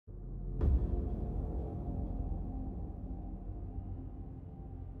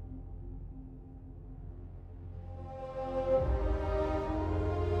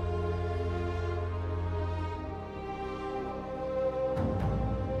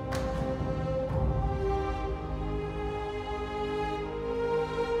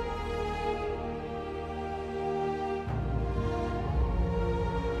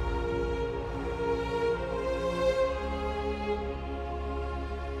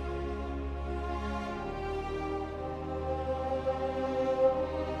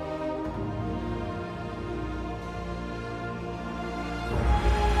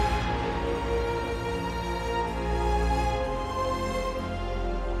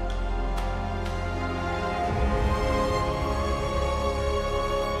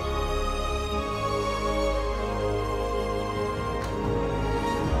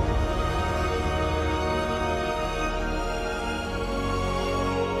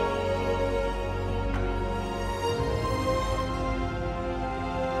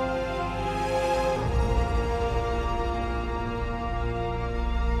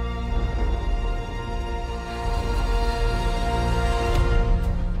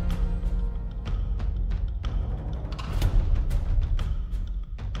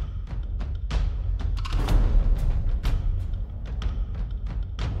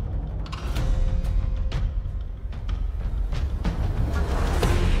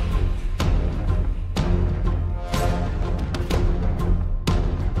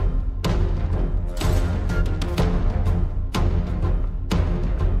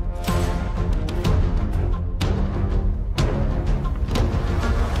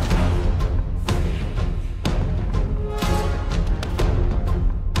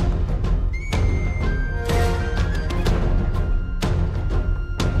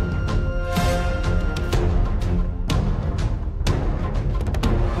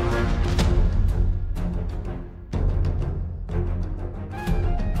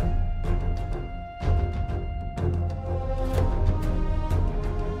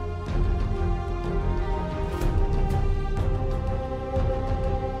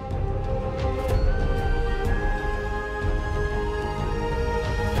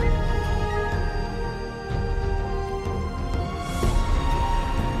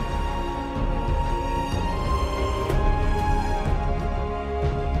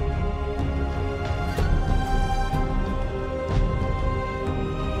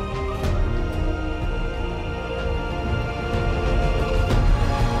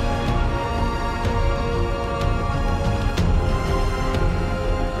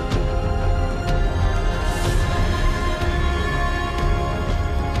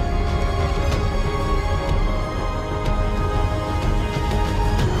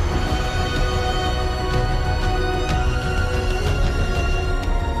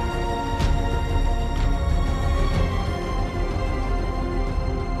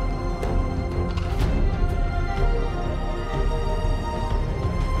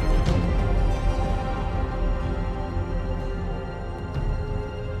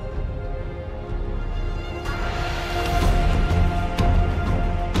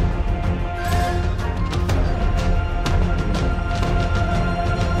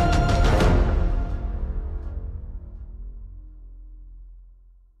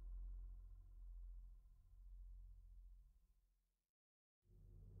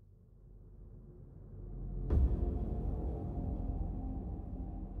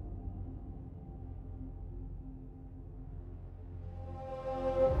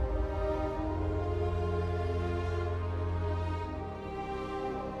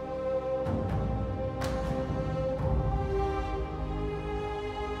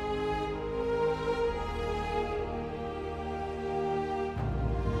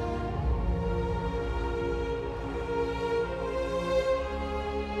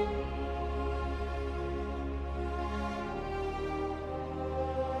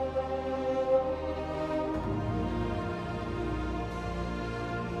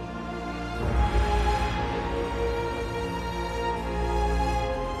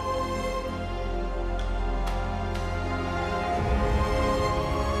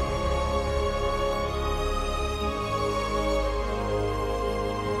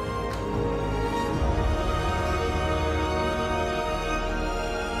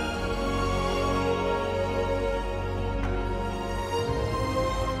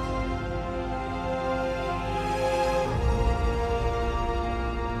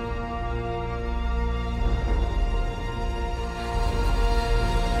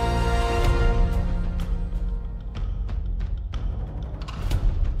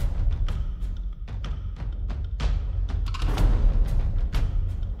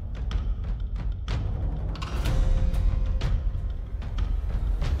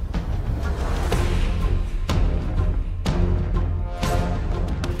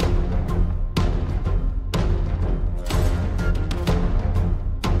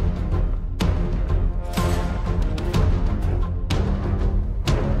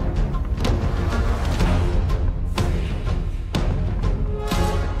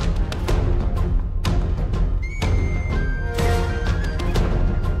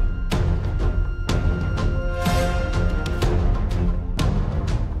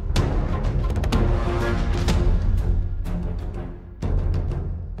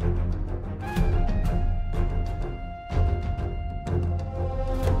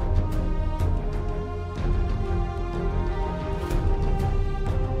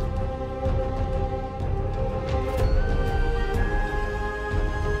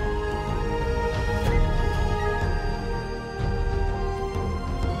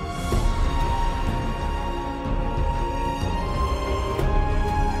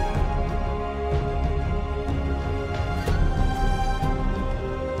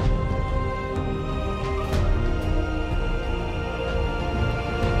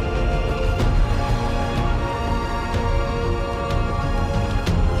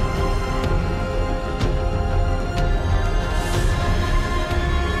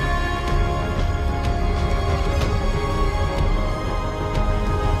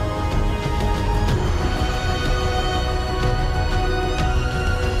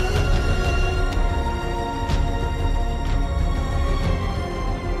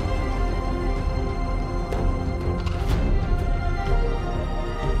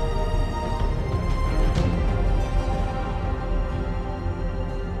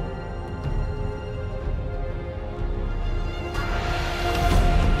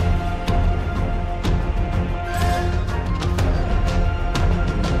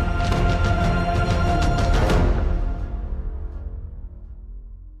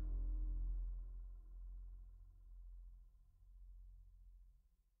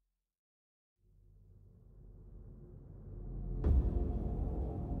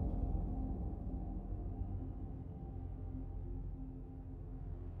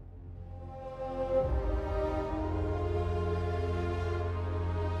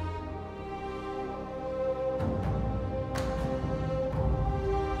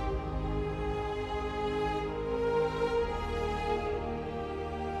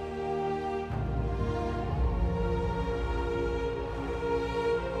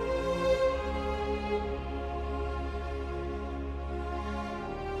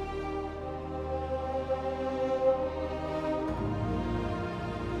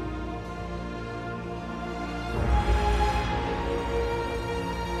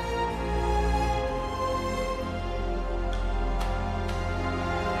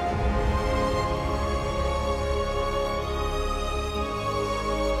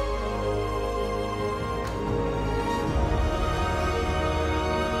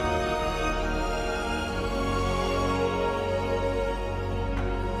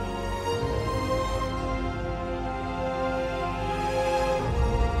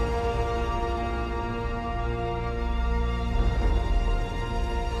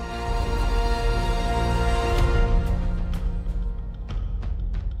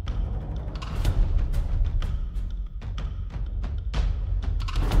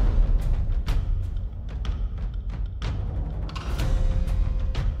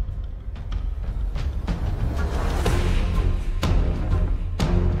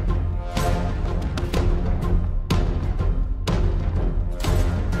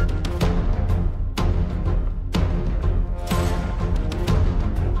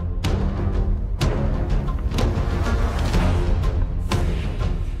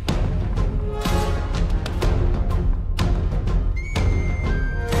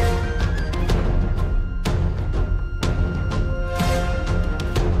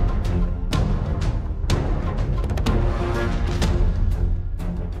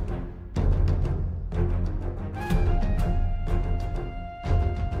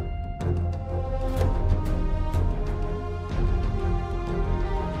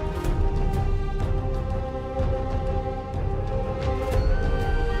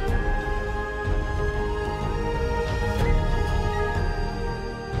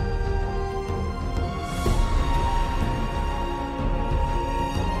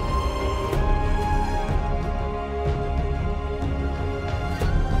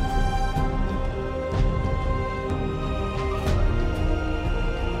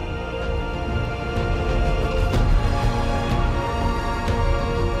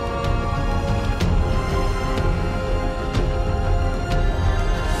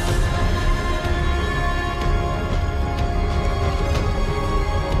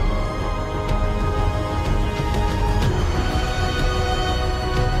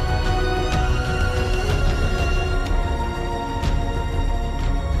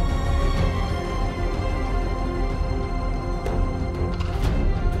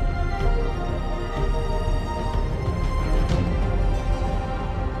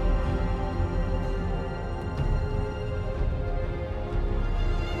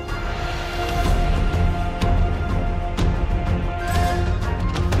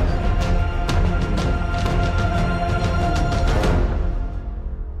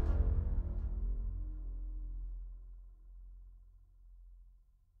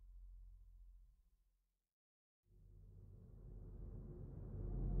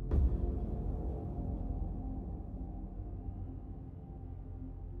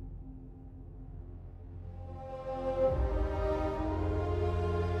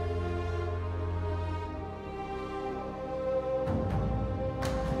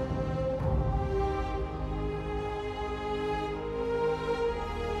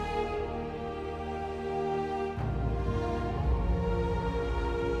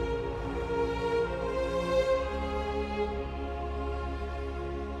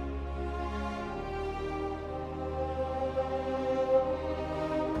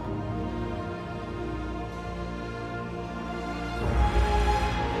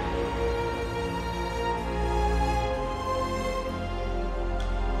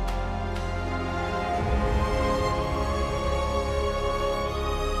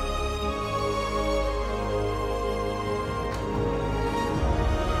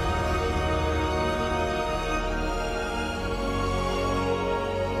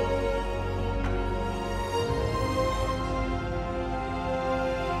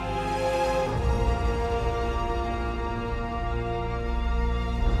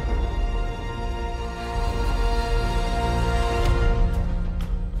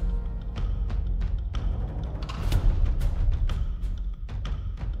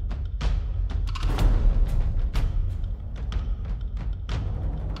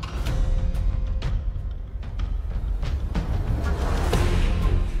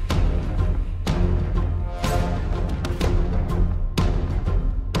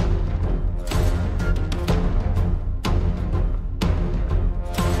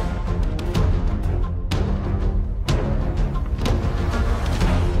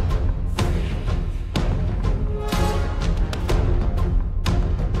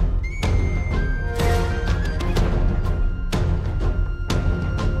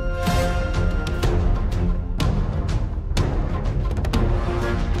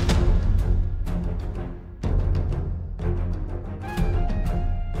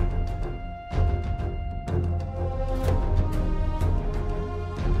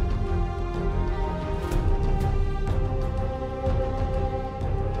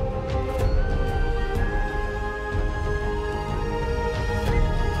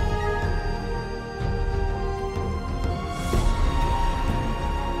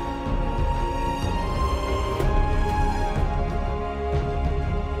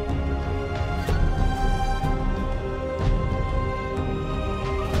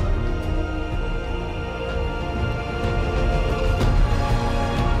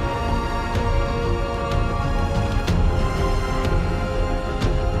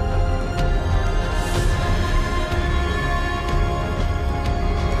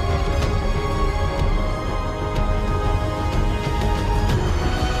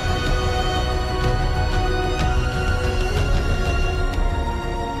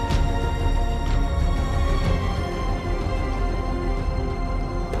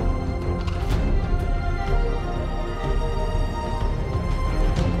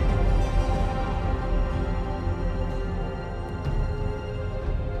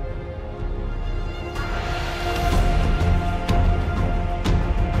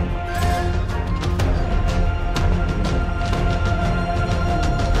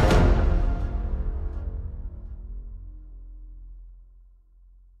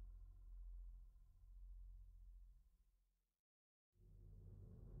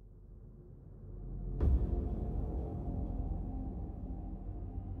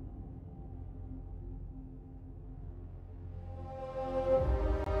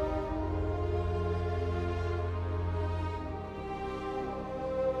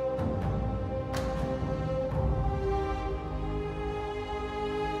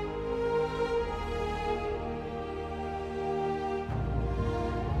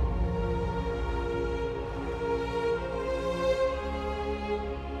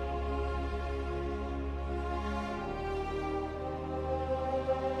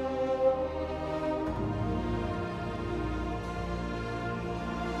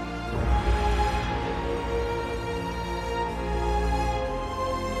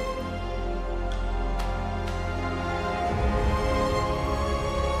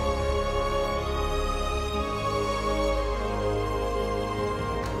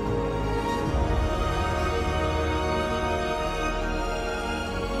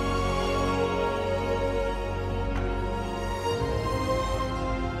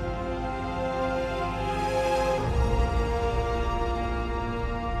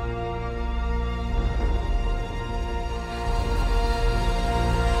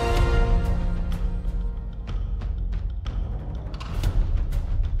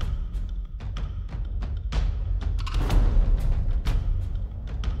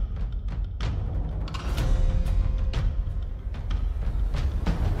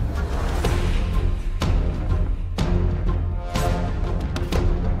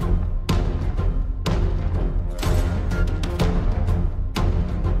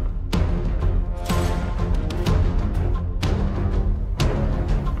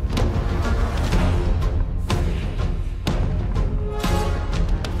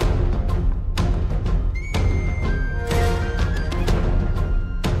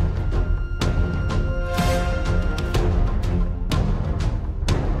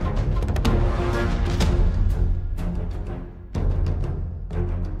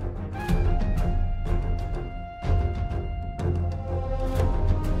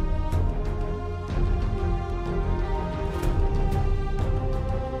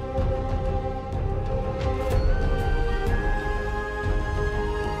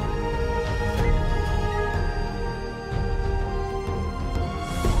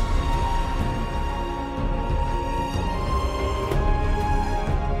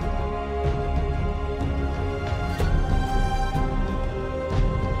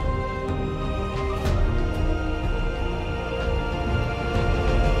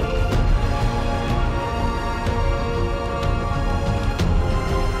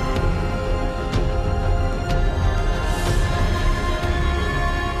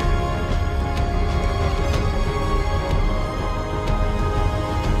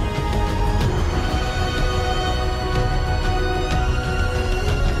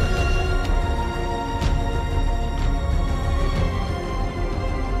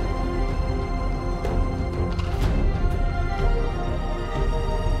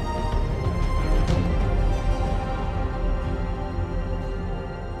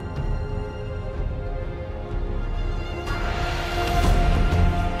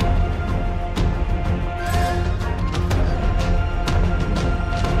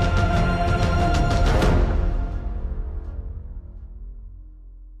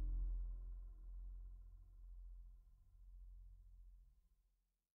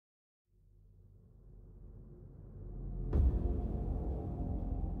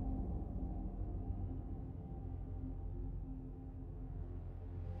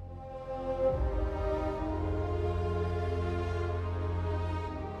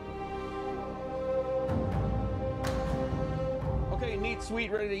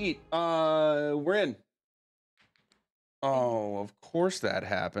Sweet, ready to eat. We're in. Oh, of course that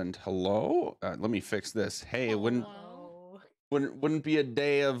happened. Hello? Let me fix this. Hey, it wouldn't be a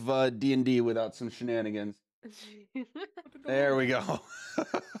day of D&D without some shenanigans. There we go.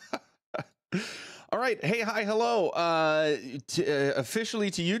 All right. Hey, hi, hello.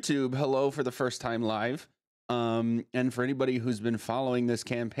 Officially to YouTube, hello for the first time live. And for anybody who's been following this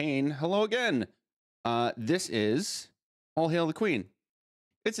campaign, hello again. This is All Hail the Queen.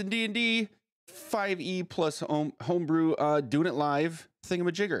 It's a D&D 5e plus homebrew, doing it live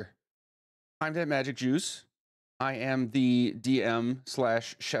thingamajigger. I'm that Magic Juice. I am the DM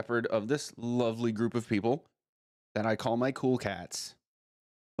 / shepherd of this lovely group of people that I call my cool cats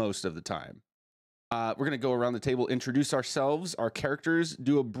most of the time. We're going to go around the table, introduce ourselves, our characters,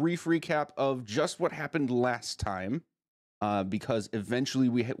 do a brief recap of just what happened last time, because eventually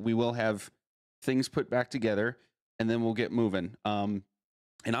we will have things put back together, and then we'll get moving.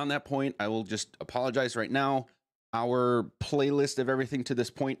 And on that point, I will just apologize right now. Our playlist of everything to this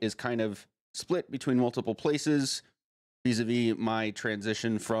point is kind of split between multiple places vis-a-vis my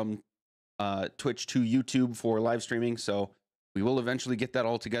transition from Twitch to YouTube for live streaming. So we will eventually get that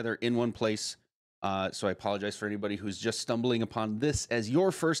all together in one place. So I apologize for anybody who's just stumbling upon this as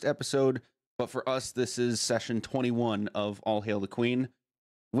your first episode. But for us, this is session 21 of All Hail the Queen.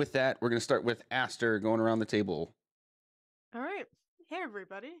 With that, we're going to start with Aster going around the table. All right. Hey,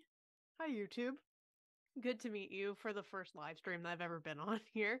 everybody. Hi, YouTube. Good to meet you for the first live stream that I've ever been on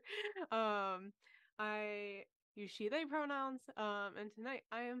here. I use she, they pronouns, and tonight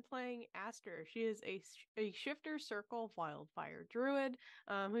I am playing Aster. She is a shifter circle wildfire druid,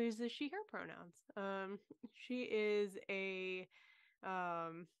 who uses she, her pronouns. She is a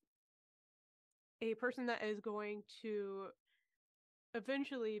person that is going to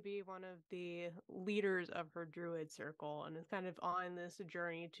eventually be one of the leaders of her druid circle and is kind of on this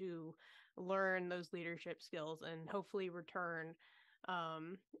journey to learn those leadership skills and hopefully return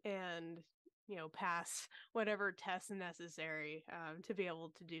and pass whatever tests necessary to be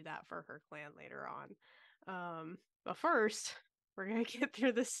able to do that for her clan later on. But first, we're gonna get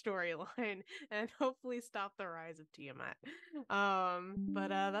through this storyline and hopefully stop the rise of Tiamat. But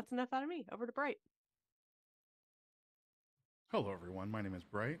that's enough out of me. Over to Bright. Hello, everyone. My name is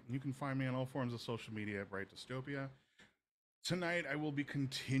Bright. You can find me on all forms of social media at Bright Dystopia. Tonight, I will be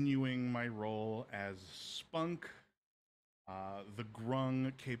continuing my role as Spunk, the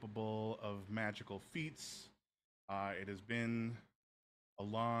grung capable of magical feats. It has been a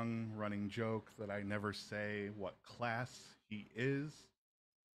long-running joke that I never say what class he is.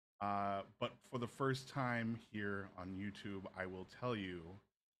 But for the first time here on YouTube, I will tell you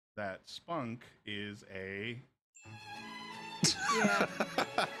that Spunk is a... Yeah.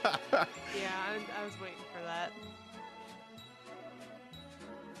 Yeah, I was waiting for that.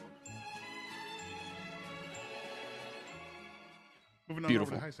 Moving on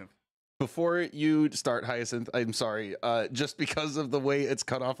Beautiful. over to Hyacinth. Before you start, Hyacinth, I'm sorry. Just because of the way it's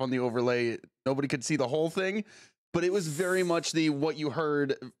cut off on the overlay, nobody could see the whole thing. But it was very much the what you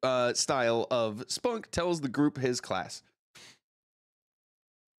heard style of Spunk tells the group his class.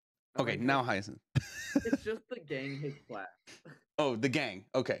 Okay, now Hyacinth. It's just the gang his class. Oh, the gang.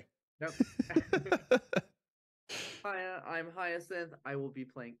 Okay. Nope. Hi, I'm Hyacinth. I will be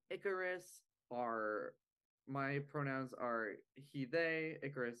playing Icarus. My pronouns are he, they.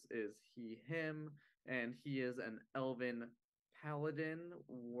 Icarus is he, him. And he is an elven paladin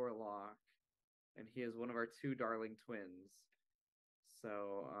warlock. And he is one of our two darling twins.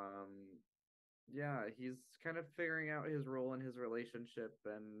 So, yeah, he's kind of figuring out his role in his relationship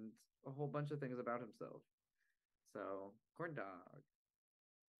and a whole bunch of things about himself. So, corn dog.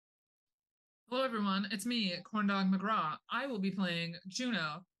 Hello, everyone. It's me, Corndog McGraw. I will be playing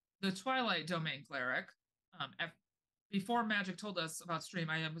Juno, the Twilight Domain Cleric. Before Magic told us about stream,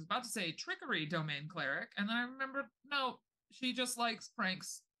 I was about to say Trickery Domain Cleric, and then I remembered, no, she just likes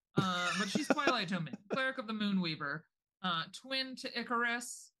pranks. But she's Twilight Domain, Cleric of the Moonweaver, twin to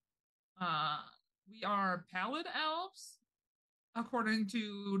Icarus. We are Pallid Elves, according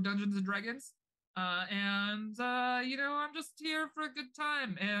to Dungeons and Dragons. I'm just here for a good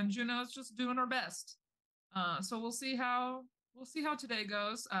time, and Juno's just doing her best. So we'll see how today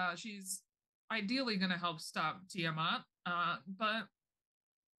goes. She's ideally gonna help stop Tiamat, but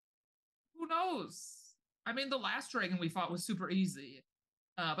who knows? I mean, the last dragon we fought was super easy,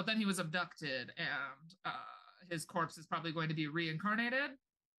 but then he was abducted, and his corpse is probably going to be reincarnated.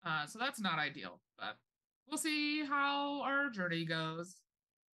 So that's not ideal, but we'll see how our journey goes.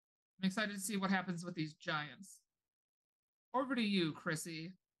 I'm excited to see what happens with these giants. Over to you,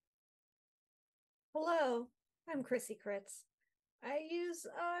 Chrissy. Hello, I'm Chrissy Critz. I use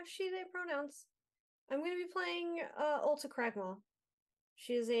she they pronouns. I'm going to be playing Ulta Cragmaw.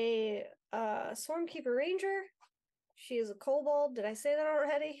 She is a Swarmkeeper Ranger. She is a kobold. Did I say that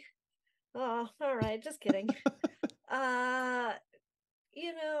already? Oh, all right, just kidding.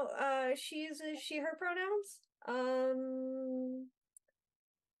 She uses she her pronouns. I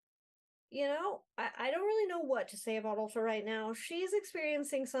don't really know what to say about Ulta right now. She's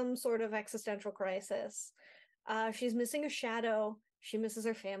experiencing some sort of existential crisis. She's missing a shadow. She misses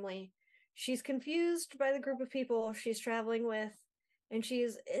her family. She's confused by the group of people she's traveling with, and she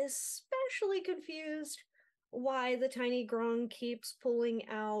is especially confused why the tiny grung keeps pulling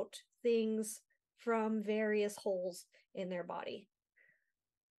out things from various holes in their body.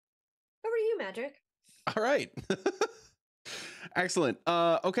 Over to you, Magic. All right. Excellent.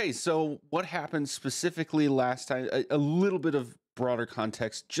 Okay, so what happened specifically last time? A little bit of broader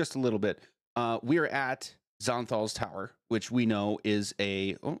context, just a little bit. We are at Xonthal's tower, which we know is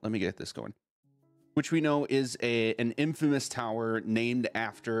let me get this going. Which we know is an infamous tower named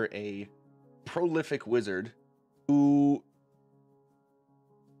after a prolific wizard who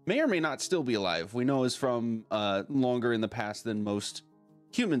may or may not still be alive. We know is from longer in the past than most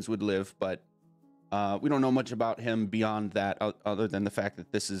humans would live, but we don't know much about him beyond that, other than the fact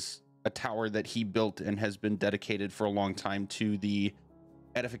that this is a tower that he built and has been dedicated for a long time to the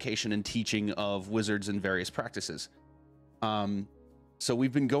edification and teaching of wizards and various practices. So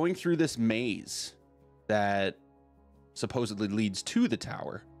we've been going through this maze that supposedly leads to the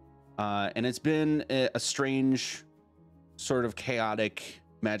tower. And it's been a strange, sort of chaotic,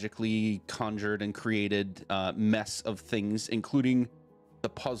 magically conjured and created mess of things, including the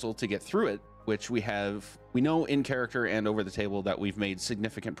puzzle to get through it, which we know in character and over the table that we've made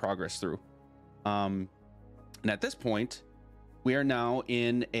significant progress through. And at this point, we are now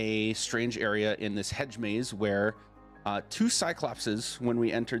in a strange area in this hedge maze where two Cyclopses, when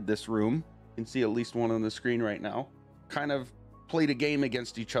we entered this room, you can see at least one on the screen right now, kind of played a game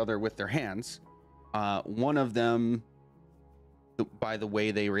against each other with their hands. One of them, by the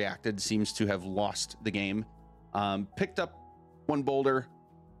way they reacted, seems to have lost the game. Picked up one boulder,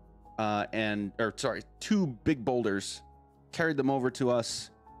 two big boulders, carried them over to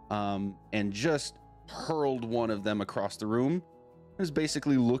us, and just hurled one of them across the room. Is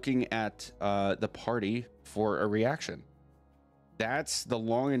basically looking at the party for a reaction. That's the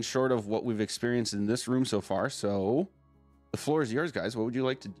long and short of what we've experienced in this room so far. So the floor is yours, guys. What would you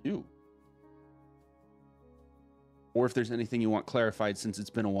like to do? Or if there's anything you want clarified, since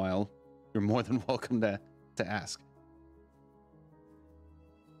it's been a while, you're more than welcome to ask.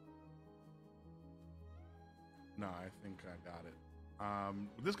 No, I think I got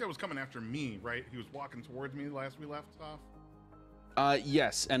it. This guy was coming after me, right? He was walking towards me last we left off.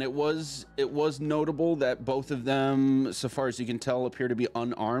 Yes, and it was notable that both of them, so far as you can tell, appear to be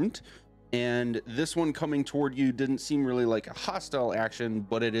unarmed. And this one coming toward you didn't seem really like a hostile action,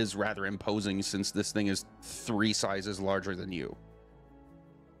 but it is rather imposing since this thing is 3 sizes larger than you.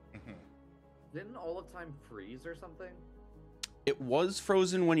 Didn't all of time freeze or something? It was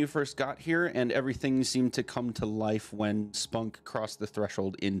frozen when you first got here, and everything seemed to come to life when Spunk crossed the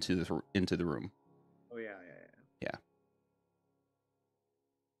threshold into the room. Oh yeah. Yeah.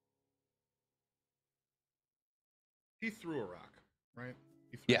 He threw a rock, right?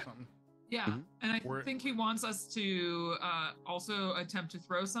 He threw Yeah. something. Yeah, and I think he wants us to also attempt to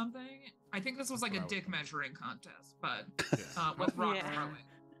throw something. I think this was like a dick measuring contest, but with rock throwing.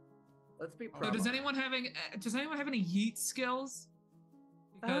 Let's be proud. So does anyone have any yeet skills?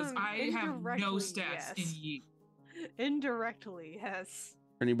 Because I have no stats in yeet. Indirectly, yes.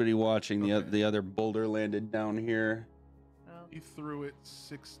 For anybody watching, the other boulder landed down here. Oh. He threw it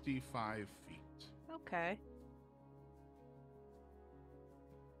 65 feet. Okay.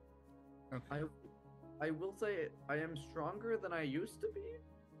 Okay. I will say I am stronger than I used to be,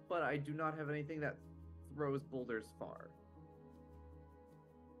 but I do not have anything that throws boulders far.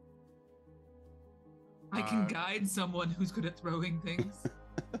 I can guide someone who's good at throwing things.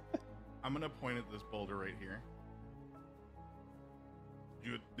 I'm gonna point at this boulder right here.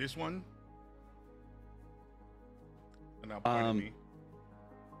 This one? And now point at me.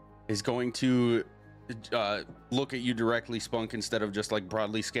 Is going to look at you directly, Spunk, instead of just like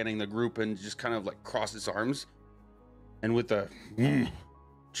broadly scanning the group, and just kind of like cross his arms and with a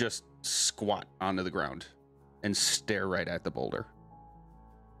just squat onto the ground and stare right at the boulder.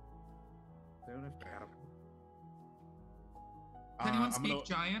 Does anyone speak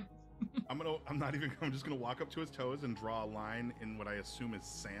giant? I'm just gonna walk up to his toes and draw a line in what I assume is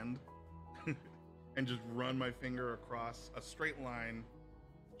sand and just run my finger across a straight line,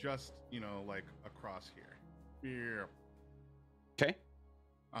 just, like across here. Okay.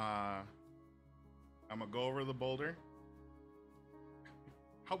 I'm gonna go over the boulder.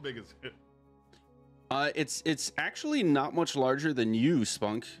 How big is it? It's actually not much larger than you,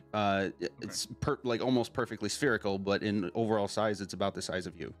 Spunk. It's like almost perfectly spherical, but in overall size, it's about the size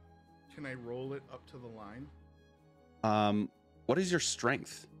of you. Can I roll it up to the line? What is your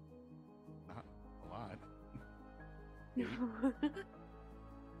strength? Not a lot.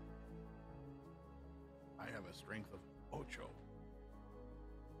 I have a strength of 8.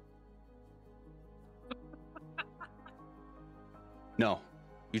 No.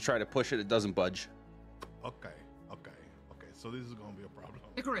 You try to push it, it doesn't budge. Okay. So this is gonna be a problem.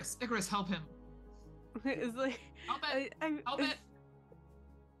 Icarus, help him. It's like Help it. Help it.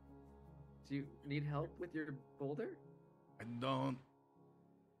 Do you need help with your boulder? I don't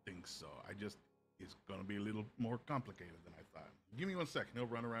think so. It's gonna be a little more complicated than I thought. Give me 1 second. He'll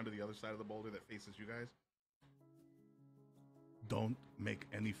run around to the other side of the boulder that faces you guys. Don't make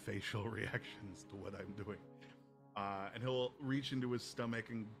any facial reactions to what I'm doing. And he'll reach into his stomach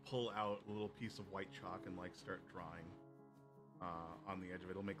and pull out a little piece of white chalk and like start drawing on the edge of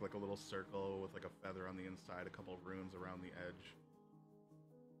it. It'll make like a little circle with like a feather on the inside, a couple of runes around the edge.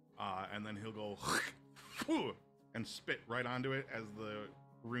 And then he'll go and spit right onto it. As the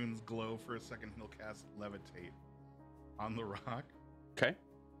runes glow for a second, he'll cast Levitate on the rock. Okay.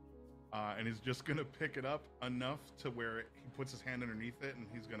 And he's just gonna pick it up enough to where he puts his hand underneath it, and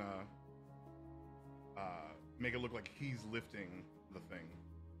he's gonna make it look like he's lifting the thing.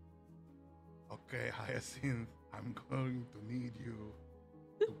 Okay, Hyacinth, I'm going to need you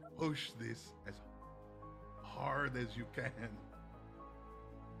to push this as hard as you can.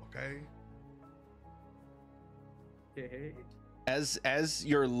 Okay? Okay. As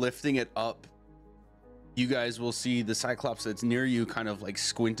you're lifting it up, you guys will see the Cyclops that's near you kind of like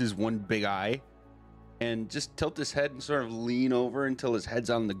squint his one big eye and just tilt his head and sort of lean over until his head's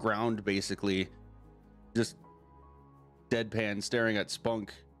on the ground, basically. Just deadpan staring at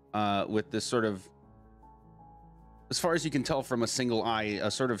Spunk with this sort of, as far as you can tell from a single eye,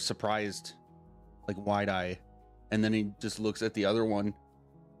 a sort of surprised, like wide eye. And then he just looks at the other one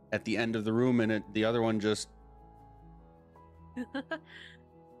at the end of the room, and the other one just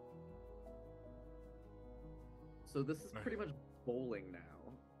So this is pretty much bowling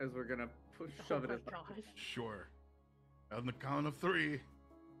now, as we're gonna shove it in. gosh. Sure. On the count of 3. Does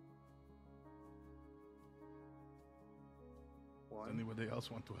 1. anybody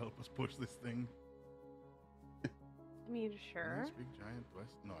else want to help us push this thing? I mean, Can I sure. speak giant?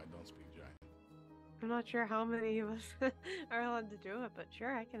 No, I don't speak giant. I'm not sure how many of us are allowed to do it, but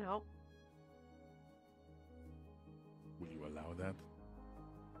sure, I can help. Will you allow that?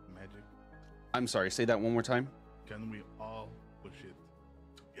 Magic? I'm sorry, say that one more time. Can we all push it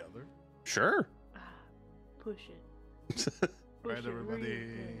together? Sure. Push it. Right, Push it everybody,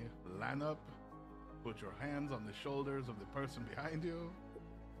 real line up. Put your hands on the shoulders of the person behind you,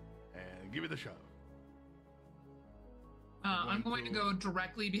 and give it a shove. I'm going to go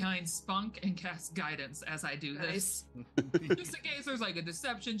directly behind Spunk and cast guidance as I do this. Just in case there's like a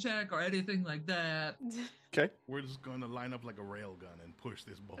deception check or anything like that. good. Okay. We're just going to line up like a railgun and push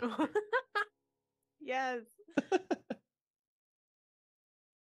this ball. Yes.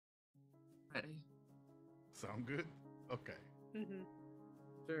 Ready. Sound good? Okay. Mm-hmm.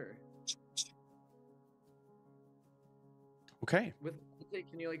 Sure. Okay. With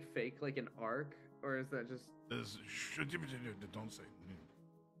can you like fake like an arc, or is that just? Don't say.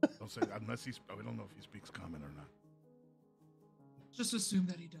 Don't say that unless he's. We don't know if he speaks common or not. Just assume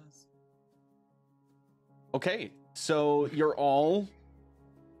that he does. Okay. So you're all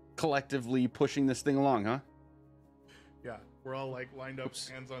collectively pushing this thing along, huh? Yeah, we're all like lined up, Oops.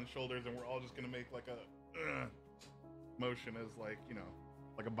 hands on shoulders, and we're all just gonna make like a motion as like, you know,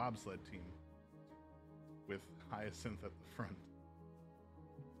 like a bobsled team with Hyacinth at the front.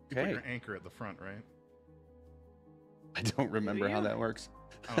 You put Okay. your anchor at the front, right? I don't remember how you? that works.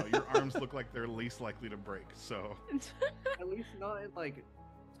 I don't know, your arms look like they're least likely to break, so. At least not in like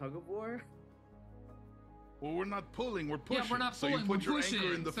tug of war. Well, we're not pulling, we're pushing. Yeah, we're not so pulling, you put we're your anchor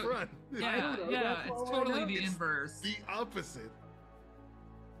pushing, in the so- front. Yeah, know, yeah, that's it's all I totally know. the It's inverse. The opposite.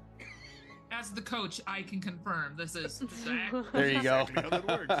 As the coach, I can confirm this is exactly. There you go. Exactly how that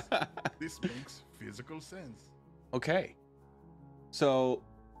works. This makes physical sense. Okay. So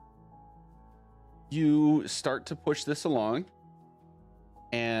you start to push this along,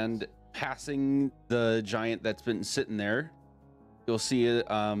 and passing the giant that's been sitting there, you'll see it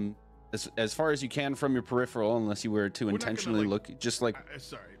as far as you can from your peripheral, unless you were to We're not gonna, intentionally like- look, just like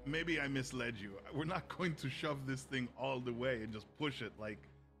Sorry, maybe I misled you. We're not going to shove this thing all the way and just push it like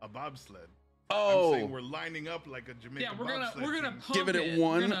a bobsled. Oh, saying we're lining up like a Jamaican Yeah, we're gonna team. pump Giving it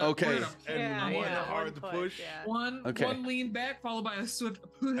one? We're gonna Okay. push And one hard one push. yeah. one Okay. lean back followed by a swift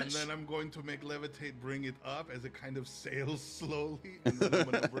push. And then I'm going to make levitate bring it up as it kind of sails slowly, and then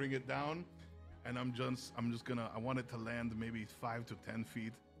I'm gonna bring it down, and I'm just gonna, I want it to land maybe 5 to 10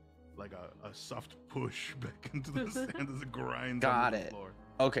 feet, like a soft push back into the sand as it grinds Got onto the it. floor.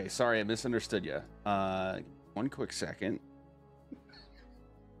 Okay, sorry, I misunderstood you. One quick second.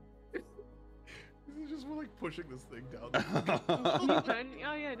 This is just like pushing this thing down.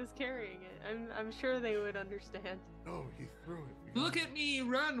 Oh yeah, just carrying it. I'm sure they would understand. No, he threw it. We Look got at me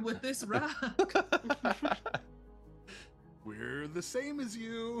run with this rock. We're the same as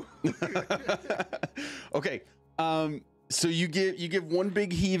you. Okay. So you give one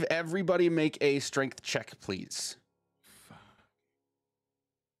big heave. Everybody make a strength check, please.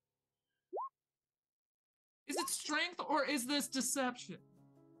 Is it strength or is this deception?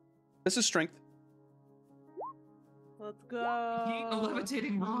 This is strength. Let's go. Yeet a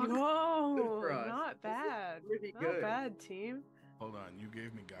levitating rock. Good Whoa, for us. not bad. Pretty Not good. bad, team. Hold on, you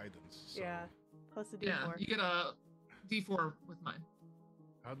gave me guidance. So Yeah. Plus a D4. Yeah, you get a D4 with mine.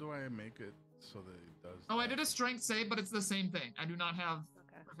 how do I make it so that it does? Oh, I that? did a strength save, but it's the same thing. I do not have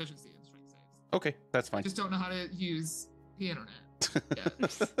Okay. proficiency in strength saves. Okay, that's I fine. just don't know how to use the internet. Yeah.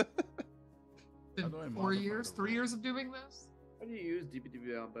 How Been do I 4 modify years, the 3 roll? years of doing this. How do you use DPD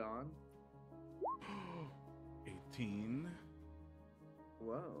Beyond? 18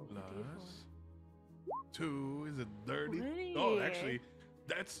 Whoa. plus 2 is it 30? Twenty. Oh, actually,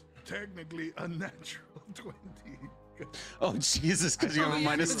 that's technically a natural 20. Oh Jesus, because you have Oh, a yeah,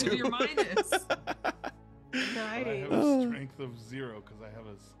 minus because of 2. your minus. But I Nice. have a strength of 0 because I have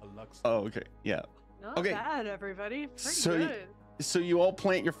a luck. Oh, okay, yeah. Not Okay. bad, everybody. Pretty So you- good. So you all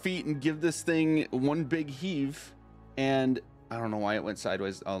plant your feet and give this thing one big heave, and I don't know why it went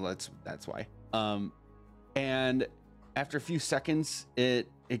sideways. Oh, that's why. And after a few seconds, it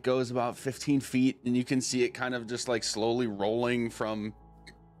goes about 15 feet, and you can see it kind of just like slowly rolling from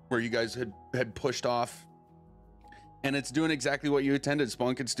where you guys had pushed off, and it's doing exactly what you intended,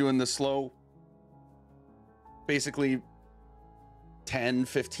 Spunk. It's doing the slow, basically 10,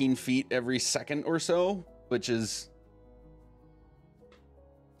 15 feet every second or so, which is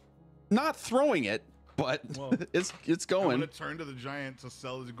not throwing it, but Well, it's I'm going. gonna turn to the giant to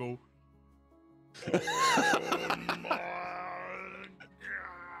sell it and go.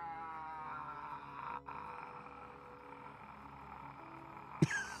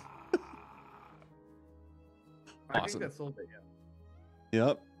 I Awesome. think that sold it, yeah.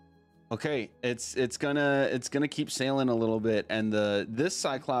 Yep. Okay, it's gonna keep sailing a little bit, and this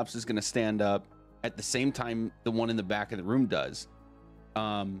Cyclops is gonna stand up at the same time the one in the back of the room does.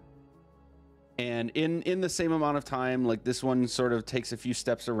 And in the same amount of time, like this one sort of takes a few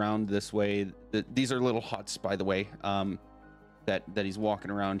steps around this way. These are little huts, by the way, that he's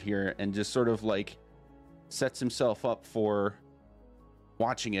walking around here, and just sort of like sets himself up for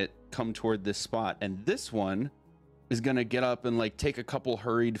watching it come toward this spot. And this one is gonna get up and like take a couple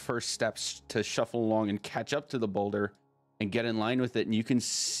hurried first steps to shuffle along and catch up to the boulder and get in line with it. And you can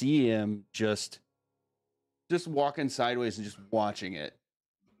see him just walking sideways and just watching it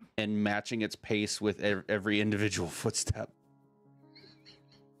and matching its pace with every individual footstep.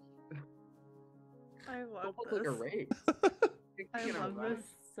 I love Almost like a this. race. I You know, love right? this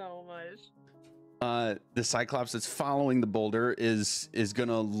so much. The Cyclops that's following the boulder is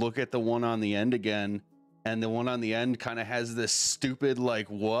gonna look at the one on the end again, and the one on the end kind of has this stupid like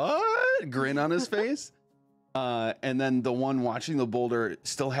what grin on his face. And then the one watching the boulder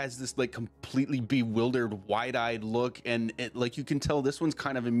still has this like completely bewildered, wide-eyed look, and it like you can tell this one's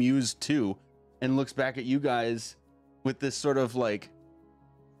kind of amused too, and looks back at you guys with this sort of like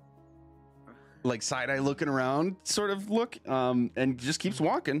side-eye looking around sort of look, and just keeps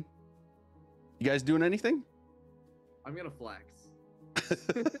walking. You guys doing anything? I'm gonna flex.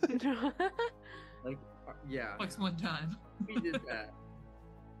 Like, yeah, Flex one time. we did that.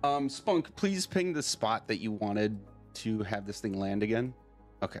 Spunk, please ping the spot that you wanted to have this thing land again.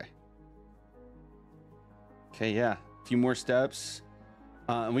 Okay. Okay, yeah. A few more steps.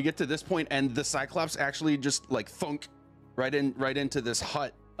 And we get to this point, and the Cyclops actually just like thunk right into this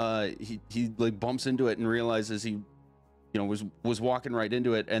hut. He like bumps into it and realizes he, was walking right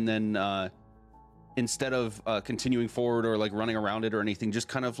into it, and then instead of continuing forward or like running around it or anything, just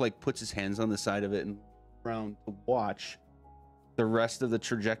kind of like puts his hands on the side of it and around to watch the rest of the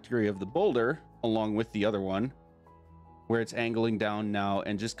trajectory of the boulder along with the other one, where it's angling down now,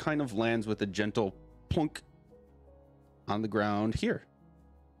 and just kind of lands with a gentle plunk on the ground here.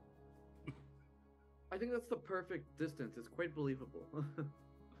 I think that's the perfect distance. It's quite believable.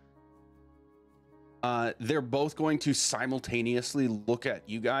 They're both going to simultaneously look at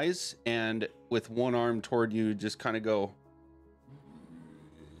you guys, and with one arm toward you, just kind of go.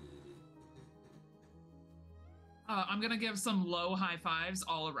 I'm gonna give some low high fives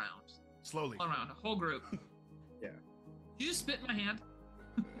all around. Slowly. All around, a whole group. Yeah. Did you just spit in my hand?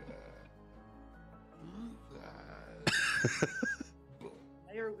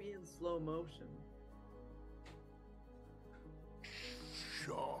 Why are we in slow motion?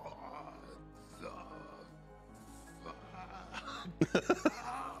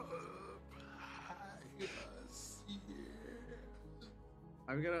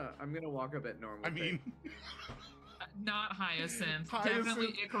 I'm gonna walk up at normal. I mean, Not Hyacinth.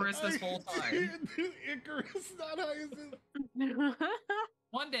 Definitely Icarus this whole time. Icarus, not Hyacinth.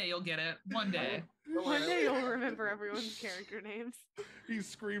 One day you'll get it. One day. One day you'll remember everyone's character names. He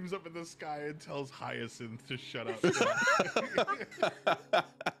screams up in the sky and tells Hyacinth to shut up.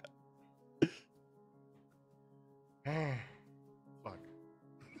 Fuck.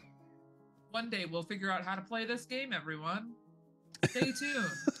 One day we'll figure out how to play this game, everyone. Stay tuned.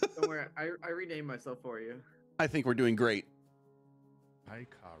 Don't worry, I renamed myself for you. I think we're doing great.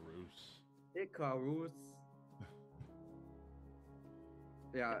 Icarus. Icarus.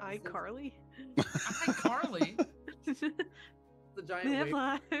 Yeah. iCarly? Hi, Carly. The giant Live wave.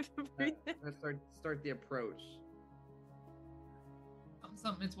 life. I'm gonna start the approach.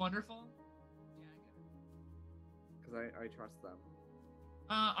 Something. It's wonderful. Yeah, I get it. Because I trust them.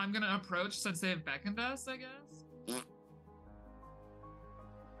 I'm gonna approach since they've beckoned us, I guess.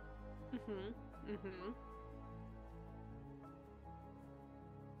 I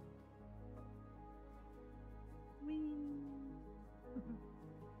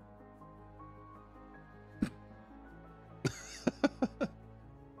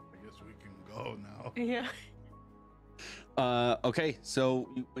guess we can go now. Yeah. Okay, so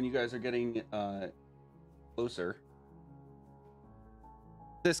when you guys are getting closer,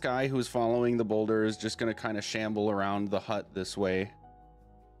 this guy who's following the boulder is just going to kind of shamble around the hut this way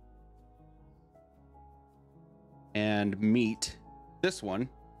and meet this one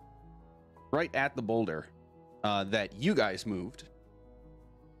right at the boulder that you guys moved.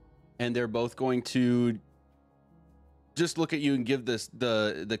 And they're both going to just look at you and give this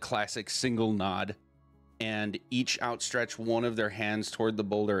the classic single nod, and each outstretch one of their hands toward the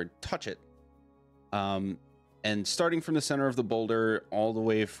boulder and touch it. And starting from the center of the boulder all the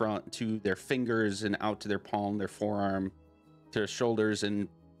way front to their fingers and out to their palm, their forearm, to their shoulders, and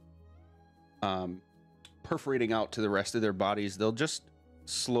perforating out to the rest of their bodies, they'll just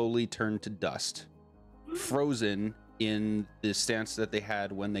slowly turn to dust, frozen in the stance that they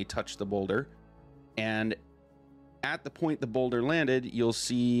had when they touched the boulder. And at the point the boulder landed, you'll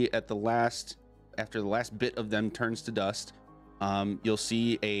see at the last, after the last bit of them turns to dust, you'll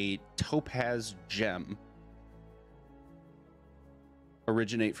see a topaz gem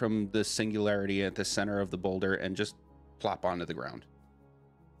originate from the singularity at the center of the boulder and just plop onto the ground.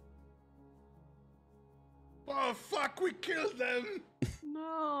 Oh, fuck, we killed them!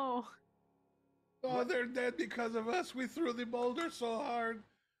 No. Oh, they're dead because of us. We threw the boulder so hard.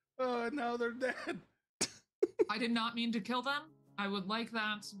 Oh, and now they're dead. I did not mean to kill them. I would like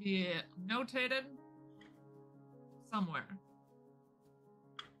that to be notated somewhere.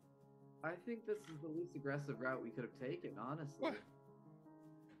 I think this is the least aggressive route we could have taken, honestly.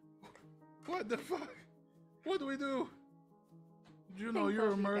 What the fuck? What do we do? You know, think you're a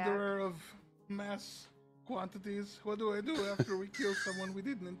they'll be back. murderer of mass quantities. What do I do after we kill someone we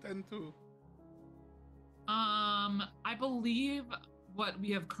didn't intend to? I believe what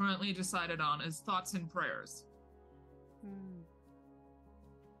we have currently decided on is thoughts and prayers.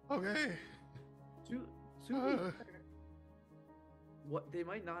 Okay. To be fair, what they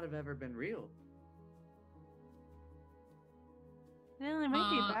might not have ever been real. Yeah, they might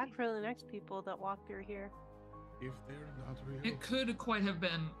be back for the next people that walk through here. If they're not real. It could quite have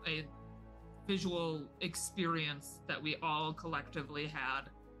been a visual experience that we all collectively had.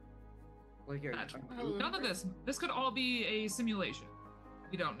 Like None of this could all be a simulation.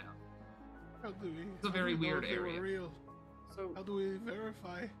 We don't know. How do we? It's a very how do we know weird if they were area. Real? So How do we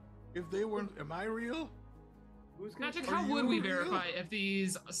verify if they weren't? Am I real? who's gonna Magic, say- how Are would you we real? verify if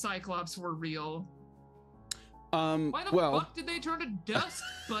these Cyclops were real? Why the Well, fuck did they turn to dust,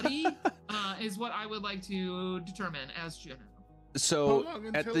 buddy? Is what I would like to determine as Juno. How so long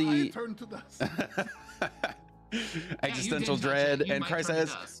at until I the turn to dust? existential did touch dread it. You and might Christ turn to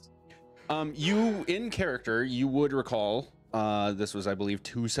says, dust. you in character, you would recall, this was, I believe,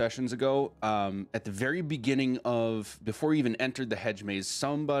 2 sessions ago, at the very beginning of, before you even entered the hedge maze,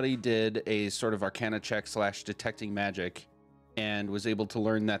 somebody did a sort of arcana check / detecting magic and was able to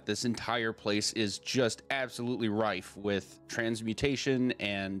learn that this entire place is just absolutely rife with transmutation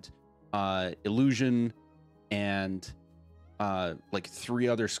and illusion and like 3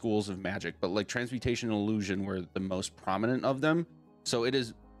 other schools of magic, but like transmutation and illusion were the most prominent of them. So it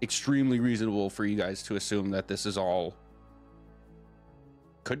is extremely reasonable for you guys to assume that this is all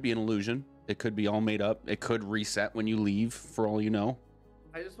could be an illusion. It could be all made up. It could reset when you leave, for all you know.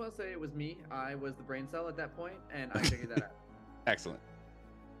 I just want to say it was me. I was the brain cell at that point, and I figured that out. Excellent.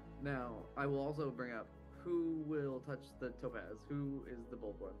 Now, I will also bring up who will touch the topaz. Who is the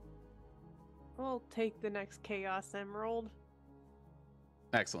bold one? I'll take the next Chaos Emerald.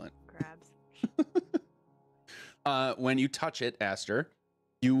 Excellent. Grabs. When you touch it, Aster,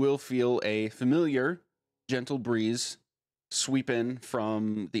 you will feel a familiar, gentle breeze sweep in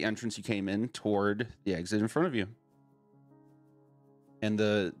from the entrance you came in toward the exit in front of you. And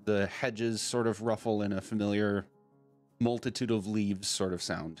the hedges sort of ruffle in a familiar multitude of leaves sort of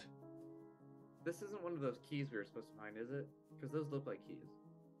sound. This isn't one of those keys we were supposed to find, is it? Because those look like keys.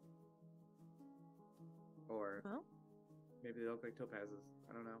 Or Well, maybe they look like topazes.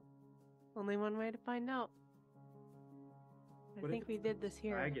 I don't know. only one way to find out. I What if think we it's did this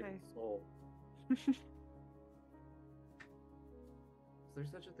here. Dragon I- soul. Is there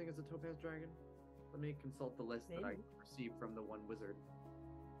such a thing as a topaz dragon? Let me consult the list that I Maybe. received from the one wizard.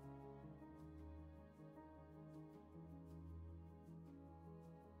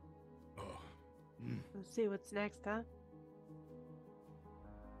 Oh. Mm. Let's see what's next, huh?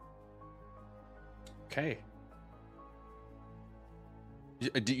 Okay.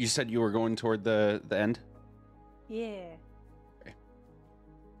 You said you were going toward the end? Yeah.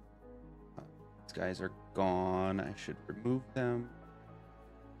 These guys are gone. I should remove them.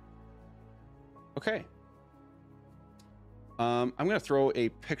 Okay. I'm going to throw a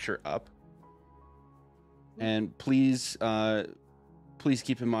picture up. And please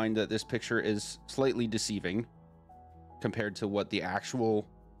keep in mind that this picture is slightly deceiving compared to what the actual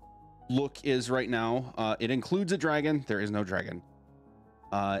look is right now. It includes a dragon. There is no dragon.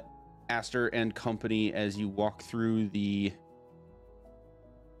 Aster and company, as you walk through the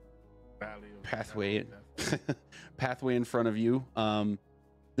Valley of pathway Death. pathway in front of you.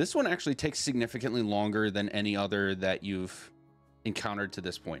 This one actually takes significantly longer than any other that you've encountered to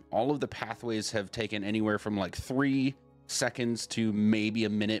this point. All of the pathways have taken anywhere from like 3 seconds to maybe a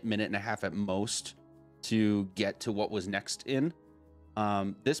minute and a half at most to get to what was next in.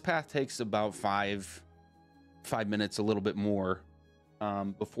 This path takes about 5 minutes, a little bit more,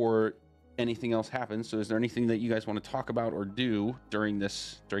 before anything else happens. So is there anything that you guys want to talk about or do during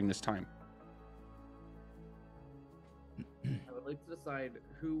this time? I would like to decide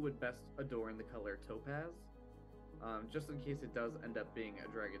who would best adorn the color topaz, just in case it does end up being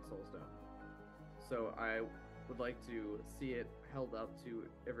a dragon soulstone. So I would like to see it held up to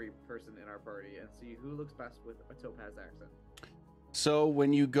every person in our party and see who looks best with a topaz accent. So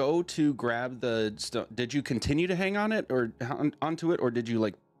when you go to grab the stone, did you continue to hang on it or onto it, or did you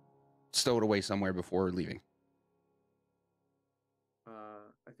like stow it away somewhere before leaving?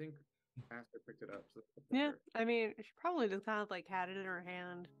 I think Aster picked it up. So Yeah. I mean, she probably just kind of like had it in her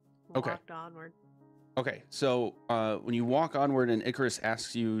hand. Okay. Walked onward. Okay, so when you walk onward and Icarus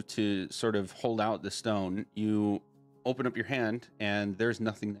asks you to sort of hold out the stone, you open up your hand and there's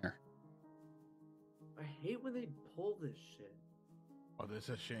nothing there. I hate when they pull this shit. Oh, that's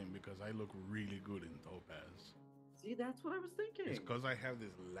a shame because I look really good in topaz. See, that's what I was thinking. It's because I have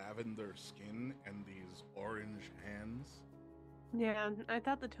this lavender skin and these orange hands. Yeah, I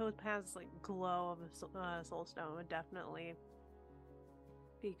thought the topaz like glow of a soulstone would definitely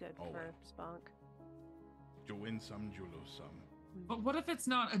be good Oh, for well. Spunk. You win some, you lose some. But what if it's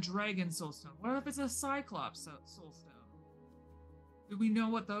not a dragon soulstone? What if it's a cyclops soulstone? Do we know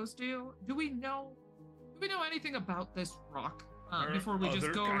what those do? Do we know anything about this rock before we just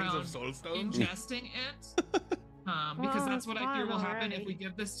Other go kinds around of soulstones? ingesting it? Because Well, that's what I it's fear will fine happen if already. we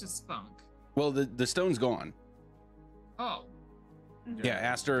give this to Spunk. Well, the stone's gone. Oh, Yeah,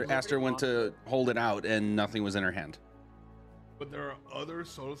 Aster went to hold it out and nothing was in her hand. But there are other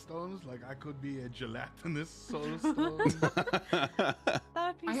soulstones. Like I could be a gelatinous soulstone.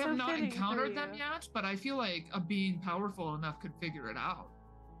 That'd be I so have not fitting for encountered them you. yet, but I feel like a being powerful enough could figure it out.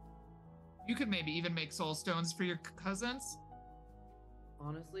 You could maybe even make soul stones for your cousins.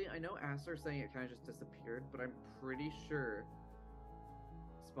 Honestly, I know Aster's saying it kind of just disappeared, but I'm pretty sure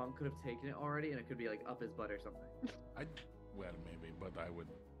Spunk could have taken it already, and it could be like up his butt or something. Well, maybe, but I would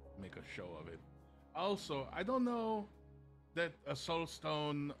make a show of it. Also, I don't know that a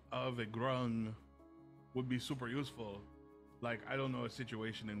soulstone of a grung would be super useful. Like, I don't know a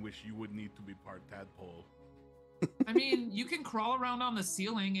situation in which you would need to be part tadpole. I mean, you can crawl around on the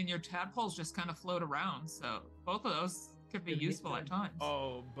ceiling and your tadpoles just kind of float around. So both of those could be It makes useful at sense. times.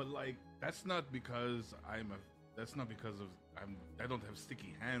 Oh, but like that's not because that's not because of I don't have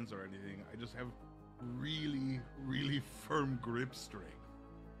sticky hands or anything. I just have really, really firm grip strength.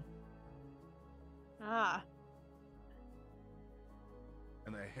 Ah.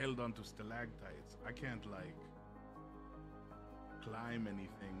 And I held onto stalactites. I can't like climb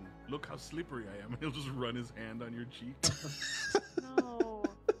anything. Look how slippery I am. He'll just run his hand on your cheek. No.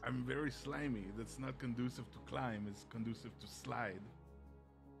 I'm very slimy. That's not conducive to climb. It's conducive to slide.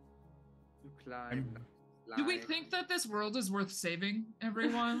 To climb. Do we slide. think that this world is worth saving,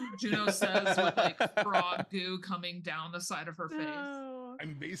 everyone? Juno says with like frog goo coming down the side of her face. No.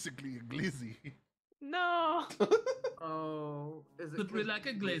 I'm basically a glizzy. No. Oh, is it Slippery 'cause like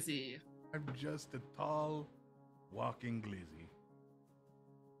a glizzy. I'm just a tall, walking glizzy.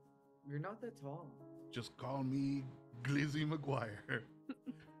 You're not that tall. Just call me Glizzy McGuire.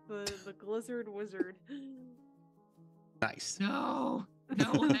 The Glizzard Wizard. Nice. No,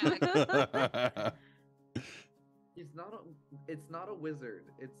 no, heck. It's not a wizard.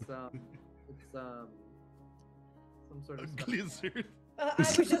 It's some sort A of stuff. glizzard. I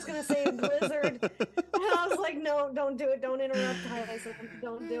was just gonna say blizzard. And I was like, no, don't do it. Don't interrupt Tyson.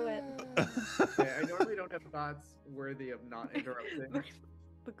 Don't do it. Okay, I normally don't have thoughts worthy of not interrupting.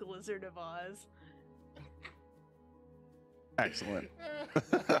 The Glizzard of Oz. Excellent.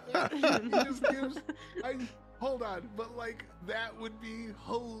 He just gives. Hold on, but like that would be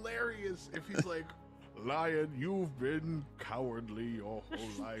hilarious if he's like, Lion, you've been cowardly your whole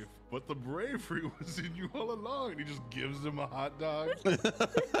life, but the bravery was in you all along. And he just gives him a hot dog.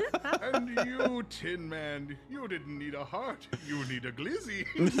 And you, Tin Man, you didn't need a heart. You need a glizzy.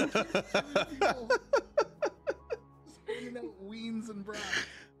 Handing out weens and brats.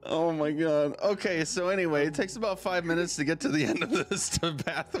 Oh my god. Okay, so anyway, it takes about 5 minutes to get to the end of this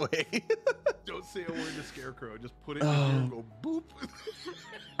pathway. Don't say a word to Scarecrow. Just put it in your ear and go boop.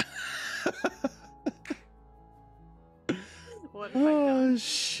 What have I done? Oh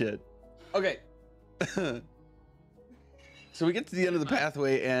shit. Okay. So we get to the end of the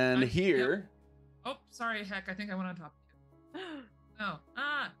pathway, and here. Oh, sorry, heck. I think I went on top of you. No.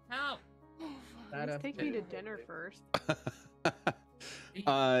 Help. Let's take me to dinner first.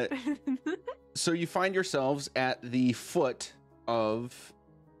 So you find yourselves at the foot of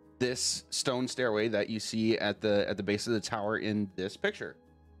this stone stairway that you see at the base of the tower in this picture.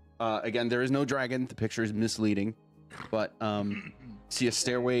 Again, there is no dragon. The picture is misleading, but see a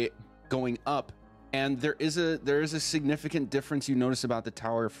stairway going up, and there is a significant difference you notice about the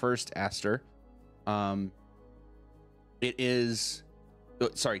tower first, Aster. It is,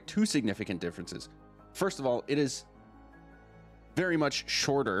 sorry, two significant differences. First of all, it is very much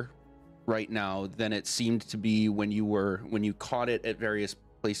shorter right now than it seemed to be when you caught it at various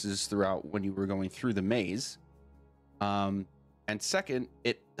places throughout when you were going through the maze. And second,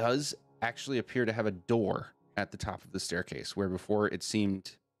 it does actually appear to have a door at the top of the staircase, where before it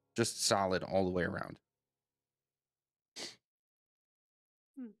seemed just solid all the way around.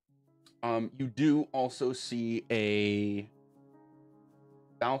 You do also see a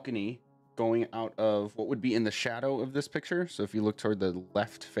balcony going out of what would be in the shadow of this picture. So if you look toward the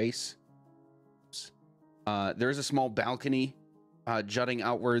left face, there's a small balcony jutting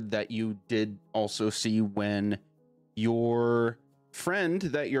outward that you did also see when your friend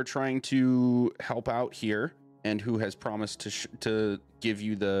that you're trying to help out here, and who has promised to give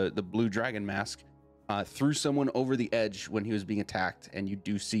you the blue dragon mask, threw someone over the edge when he was being attacked, and you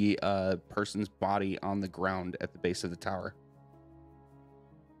do see a person's body on the ground at the base of the tower.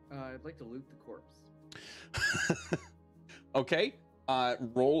 I'd like to loot the corpse. Okay,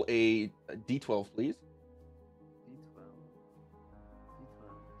 roll a d12, please. D12.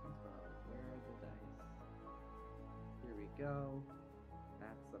 Where are the dice? Here we go.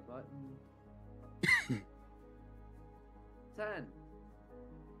 That's the button. 10.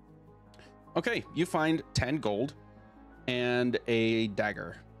 Okay, you find 10 gold and a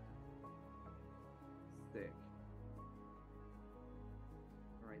dagger. Sick.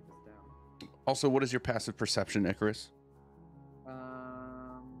 Write this down. Also, what is your passive perception, Icarus?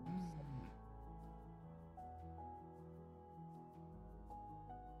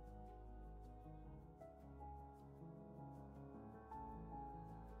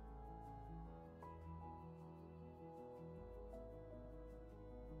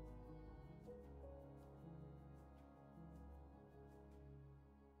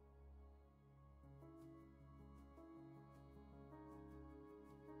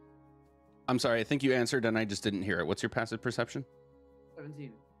 I'm sorry, I think you answered and I just didn't hear it. What's your passive perception?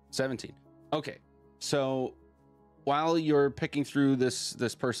 17. 17. Okay, so while you're picking through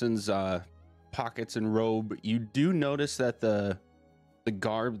this person's pockets and robe, you do notice that the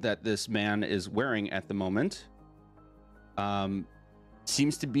garb that this man is wearing at the moment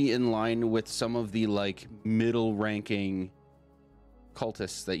seems to be in line with some of the like middle ranking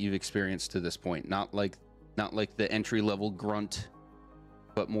cultists that you've experienced to this point. Not like the entry level grunt,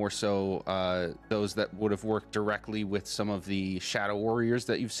 but more so those that would have worked directly with some of the shadow warriors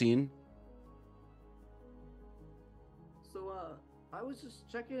that you've seen. So, I was just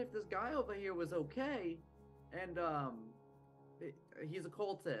checking if this guy over here was okay, and he's a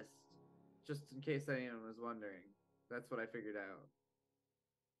cultist. Just in case anyone was wondering, that's what I figured out.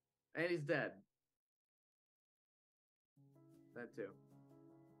 And he's dead. That too.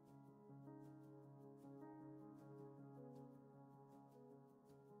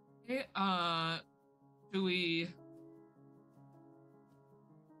 Okay, do we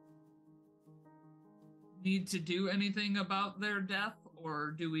need to do anything about their death,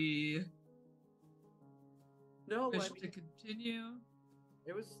 or do we wish to continue?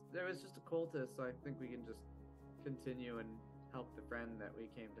 There was just a cultist, so I think we can just continue and help the friend that we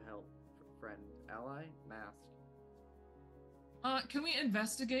came to help. Ally? Mask. Can we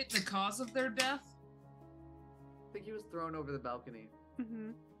investigate the cause of their death? I think he was thrown over the balcony.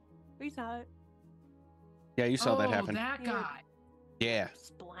 Mm-hmm. We saw it. Yeah, you saw that happen. Oh, that guy. Yeah.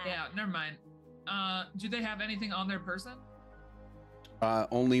 Splat. Yeah, never mind. Do they have anything on their person?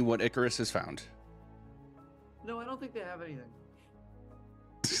 Only what Icarus has found. No, I don't think they have anything.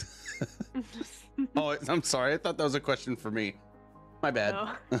 Oh, I'm sorry. I thought that was a question for me. My bad.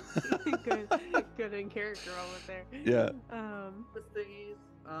 No. good in character moment there. Yeah. The thingies.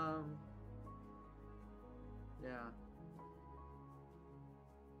 Yeah.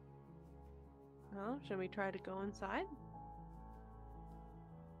 Well, should we try to go inside?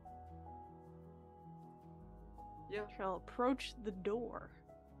 Yeah. Shall approach the door.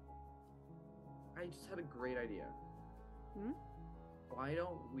 I just had a great idea. Hmm? Why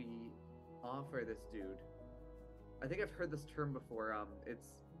don't we offer this dude? I think I've heard this term before. It's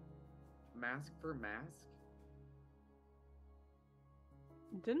mask for mask.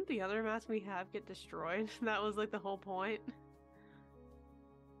 Didn't the other mask we have get destroyed? That was like the whole point.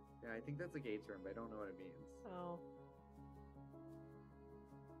 Yeah, I think that's a gay term, but I don't know what it means. Oh.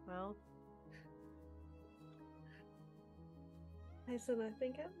 Well. Tyson, I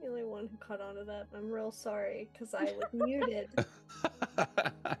think I'm the only one who caught on to that. I'm real sorry, because I was muted.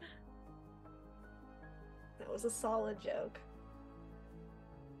 That was a solid joke.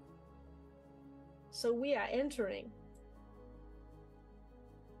 So we are entering.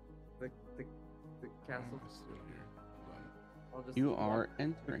 The castle. I'll just You walk are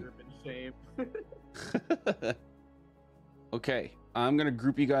through entering. in shame. Okay, I'm gonna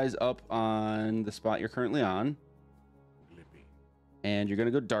group you guys up on the spot you're currently on, and you're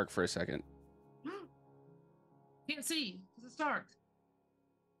gonna go dark for a second. Can't see because it's dark.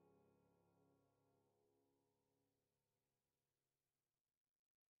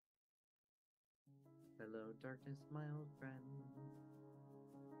 Hello, darkness, my old friend.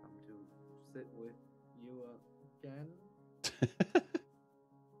 Come to sit with you again.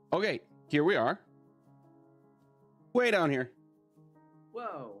 Okay, here we are. Way down here.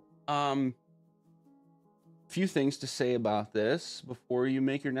 Whoa. Few things to say about this before you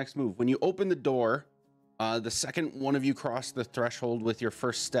make your next move. When you open the door, the second one of you crossed the threshold with your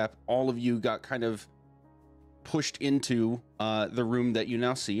first step, all of you got kind of pushed into the room that you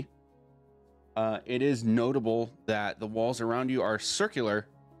now see. It is notable that the walls around you are circular,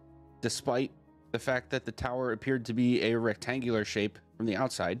 despite the fact that the tower appeared to be a rectangular shape from the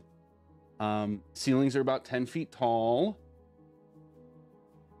outside. Ceilings are about 10 feet tall.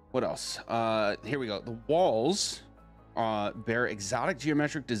 What else? Here we go. The walls bear exotic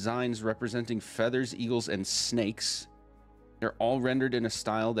geometric designs representing feathers, eagles, and snakes. They're all rendered in a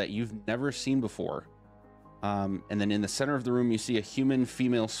style that you've never seen before. And then in the center of the room, you see a human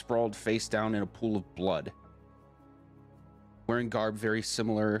female sprawled face down in a pool of blood, wearing garb very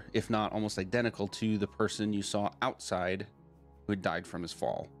similar, if not almost identical, to the person you saw outside who had died from his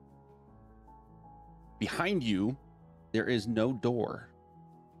fall. Behind you, there is no door.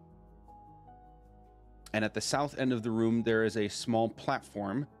 And at the south end of the room, there is a small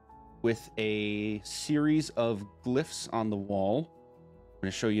platform with a series of glyphs on the wall. I'm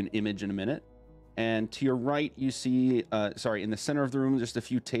going to show you an image in a minute. And to your right, you see, in the center of the room, just a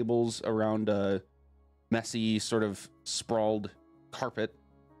few tables around a messy, sort of sprawled carpet,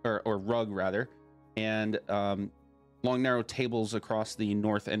 or rug, rather. And long, narrow tables across the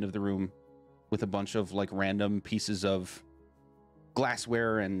north end of the room with a bunch of, like, random pieces of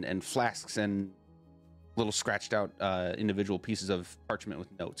glassware and flasks and little scratched out individual pieces of parchment with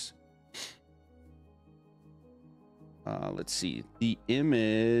notes. Let's see. The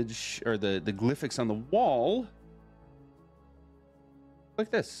image or the glyphics on the wall. Like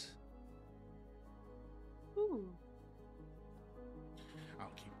this. Ooh.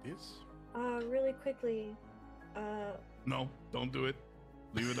 I'll keep this. Really quickly. No, don't do it.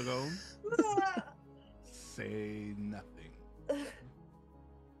 Leave it alone. Say nothing.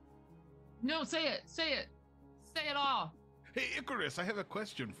 No, say it. Say it. Say it all. Hey, Icarus, I have a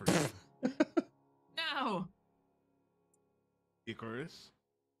question for you. No. Icarus?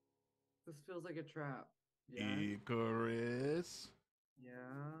 This feels like a trap. Yeah. Icarus? Yeah.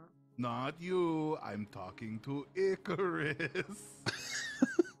 Not you. I'm talking to Icarus.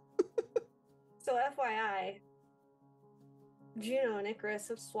 So FYI, Juno and Icarus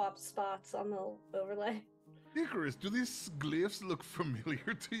have swapped spots on the overlay. Icarus, do these glyphs look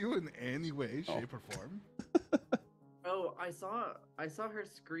familiar to you in any way, shape, or form? Oh, I saw her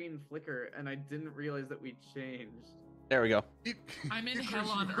screen flicker, and I didn't realize that we changed. There we go. I'm in Icarus, hell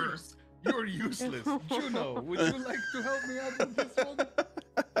on you're- earth You're useless. Juno, would you like to help me out with this one?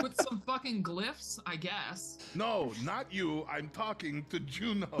 with some fucking glyphs, I guess. No, not you. I'm talking to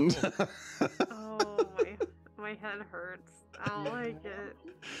Juno. Oh, my head hurts. I don't like it.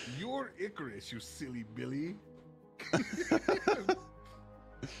 You're Icarus, you silly Billy.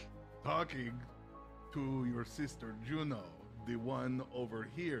 Talking to your sister Juno, the one over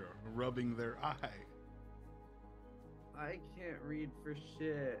here rubbing their eye. I can't read for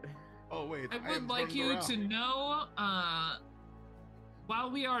shit. Oh wait, I am would like turned you around. to know, while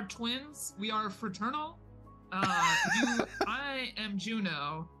we are twins, we are fraternal. I am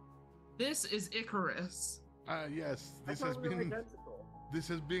Juno. This is Icarus. Yes, I this thought has we were been identical. this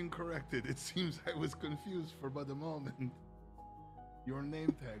has been corrected. It seems I was confused for but a moment. Your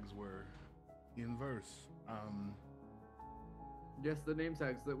name tags were inverse. Yes, the name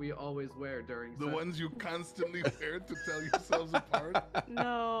tags that we always wear during The sessions. ones you constantly wear to tell yourselves apart.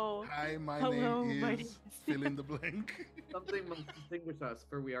 No. Hi, my Hello, name my is name is- fill in the blank. Something must distinguish us,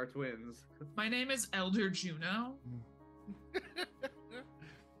 for we are twins. My name is Elder Juno.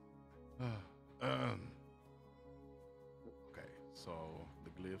 Okay, so the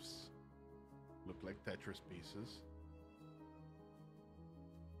glyphs look like Tetris pieces.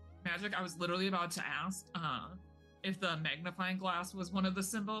 Magic, I was literally about to ask if the magnifying glass was one of the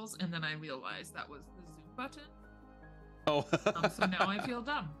symbols, and then I realized that was the zoom button. Oh. So now I feel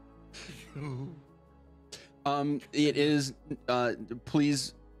dumb. It is.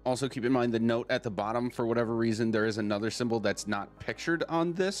 Please also keep in mind the note at the bottom. For whatever reason, there is another symbol that's not pictured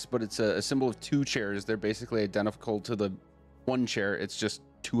on this, but it's a symbol of two chairs. They're basically identical to the one chair. It's just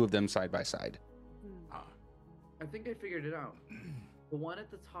two of them side by side. Ah, I think I figured it out. The one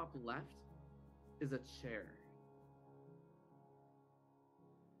at the top left is a chair.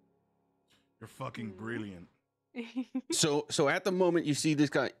 you're fucking brilliant. So at the moment you see this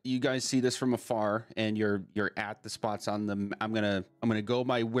guy, you guys see this from afar, and you're at the spots on the. I'm gonna go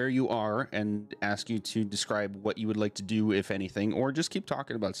by where you are and ask you to describe what you would like to do, if anything, or just keep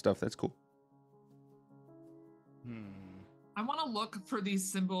talking about stuff. That's cool. I want to look for these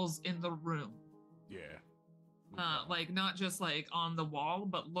symbols in the room. Yeah. Like not just like on the wall,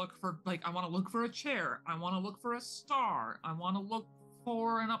 but look for like I want to look for a chair. I want to look for a star. I want to look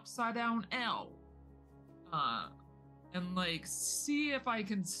for an upside down L. And like see if I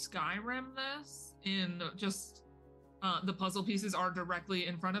can Skyrim this in just the puzzle pieces are directly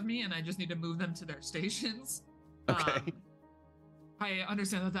in front of me, and I just need to move them to their stations. Okay. I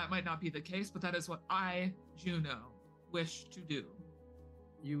understand that that might not be the case, but that is what I, Juno, wish to do.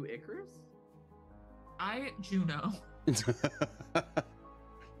 You Icarus? I, Juno.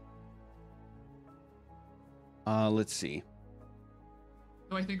 Let's see.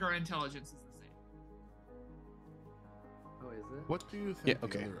 So I think our intelligence is the same. Oh, is it? What do you think Yeah, the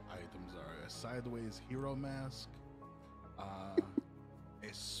okay. other items are? A sideways hero mask?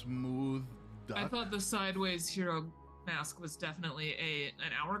 A smooth duck? I thought the sideways hero mask was definitely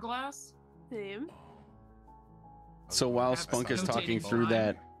an hourglass. Same. So while That's Spunk is notating talking through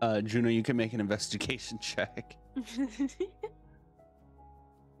fine. that, Juno, you can make an investigation check.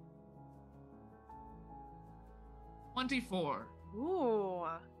 24. Ooh.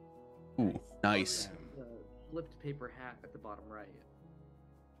 Ooh, nice. The flipped paper hat at the bottom right.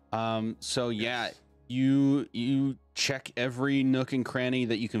 So yeah, Yes. you check every nook and cranny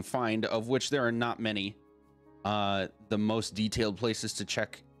that you can find, of which there are not many. The most detailed places to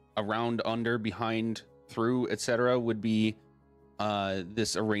check around, under, behind, through, etc. would be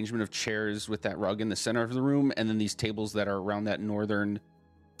this arrangement of chairs with that rug in the center of the room, and then these tables that are around that northern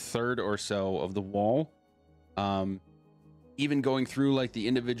third or so of the wall. Even going through like the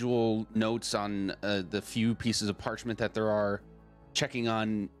individual notes on the few pieces of parchment that there are, checking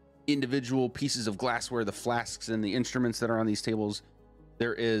on individual pieces of glassware, the flasks and the instruments that are on these tables,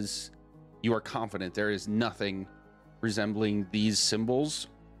 you are confident there is nothing resembling these symbols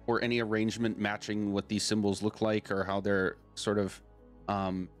or any arrangement matching what these symbols look like or how they're sort of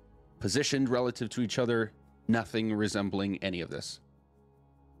positioned relative to each other. Nothing resembling any of this.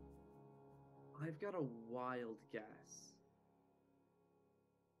 I've got a wild guess.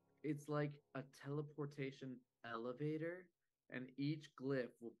 It's like a teleportation elevator, and each glyph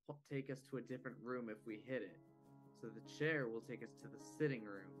will take us to a different room if we hit it. So the chair will take us to the sitting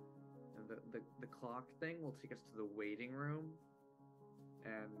room, and the clock thing will take us to the waiting room,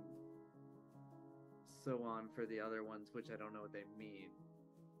 and so on for the other ones, which I don't know what they mean.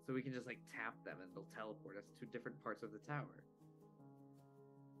 So we can just like tap them and they'll teleport us to different parts of the tower.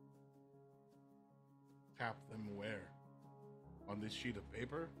 Tap them where? On this sheet of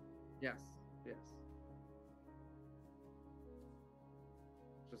paper? Yes, yes.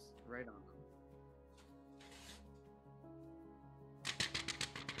 Just right on them.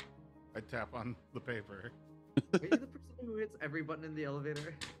 I tap on the paper. Are you the person who hits every button in the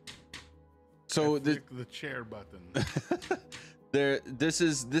elevator? So the chair button. this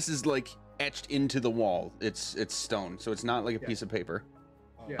is like etched into the wall. It's stone, so it's not like a piece of paper.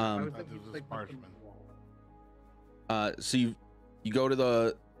 Yeah, I was thought thinking this was like parchment. So you go to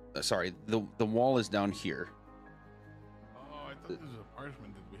the the wall is down here. Oh, I thought this was a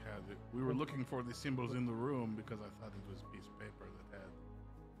parchment that we had. We were looking for the symbols in the room because I thought it was a piece of paper that had.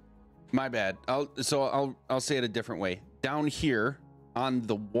 My bad. I'll say it a different way. Down here on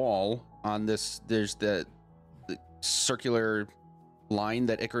the wall on this, there's the circular line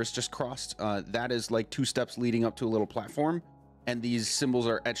that Icarus just crossed. That is like 2 steps leading up to a little platform, and these symbols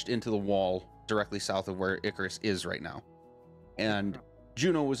are etched into the wall directly south of where Icarus is right now. And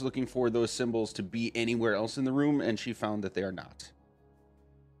Juno was looking for those symbols to be anywhere else in the room, and she found that they are not.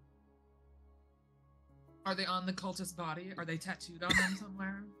 Are they on the cultist body? Are they tattooed on them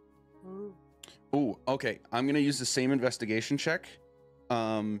somewhere? Ooh, okay. I'm gonna use the same investigation check. They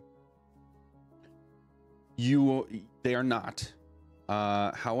are not.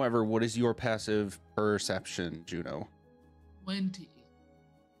 However, what is your passive perception, Juno? 20.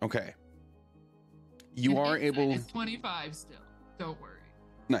 Okay. You are able. It's 25 still. Don't worry.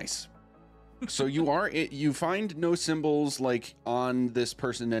 Nice. So you find no symbols like on this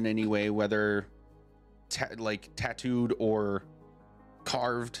person in any way, whether like tattooed or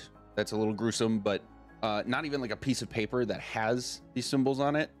carved. That's a little gruesome, but not even like a piece of paper that has these symbols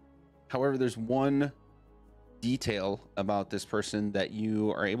on it. However, there's one detail about this person that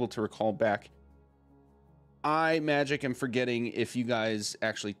you are able to recall back. I magic am forgetting if you guys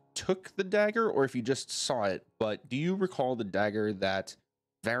actually took the dagger or if you just saw it, but do you recall the dagger that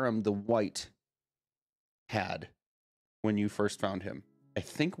Varum the White had when you first found him? I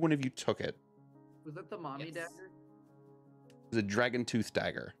think one of you took it. Was that the mommy Yes. dagger? It was a dragon tooth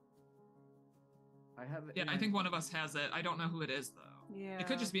dagger. I have it. Yeah, in I my- think one of us has it. I don't know who it is though. Yeah. It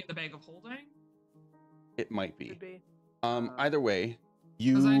could just be in the bag of holding. It might Could be. be. Either way,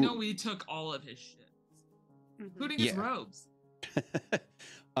 Because I know you we took all of his shit, Mhm. including his Yeah. robes.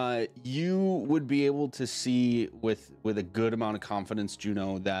 you would be able to see with a good amount of confidence,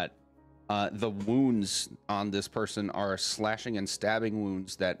 Juno, that the wounds on this person are slashing and stabbing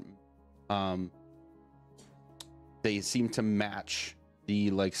wounds that they seem to match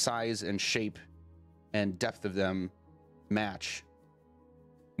the like size and shape and depth of them match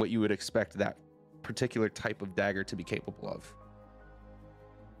what you would expect that particular type of dagger to be capable of.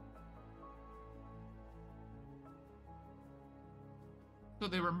 So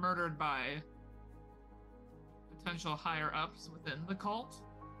they were murdered by potential higher ups within the cult.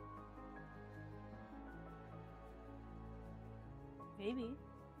 Maybe.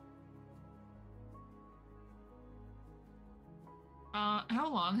 How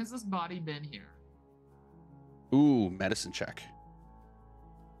long has this body been here? Ooh, medicine check.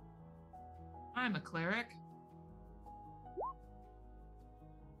 I'm a cleric.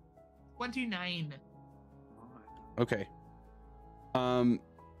 29. Okay.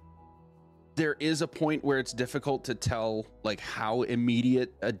 There is a point where it's difficult to tell like how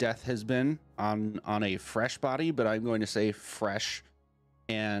immediate a death has been on a fresh body, but I'm going to say fresh.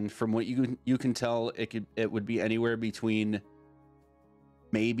 And from what you can tell, it would be anywhere between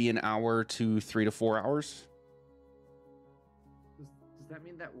maybe an hour to 3 to 4 hours. Does that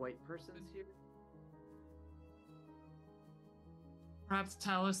mean that white person's here? Perhaps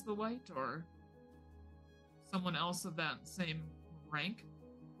Talus the White or someone else of that same rank.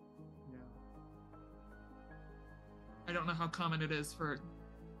 Yeah. I don't know how common it is for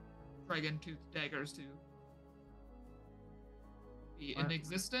dragon tooth daggers to be in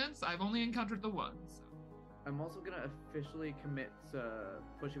existence. I've only encountered the one. So. I'm also gonna officially commit to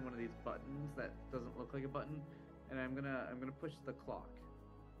pushing one of these buttons that doesn't look like a button, and I'm gonna push the clock,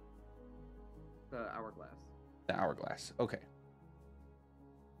 the hourglass. The hourglass. Okay.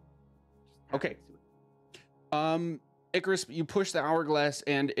 Just Okay. tap into it. Icarus, you push the hourglass,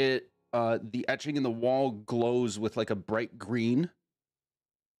 and it the etching in the wall glows with like a bright green,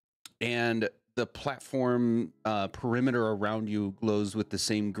 and the platform perimeter around you glows with the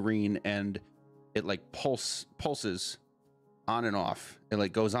same green, and it like pulses on and off. It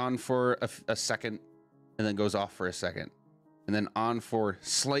like goes on for a second, and then goes off for a second, and then on for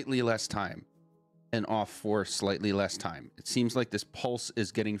slightly less time, and off for slightly less time. It seems like this pulse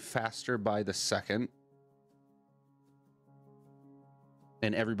is getting faster by the second,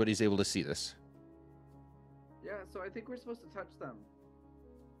 and everybody's able to see this. Yeah, so I think we're supposed to touch them.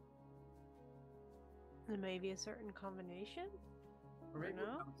 And maybe a certain combination? Or maybe we're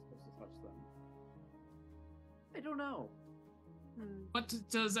No? not supposed to touch them. I don't know. What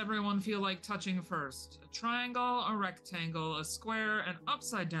does everyone feel like touching first? A triangle, a rectangle, a square, an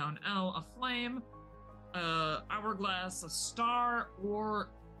upside down L, a flame, a hourglass, a star, or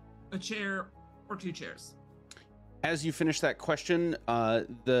a chair, or two chairs? As you finish that question,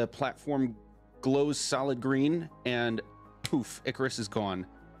 the platform glows solid green, and poof, Icarus is gone.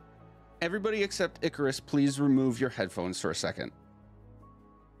 Everybody except Icarus, please remove your headphones for a second.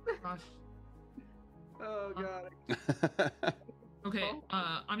 Gosh. Oh god. Okay,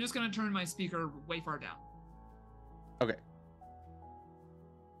 I'm just gonna turn my speaker way far down. Okay.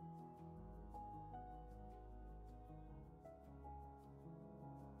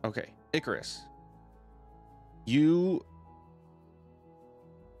 Okay, Icarus. You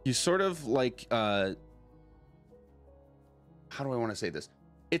sort of like how do I want to say this?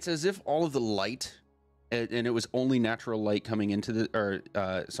 It's as if all of the light, and it was only natural light coming into the, or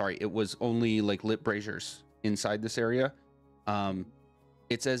sorry, it was only like lit braziers inside this area.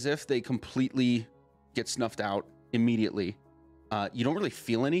 It's as if they completely get snuffed out immediately. You don't really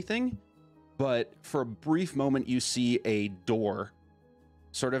feel anything, but for a brief moment you see a door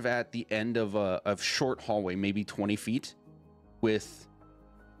sort of at the end of a short hallway, maybe 20 feet, with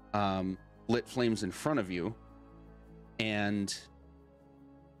lit flames in front of you, and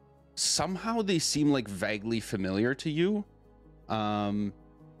somehow they seem like vaguely familiar to you.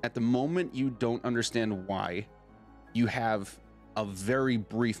 At the moment, you don't understand why. You have a very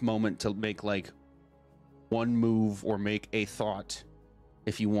brief moment to make like one move or make a thought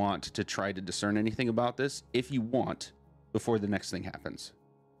if you want to try to discern anything about this, if you want, before the next thing happens.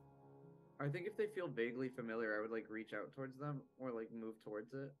 I think if they feel vaguely familiar, I would like reach out towards them or like move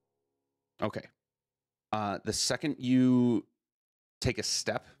towards it. Okay. The second you take a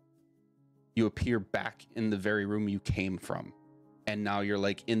step, you appear back in the very room you came from. And now you're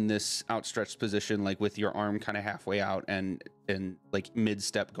like in this outstretched position, like with your arm kind of halfway out and like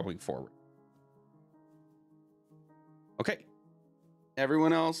mid-step going forward. Okay.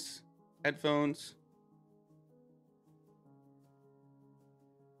 Everyone else, headphones.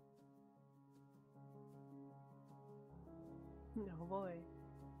 No boy.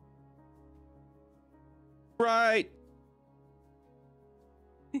 Right.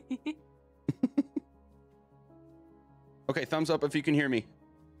 Okay, thumbs up if you can hear me.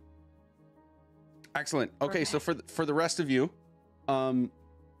 Excellent. Okay, so for the rest of you,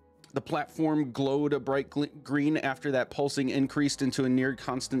 the platform glowed a bright green after that pulsing increased into a near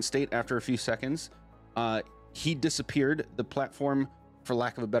constant state after a few seconds. He disappeared. The platform, for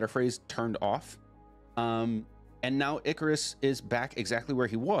lack of a better phrase, turned off. And now Icarus is back exactly where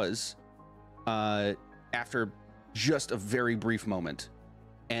he was after just a very brief moment.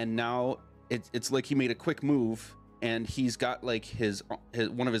 And now it's like he made a quick move, and he's got like his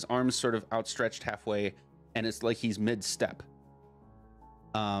one of his arms sort of outstretched halfway, and it's like he's mid-step.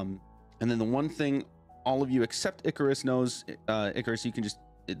 And then the one thing all of you except Icarus knows, Icarus, you can just,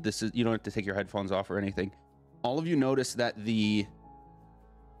 you don't have to take your headphones off or anything. All of you notice that the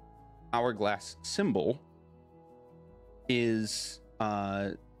hourglass symbol is,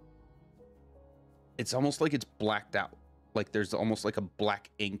 it's almost like it's blacked out. Like there's almost like a black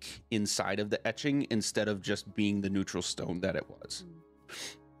ink inside of the etching instead of just being the neutral stone that it was.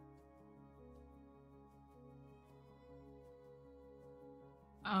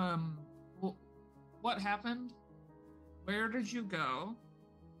 What happened? Where did you go?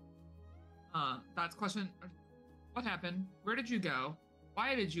 That's question. What happened? Where did you go?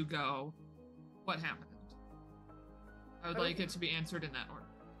 Why did you go? What happened? I would like it to be answered in that order.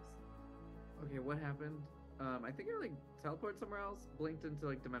 Okay, what happened? I think I like teleported somewhere else, blinked into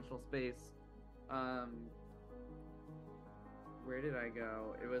like dimensional space. Where did I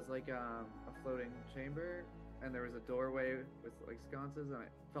go? It was like a floating chamber, and there was a doorway with like sconces, and it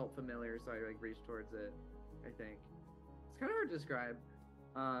felt familiar, so I like reached towards it. I think it's kind of hard to describe.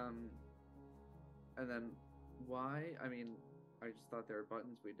 And then why? I mean, I just thought there were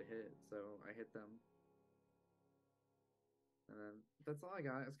buttons we'd to hit, so I hit them. And then that's all I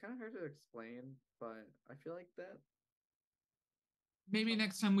got. It's kind of hard to explain, but I feel like that. Maybe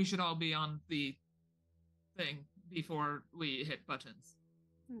next time we should all be on the thing before we hit buttons.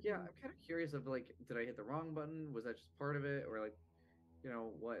 Yeah, I'm kind of curious of like, did I hit the wrong button? Was that just part of it, or like, you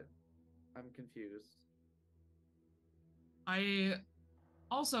know what? I'm confused. I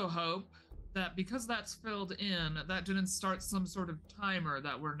also hope that because that's filled in, that didn't start some sort of timer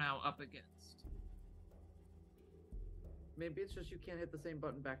that we're now up against. Maybe it's just you can't hit the same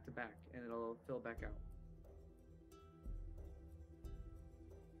button back to back, and it'll fill back out.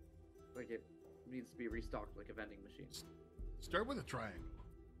 Like it needs to be restocked like a vending machine. Start with a triangle.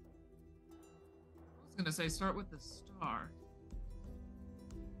 I was gonna say start with the star.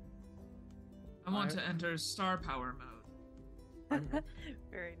 I want to enter star power mode.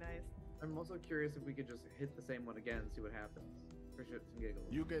 Very nice. I'm also curious if we could just hit the same one again and see what happens. For shits and giggles.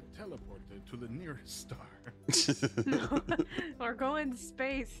 You get teleported to the nearest star. No, or go into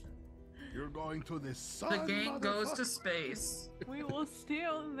space. You're going to the sun. The gang goes to motherfucker. space. We will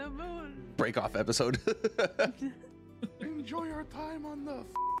steal the moon. Break off episode. Enjoy your time on the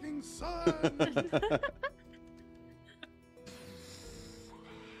fucking sun.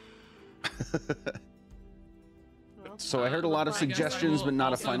 Well, So I heard a lot of I guess I suggestions, will but not a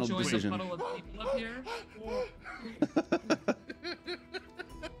also final join a decision. puddle of people up here.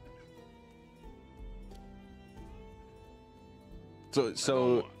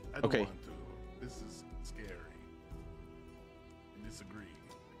 So I don't okay. want to. This is scary. I disagree.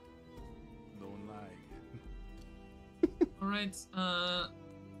 Don't lie. All right.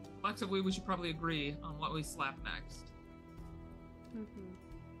 Collectively, we should probably agree on what we slap next.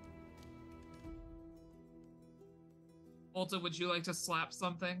 Ulta, would you like to slap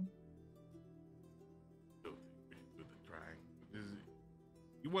something? Do the triangle.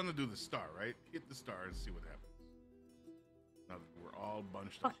 You want to do the star, right? Hit the star and see what happens. Now that we're all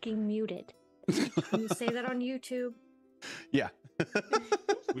bunched up. Fucking muted. Can you say that on YouTube? Yeah.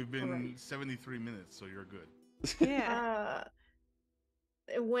 We've been Right. 73 minutes, so you're good. yeah.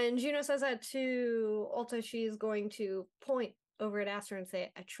 When Juno says that to Ulta, she's going to point over at Aster and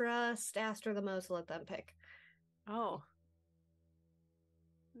say, I trust Aster the most, let them pick. Oh.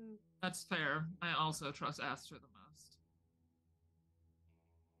 That's fair. I also trust Aster the most.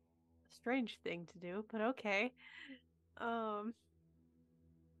 Strange thing to do, but okay. For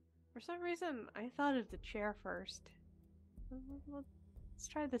some reason, I thought of the chair first. Let's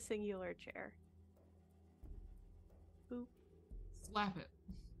try the singular chair. Boop. Slap it.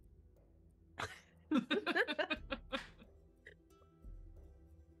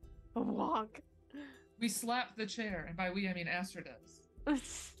 A walk. We slap the chair, and by we I mean Aster does.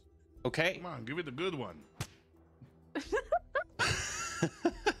 Okay. Come on, give it a good one.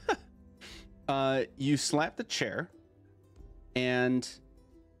 You slap the chair, and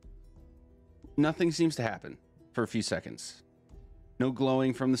nothing seems to happen for a few seconds. No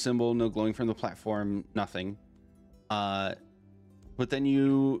glowing from the symbol, no glowing from the platform, nothing. But then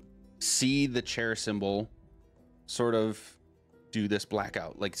you see the chair symbol sort of do this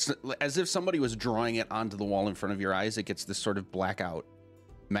blackout, like as if somebody was drawing it onto the wall in front of your eyes. It gets this sort of blackout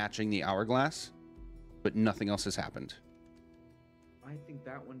matching the hourglass, but nothing else has happened. I think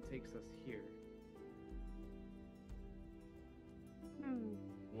that one takes us here.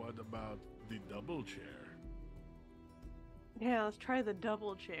 What about the double chair? Yeah, let's try the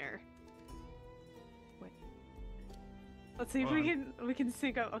double chair. Wait. Let's see if Go we can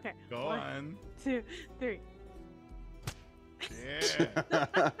sync up. Okay. Go 1, on. 2, 3.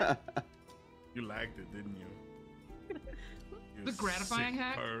 Yeah. You liked it, didn't you? You The gratifying sick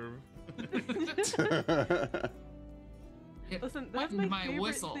hack? perv. It Listen, that's wettened my favorite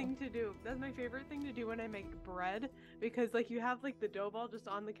whistle. thing to do. That's my favorite thing to do when I make bread, because like you have like the dough ball just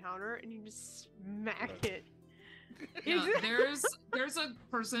on the counter and you just smack it. Yeah, there's a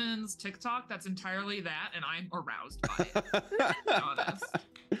person's TikTok that's entirely that, and I'm aroused by it. To be honest.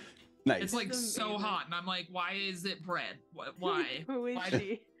 Nice. It's like It's so amazing. hot, and I'm like, why is it bread? Why? Who is Why-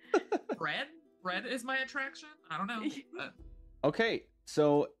 she? Bread? Bread is my attraction? I don't know. Okay,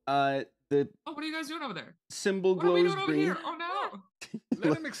 so the Oh, what are you guys doing over there? symbol What are we glows doing over green. here? Oh no!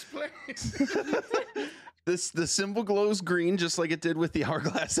 Let him explain. The symbol glows green just like it did with the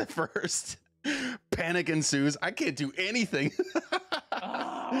hourglass at first. Panic ensues. I can't do anything.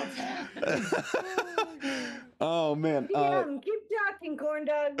 What's happening? Oh man. Keep talking, corn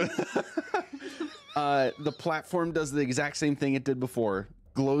dog. The platform does the exact same thing it did before.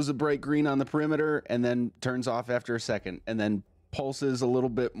 Glows a bright green on the perimeter and then turns off after a second, and then pulses a little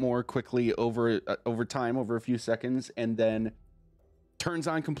bit more quickly over time, over a few seconds, and then turns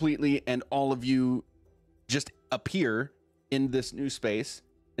on completely, and all of you just appear in this new space.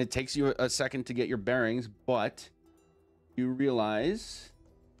 It takes you a second to get your bearings, but you realize,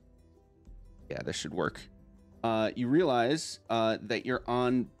 yeah, this should work. You realize that you're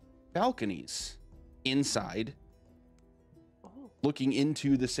on balconies inside, looking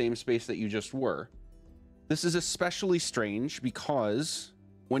into the same space that you just were. This is especially strange because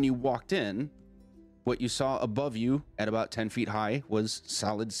when you walked in, what you saw above you at about 10 feet high was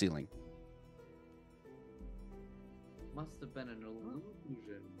solid ceiling. Must have been an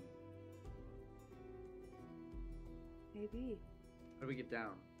illusion. Maybe. How do we get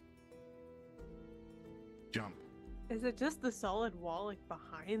down? Jump. Is it just the solid wall like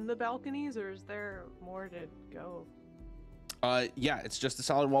behind the balconies, or is there more to go? Yeah, it's just a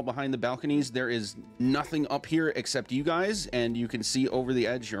solid wall behind the balconies. There is nothing up here except you guys, and you can see over the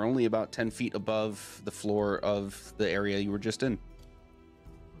edge. You're only about 10 feet above the floor of the area you were just in.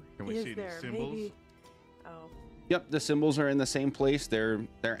 Can we Is see the there symbols? maybe? Oh, Yep, the symbols are in the same place. They're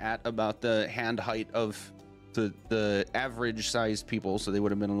at about the hand height of the average sized people, so they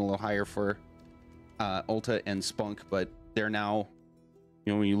would have been a little higher for Ulta and Spunk, but they're now,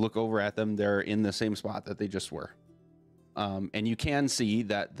 when you look over at them, they're in the same spot that they just were. And you can see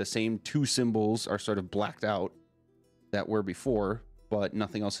that the same two symbols are sort of blacked out that were before, but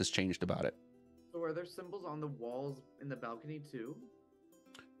nothing else has changed about it. So are there symbols on the walls in the balcony too?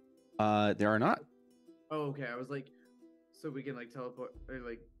 There are not. Oh, okay. I was like, so we can like teleport or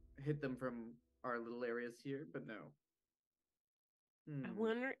like hit them from our little areas here, but no. I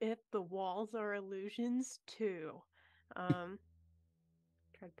wonder if the walls are illusions too. Try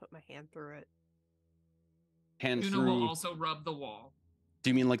to put my hand through it. Hand Juno through. will also rub the wall. Do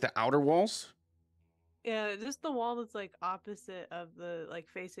you mean like the outer walls? Yeah, just the wall that's like opposite of the like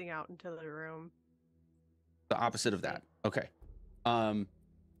facing out into the room. The opposite of that. Okay.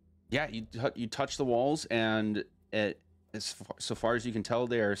 Yeah, you touch the walls, and so far as you can tell,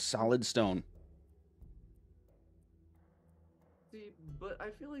 they are solid stone. See, but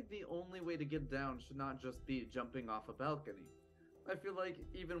I feel like the only way to get down should not just be jumping off a balcony. I feel like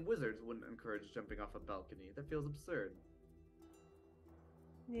even wizards wouldn't encourage jumping off a balcony. That feels absurd.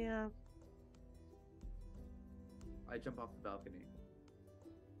 Yeah. I jump off the balcony.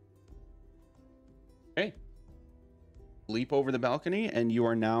 Okay. Leap over the balcony, and you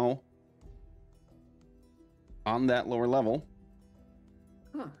are now on that lower level.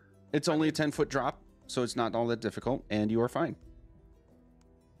 Huh. It's only a 10-foot drop, so it's not all that difficult, and you are fine.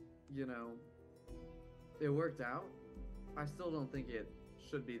 You know, it worked out. I still don't think it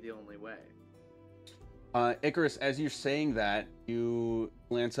should be the only way. Icarus, as you're saying that, you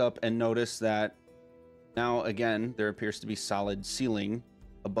glance up and notice that now, again, there appears to be solid ceiling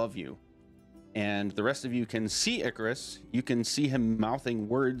above you. And the rest of you can see Icarus. You can see him mouthing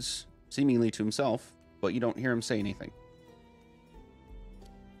words seemingly to himself, but you don't hear him say anything.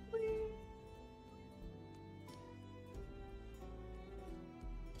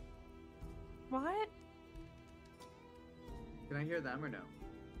 What? Can I hear them or no?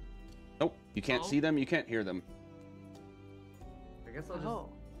 Nope, you can't see them, you can't hear them. I guess I'll just... Oh.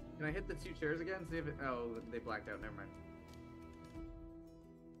 Can I hit the two chairs again? See if it... Oh, they blacked out. Never mind.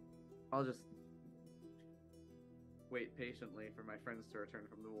 I'll just wait patiently for my friends to return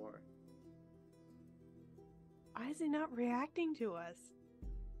from the war. Why is he not reacting to us?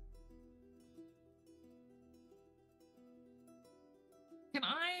 Can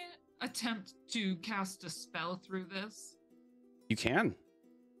I attempt to cast a spell through this? You can.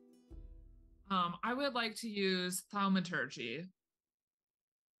 I would like to use thaumaturgy.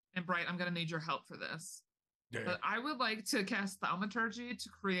 And Bright, I'm gonna need your help for this. Yeah. But I would like to cast thaumaturgy to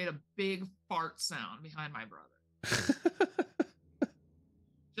create a big fart sound behind my brother.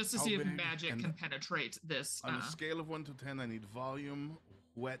 Just to How see if big magic and- can penetrate this. On a scale of 1 to 10, I need volume,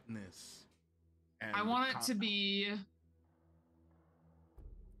 wetness, and I want it to be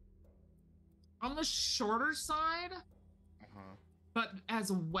on the shorter side, but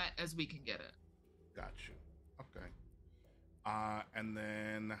as wet as we can get it. Got you. Okay. And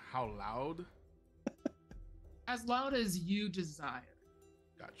then how loud? As loud as you desire.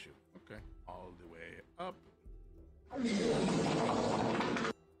 Got you. Okay. All the way up.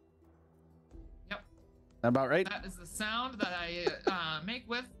 Yep. About right? That is the sound that I make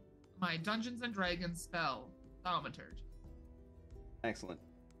with my Dungeons and Dragons spell, Thaumaturgy. Excellent.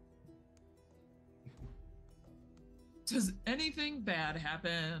 Does anything bad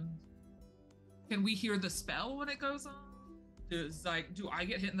happen? Can we hear the spell when it goes on? Do I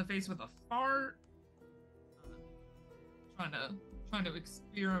get hit in the face with a fart? Trying to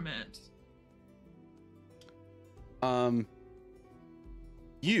experiment.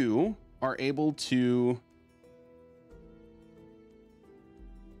 You are able to.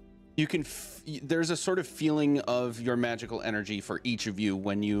 You can. There's a sort of feeling of your magical energy for each of you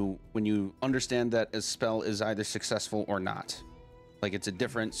when you understand that a spell is either successful or not. Like it's a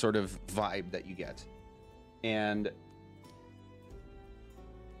different sort of vibe that you get, and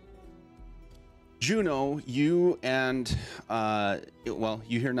Juno, you and well,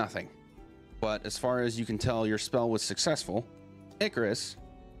 you hear nothing, but as far as you can tell, your spell was successful. Icarus,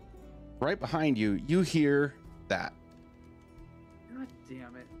 right behind you, you hear that. God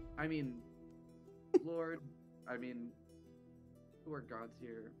damn it. I mean, Lord, I mean, who are gods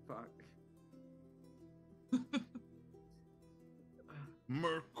here? Fuck.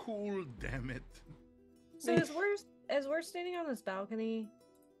 Mercool, damn it. So as we're standing on this balcony,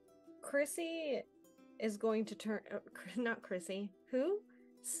 Chrissy is going to turn. Not Chrissy. Who?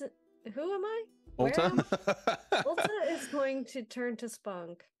 Who am I? Where am I? Ulta is going to turn to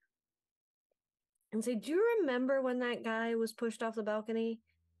Spunk and say, "Do you remember when that guy was pushed off the balcony?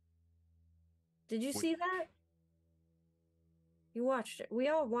 Did you see that? You watched it. We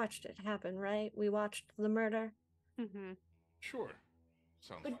all watched it happen, right? We watched the murder." Mm-hmm. Sure.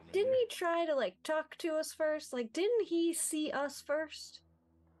 Sounds But familiar. didn't he try to like talk to us first? Like, didn't he see us first?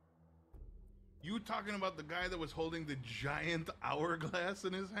 You talking about the guy that was holding the giant hourglass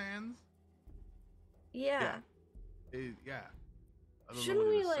in his hands? Yeah. Yeah. I don't know Shouldn't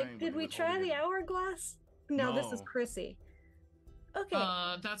what he we was like? saying, but Did he we was try holding the it. hourglass? No, this is No. Chrissy.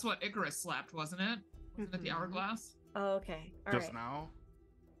 Okay. That's what Icarus slapped, wasn't it? Wasn't it the Mhm. hourglass? Oh, okay. All Just right.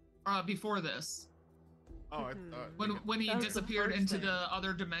 now? Before this, Oh, I Mhm. thought when he That was the disappeared first into thing. the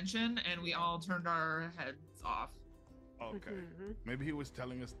other dimension, and we all turned our heads off. okay. Mhm. Maybe he was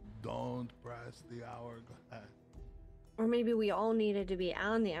telling us don't press the hourglass. Or maybe we all needed to be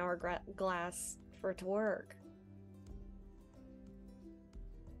on the hourglass for it to work.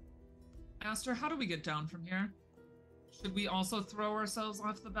 Aster, how do we get down from here? Should we also throw ourselves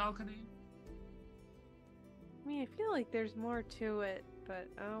off the balcony? I mean, I feel like there's more to it, but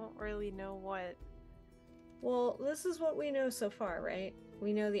I don't really know what. Well, this is what we know so far, right?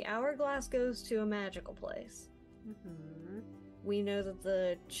 We know the hourglass goes to a magical place. Mm-hmm. We know that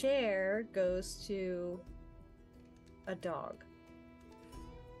the chair goes to a dog.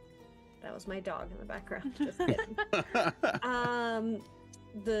 That was my dog in the background. Just kidding.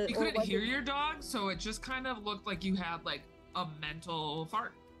 We couldn't hear your dog, so it just kind of looked like you had like a mental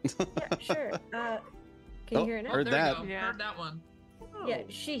fart. Yeah, sure. Can you hear it now? Heard there that. you go. Yeah. Heard that one. Yeah,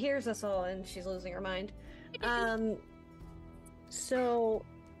 she hears us all and she's losing her mind. So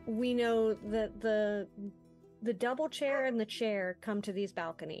we know that the double chair and the chair come to these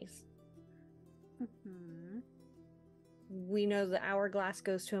balconies. Mm-hmm. We know the hourglass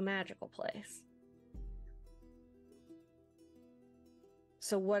goes to a magical place.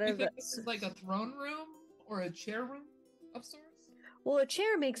 So what You are the... think this is like a throne room or a chair room of sorts? Well, a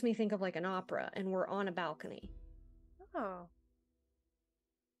chair makes me think of like an opera, and we're on a balcony. Oh.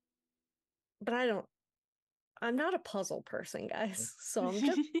 But I'm not a puzzle person, guys. So I'm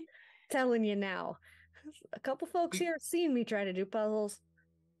just telling you now. A couple folks here have seen me try to do puzzles.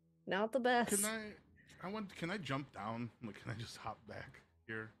 Not the best. Can I jump down? Like, can I just hop back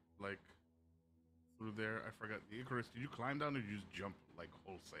here? Like, through there? I forgot. Icarus, did you climb down or did you just jump, like,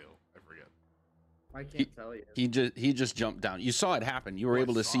 wholesale? I forget. I can't tell you. He just jumped down. You saw it happen. You were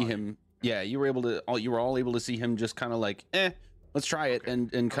able to see him. Yeah, you were all able to see him just kind of like, let's try it, Okay.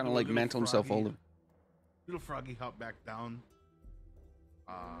 and kind of like mantle himself over. Little froggy hop back down.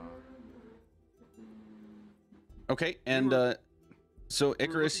 Okay, and so We were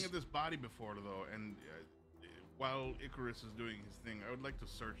Icarus. looking at this body before, though, and while Icarus is doing his thing, I would like to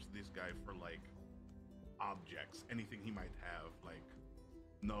search this guy for, like, objects, anything he might have, like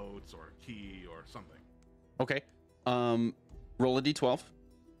notes or a key or something. Okay, roll a d12.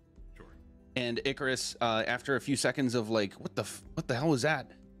 Sure. And Icarus, after a few seconds of like, what the hell was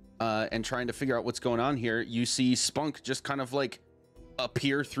that? And trying to figure out what's going on here, you see Spunk just kind of like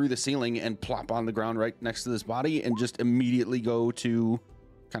appear through the ceiling and plop on the ground right next to this body and just immediately go to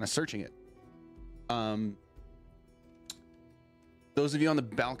kind of searching it. Those of you on the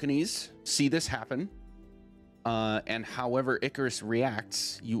balconies see this happen. And however Icarus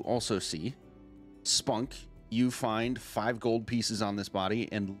reacts, you also see. Spunk, you find 5 gold pieces on this body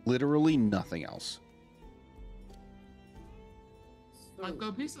and literally nothing else. So, 5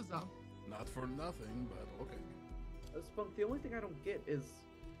 gold pieces though. Not for nothing, but okay. Spunk, the only thing I don't get is,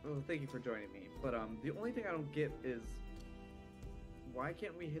 oh, thank you for joining me. But the only thing I don't get is, why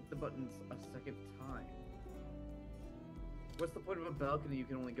can't we hit the buttons a second time? What's the point of a balcony you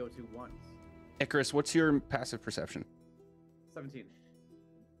can only go to once? Icarus, what's your passive perception? 17.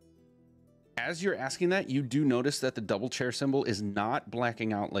 As you're asking that, you do notice that the double chair symbol is not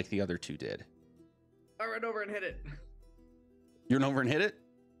blacking out like the other 2 did. I ran over and hit it. You ran over and hit it?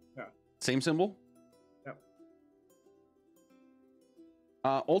 Yeah. Same symbol? Yep.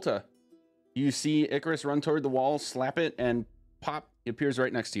 Ulta, you see Icarus run toward the wall, slap it, and pop, it appears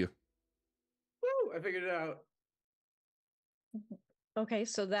right next to you. Woo! I figured it out. Okay,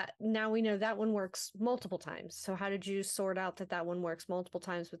 so that now we know that one works multiple times. So how did you sort out that that one works multiple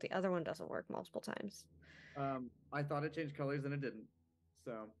times, but the other one doesn't work multiple times? I thought it changed colors and it didn't.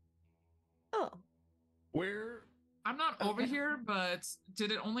 So. Oh, Where? I'm not over Okay. here, but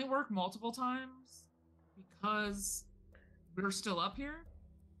did it only work multiple times because we're still up here?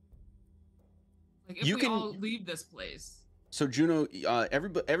 Like if You we can- all leave this place. So Juno,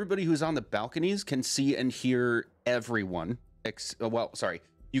 everybody who's on the balconies can see and hear everyone. Well, sorry,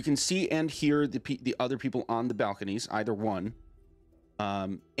 you can see and hear the other people on the balconies, either one,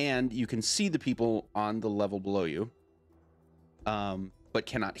 and you can see the people on the level below you, but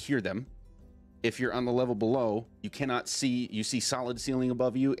cannot hear them. If you're on the level below, you cannot see. You see solid ceiling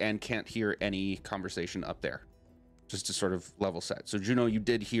above you and can't hear any conversation up there. Just to sort of level set. So Juno, you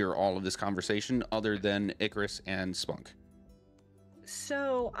did hear all of this conversation, other than Icarus and Spunk.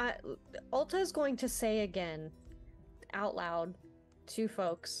 so Ulta is going to say again, out loud, to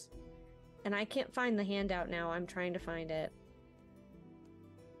folks, and I can't find the handout now. I'm trying to find it.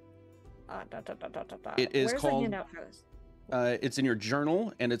 It is Where's called- the handout for this? It's in your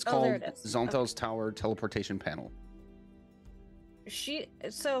journal, and it's Oh, there called it is. Xonthal's Tower Teleportation Panel. She's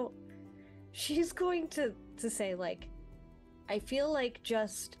going to say, like, I feel like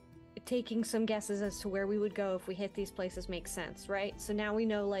just taking some guesses as to where we would go if we hit these places makes sense, right? So now we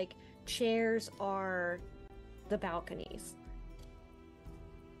know, like, chairs are the balconies.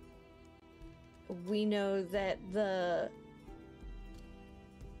 We know that the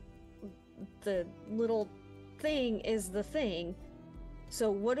little thing is the thing.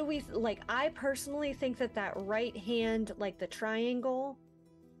 So what do we like? I personally think that right hand, like the triangle,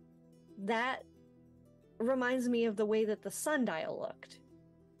 that reminds me of the way that the sundial looked.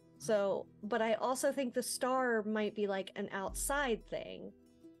 So, but I also think the star might be like an outside thing.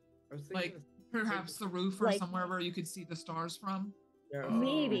 I was thinking Like the- perhaps the roof or Like- somewhere where you could see the stars from. Yeah,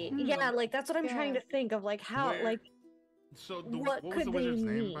 Maybe. Hmm. Yeah, like that's what I'm trying to Yeah. think of, like how, Where- like So What what was could the they wizard's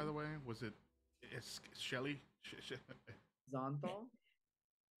name, by mean? the way? Was it Shelly? Xonthal?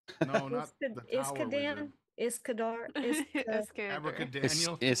 No, not the tower Iskadan, wizard. Iskadar, Iskander.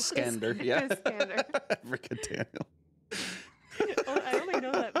 Abracadaniel. Iskander, yeah. Iskander. Abracadaniel. Oh, I only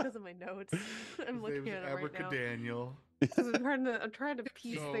know that because of my notes. I'm His looking name's at it right now. Abracadaniel. 'Cause I'm trying to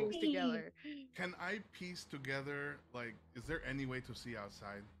piece So- things together. Can I piece together, like, is there any way to see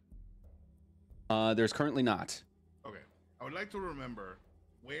outside? There's currently not. Okay. I would like to remember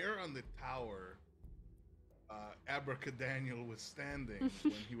where on the tower Abracadaniel was standing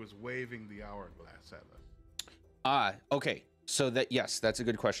when he was waving the hourglass at us. Okay. So yes, that's a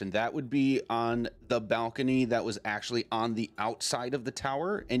good question. That would be on the balcony that was actually on the outside of the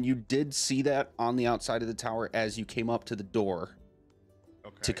tower, and you did see that on the outside of the tower as you came up to the door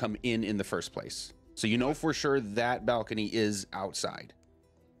Okay. to come in the first place. So you know for sure that balcony is outside.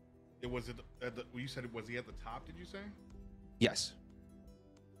 It was you said was he at the top, did you say? Yes.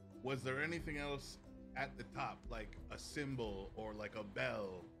 Was there anything else at the top, like a symbol or like a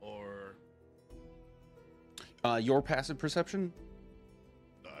bell or Your passive perception?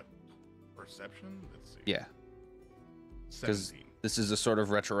 perception? Let's see. Yeah. 'Cause 17. this is a sort of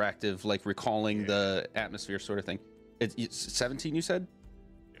retroactive, like recalling Yeah. the atmosphere sort of thing. It's 17, you said?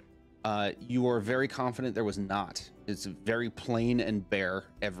 Yeah. You are very confident there was not. It's very plain and bare,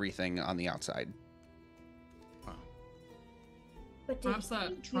 everything on the outside. Huh. But Perhaps he that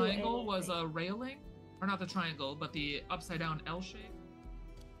do triangle was anything? a railing, or not the triangle, but the upside down L shape.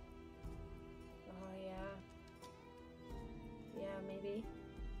 Oh yeah. Yeah, maybe.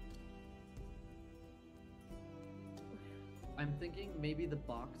 I'm thinking maybe the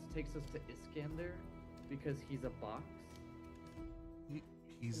box takes us to Iskander because he's a box.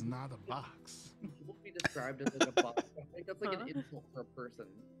 He's not a box. He won't be described as like a box. I think that's like Huh. an insult for a person.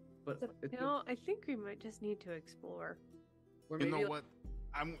 But it's You know, I think we might just need to explore. or You maybe know like, what?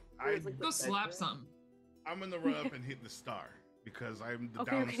 I it's like Go the slap bedroom. some. I'm gonna run up and hit the star because I'm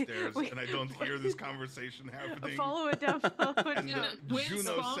Okay, downstairs wait, and I don't hear this conversation happening. Follow it down. Follow it And down. When Juno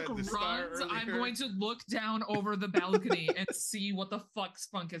said Spunk the star runs, I'm earlier. going to look down over the balcony and see what the fuck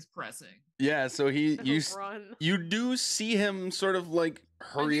Spunk is pressing. Yeah, so Run. you do see him sort of like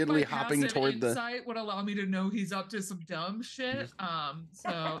hurriedly I think my hopping passive toward the. insight would allow me to know he's up to some dumb shit.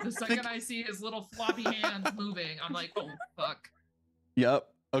 So the second I see his little floppy hands moving, I'm like, oh fuck. Yep.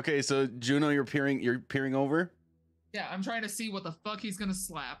 Okay, so Juno, you're peering over. Yeah, I'm trying to see what the fuck he's gonna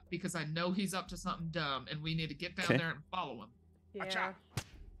slap because I know he's up to something dumb, and we need to get down Okay. there and follow him. Yeah.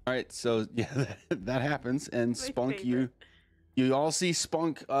 All right, so yeah, that happens, and My Spunk, favorite. you all see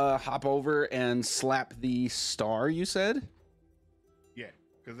Spunk hop over and slap the star. You said. Yeah,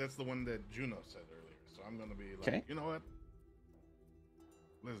 because that's the one that Juno said earlier. So I'm gonna be like, Okay. you know what?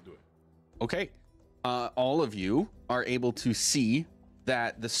 Let's do it. Okay. All of you are able to see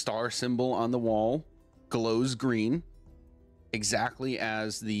that the star symbol on the wall glows green, exactly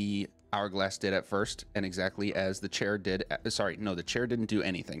as the hourglass did at first, and exactly as the chair did. Sorry, no, the chair didn't do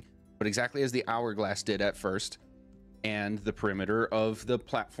anything, but exactly as the hourglass did at first. And the perimeter of the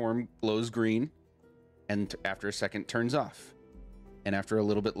platform glows green, and after a second turns off, and after a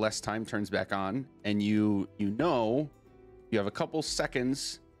little bit less time turns back on, and you know you have a couple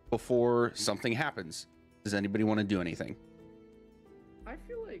seconds before something happens. Does anybody want to do anything? I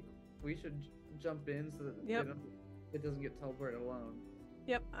feel like we should jump in so that Yep. it doesn't get teleported alone.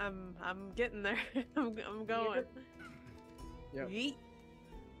 Yep, I'm getting there. I'm going. Yep. Yeet.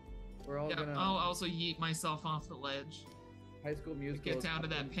 We're all Yeah, gonna I'll also yeet myself off the ledge. High School To Musical. get is down to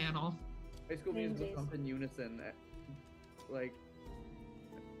that pumping- panel. High School Musical Ninjas. pump in unison. Like.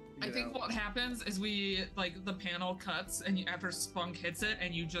 I you think know. what happens is the panel cuts and after Spunk hits it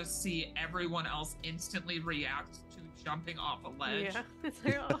and you just see everyone else instantly react to jumping off a ledge. Yeah. It's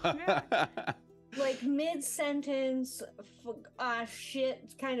like, oh, yeah. Like mid-sentence,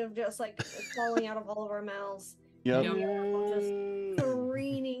 shit kind of just like falling out of all of our mouths. Yep. Yep. We are all just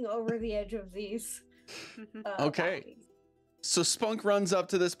careening over the edge of these. Okay. balconies. So Spunk runs up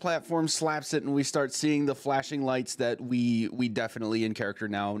to this platform, slaps it, and we start seeing the flashing lights that we definitely in character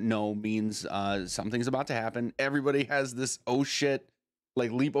now know means something's about to happen. Everybody has this oh shit,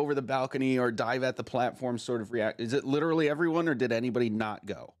 like leap over the balcony or dive at the platform sort of react. Is it literally everyone, or did anybody not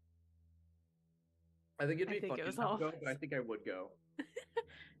go? I think it'd I be think fun it was to not all go, of but I us. think I would go.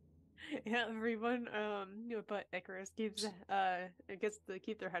 Yeah, everyone. But Icarus keeps gets to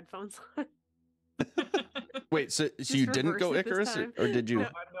keep their headphones on. Wait, so Just you didn't go reverse it this Icarus, or, time. or did you? No. No,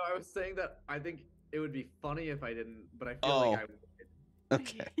 I was saying that I think it would be funny if I didn't, but I feel Oh. like I would.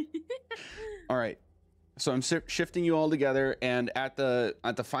 Okay. All right. So I'm shifting you all together, and at the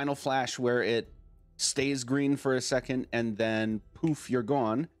final flash where it stays green for a second and then poof, you're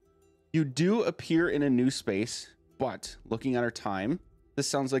gone. You do appear in a new space, but looking at our time, this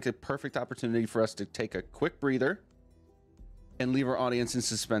sounds like a perfect opportunity for us to take a quick breather and leave our audience in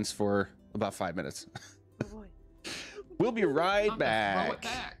suspense for about 5 minutes. Oh boy. We'll be right I'm gonna throw it back.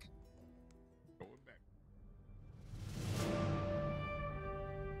 back. Go back.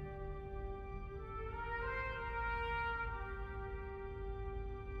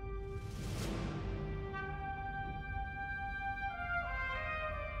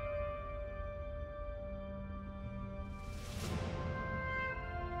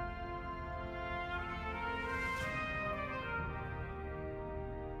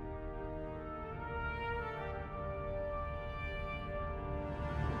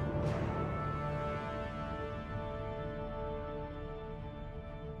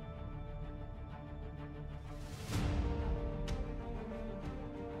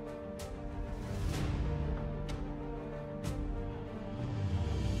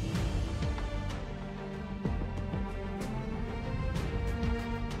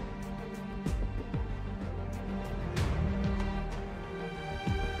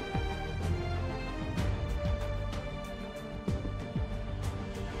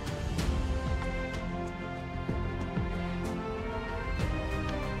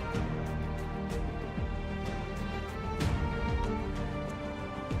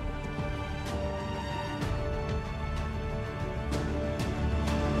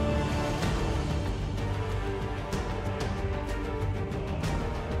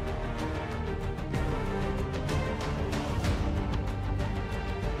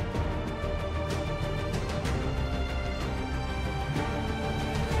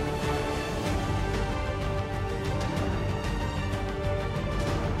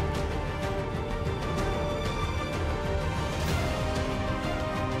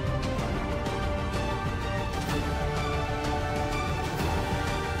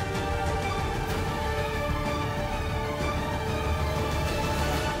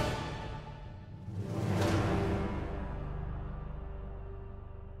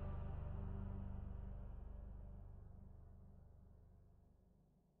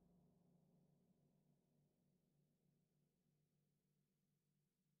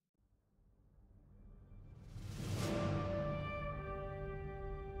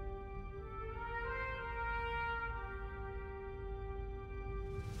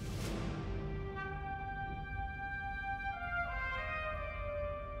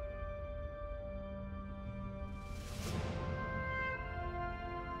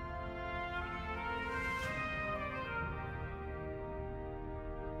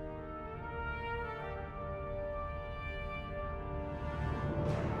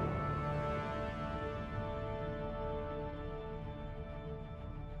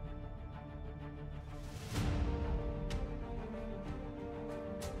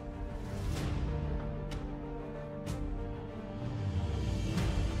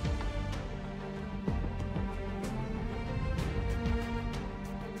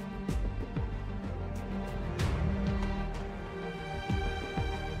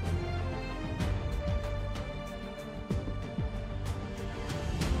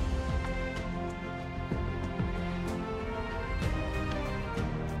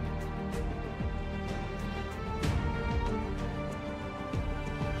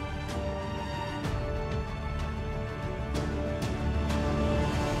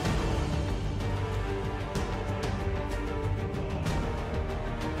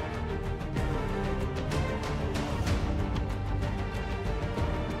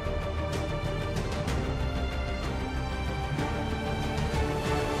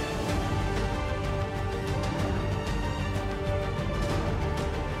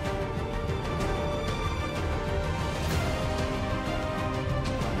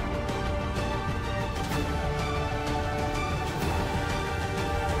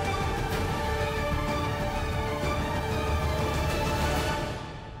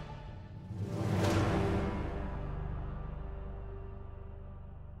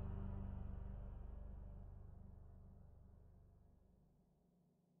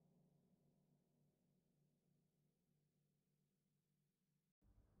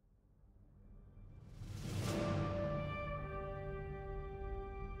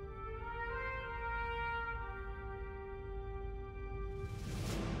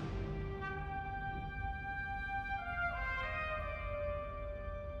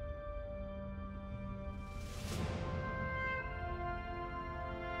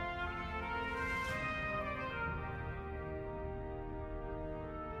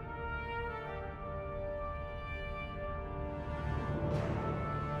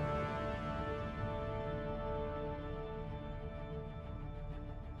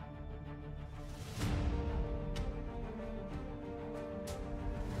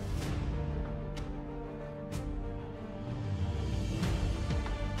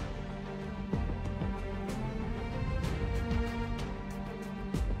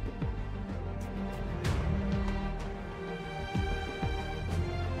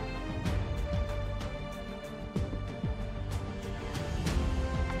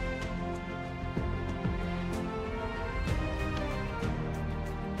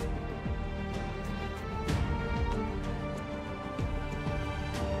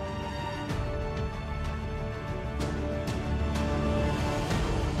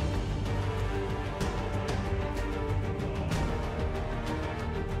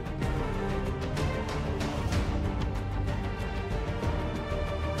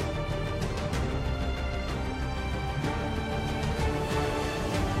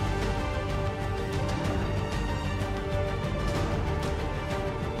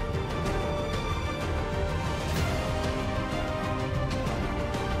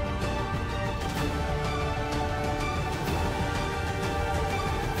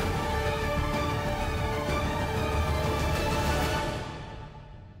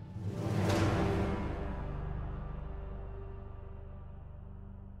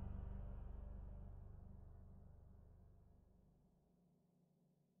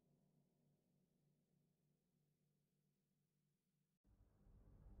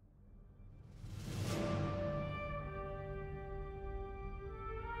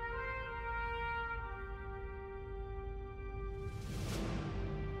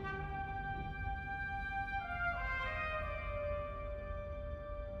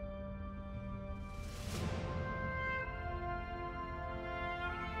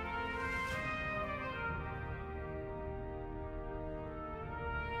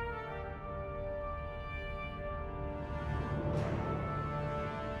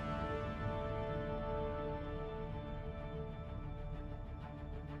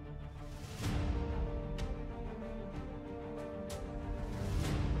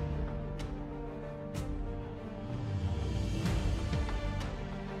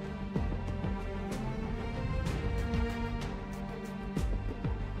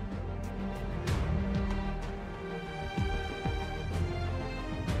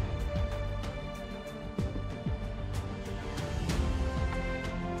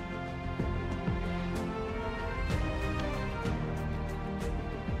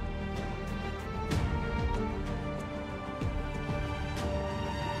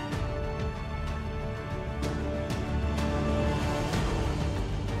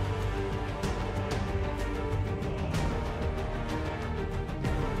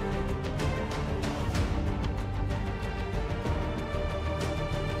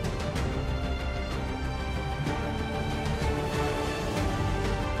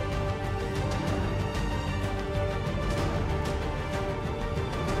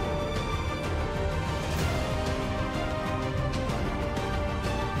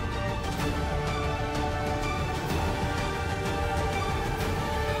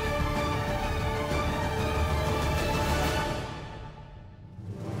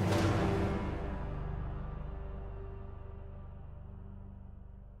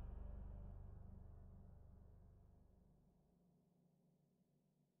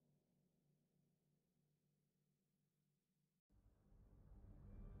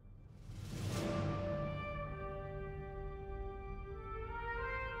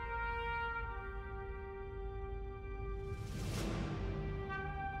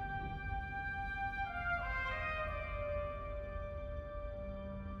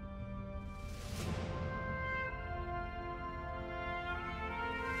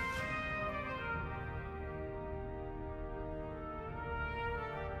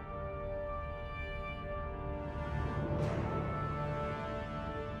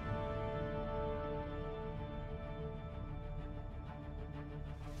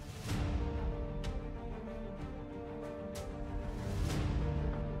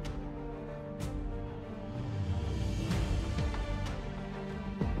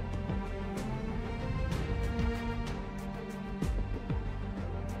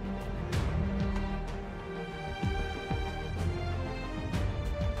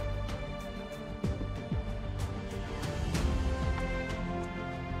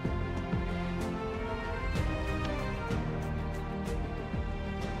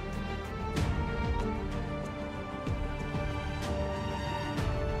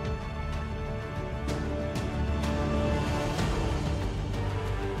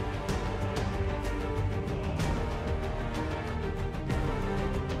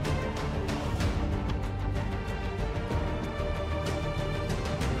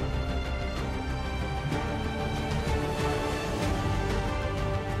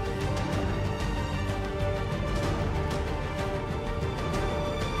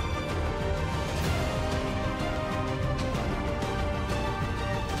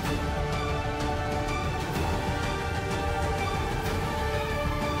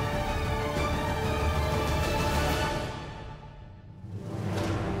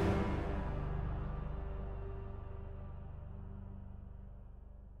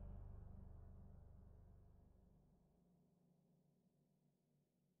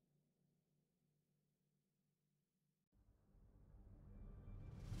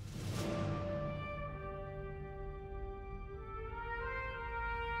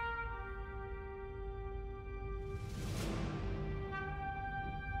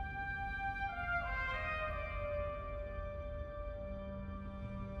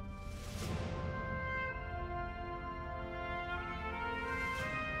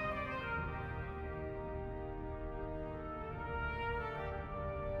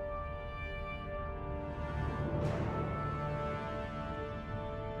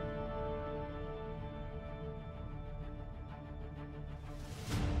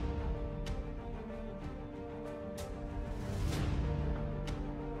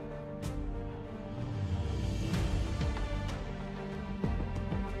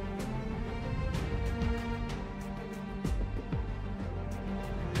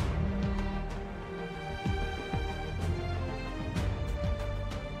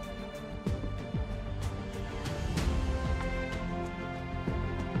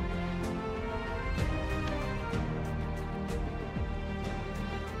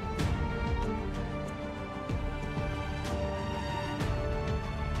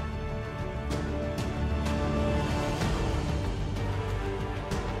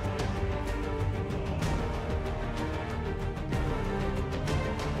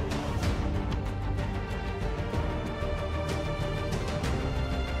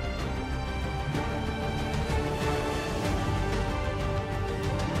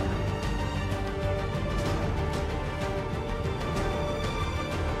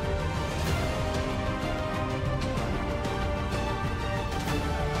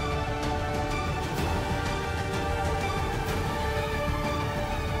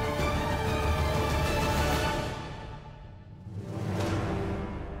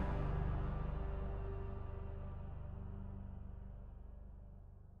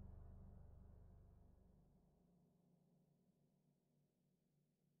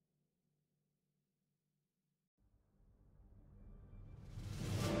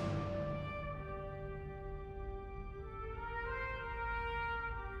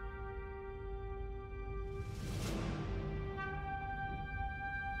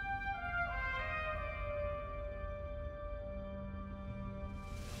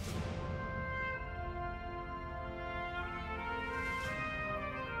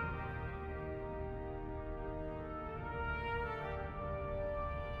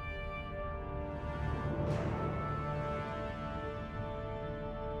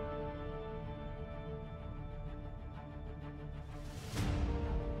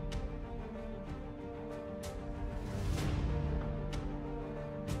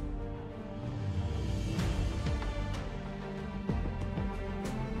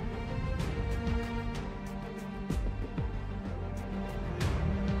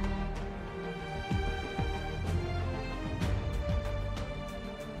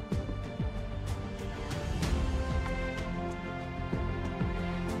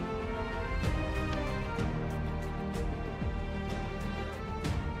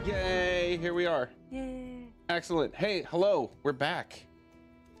 here we are. Yay. Excellent. Hey, hello. We're back.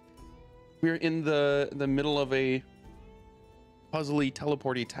 We're in the middle of a puzzly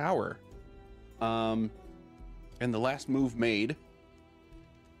teleporty tower. And the last move made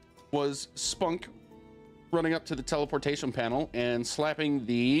was Spunk running up to the teleportation panel and slapping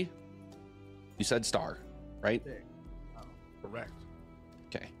the, you said star, right? Correct.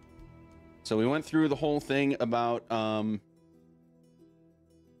 Okay. So we went through the whole thing about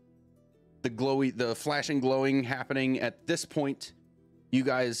the flashing glowing happening. At this point, you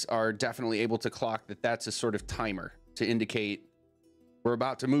guys are definitely able to clock that that's a sort of timer to indicate we're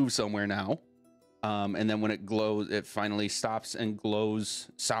about to move somewhere now. And then when it glows, it finally stops and glows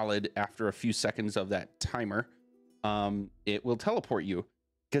solid after a few seconds of that timer. It will teleport you,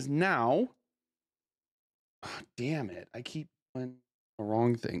 because now, oh, damn it, I keep doing the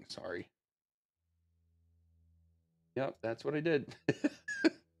wrong thing. Sorry. Yep, that's what I did.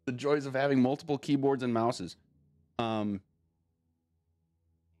 The joys of having multiple keyboards and mouses. Here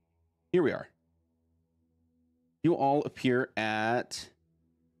we are. You all appear at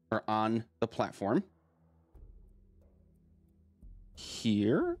or on the platform.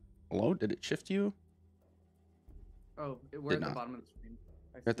 Here. Hello, did it shift you? Oh, we're Did at the not. bottom of the screen.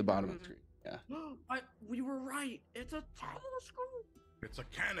 You're at the bottom of the screen. Yeah. We were right. It's a telescope. It's a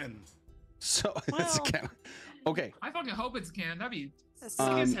cannon. So Well. it's kind of okay. I fucking hope it's can. That'd be That's sick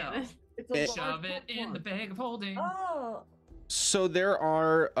as Um, hell. It's a It- Shove large it in the platform. bag of holding. Oh, So there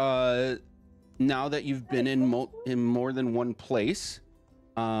are now that you've been in more than one place,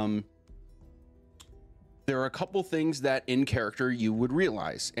 there are a couple things that in character you would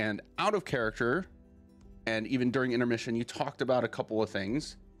realize, and out of character, and even during intermission, you talked about a couple of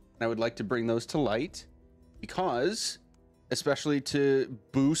things, and I would like to bring those to light, because especially to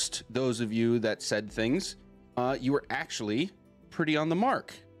boost those of you that said things, you were actually pretty on the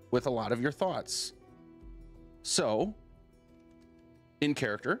mark with a lot of your thoughts. So in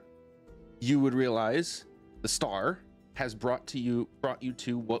character, you would realize the star has brought you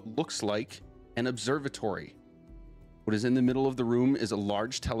to what looks like an observatory. What is in the middle of the room is a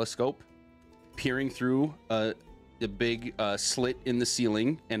large telescope peering through a big slit in the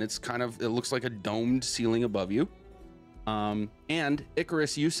ceiling, and it looks like a domed ceiling above you. And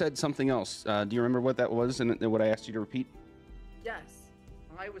Icarus, you said something else. Do you remember what that was and what I asked you to repeat? Yes.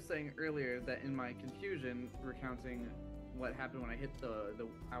 I was saying earlier that in my confusion, recounting what happened when I hit the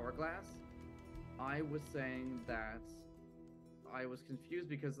hourglass, I was saying that I was confused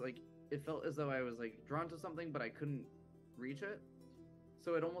because it felt as though I was drawn to something, but I couldn't reach it.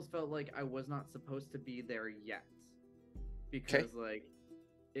 So it almost felt like I was not supposed to be there yet, because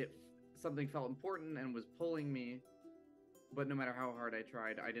something felt important and was pulling me, but no matter how hard I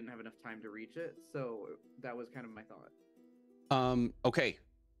tried, I didn't have enough time to reach it. So that was kind of my thought. Okay.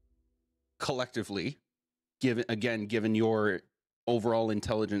 Collectively, given your overall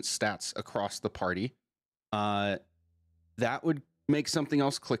intelligence stats across the party, that would make something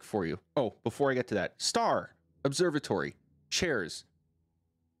else click for you. Oh, before I get to that, star, observatory, chairs,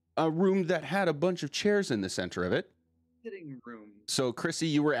 a room that had a bunch of chairs in the center of it. Sitting room. So Chrissy,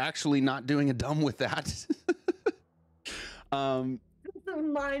 you were actually not doing a dumb with that. this is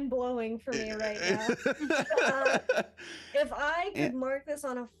mind blowing for me right now. If I could mark this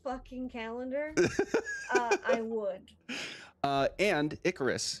on a fucking calendar, I would. And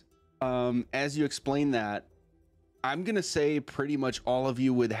Icarus, as you explain that, I'm gonna say pretty much all of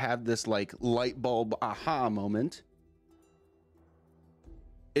you would have this light bulb aha moment.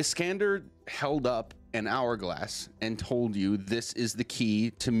 Iskander held up an hourglass and told you this is the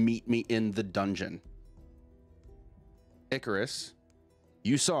key to meet me in the dungeon. Icarus,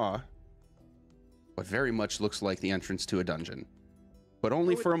 you saw what very much looks like the entrance to a dungeon, but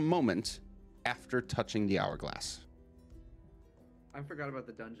only for a moment after touching the hourglass. I forgot about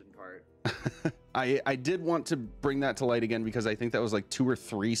the dungeon part. I did want to bring that to light again because I think that was 2 or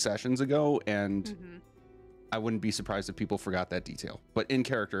 3 sessions ago, and I wouldn't be surprised if people forgot that detail. But in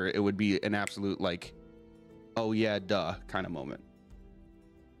character, it would be an absolute oh yeah, duh kind of moment.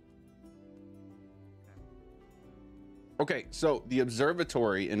 Okay, so the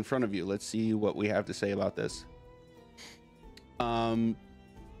observatory in front of you. Let's see what we have to say about this. The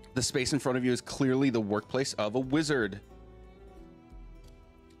space in front of you is clearly the workplace of a wizard.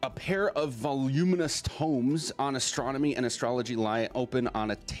 A pair of voluminous tomes on astronomy and astrology lie open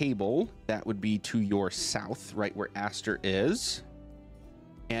on a table that would be to your south, right where Aster is.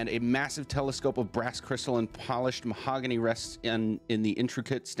 And a massive telescope of brass crystal and polished mahogany rests in the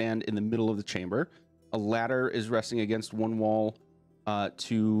intricate stand in the middle of the chamber. A ladder is resting against one wall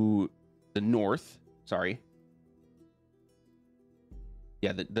to the north. Sorry.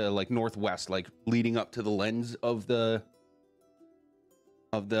 yeah, the like northwest, like leading up to the lens of the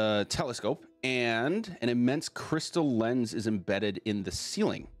telescope, and an immense crystal lens is embedded in the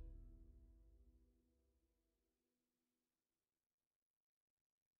ceiling.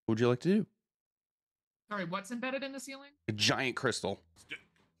 What would you like to do? Sorry, what's embedded in the ceiling? A giant crystal.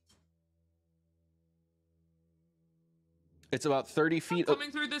 It's about 30 feet.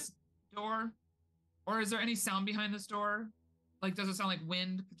 Coming through this door? Or is there any sound behind this door? Like, does it sound like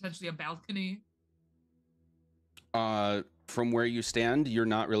wind, potentially a balcony? From where you stand, you're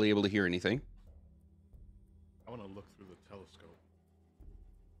not really able to hear anything. I want to look through the telescope.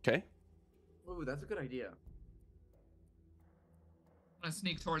 Okay. Ooh, that's a good idea. I'm gonna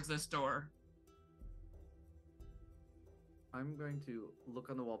sneak towards this door. I'm going to look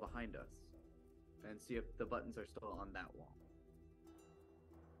on the wall behind us and see if the buttons are still on that wall.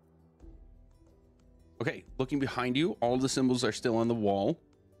 Okay, looking behind you, all the symbols are still on the wall,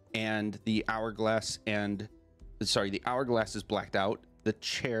 and the hourglass the hourglass is blacked out. The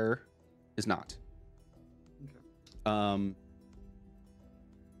chair is not. Okay.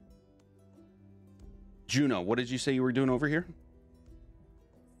 Juno, what did you say you were doing over here?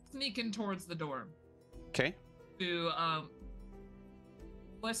 Sneaking towards the door. Okay. To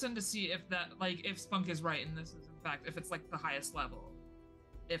listen to see if that, like, if Spunk is right and this is in fact, if it's like the highest level,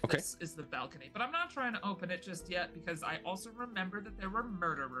 if this is the balcony. But I'm not trying to open it just yet because I also remember that there were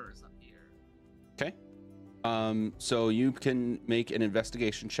murderers up here. Okay. So you can make an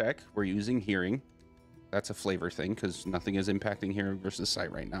investigation check. We're using hearing. That's a flavor thing because nothing is impacting hearing versus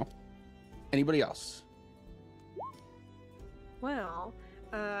sight right now. Anybody else? Well,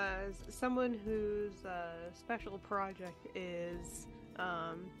 as someone whose special project is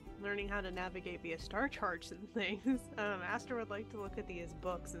learning how to navigate via star charts and things, Aster would like to look at these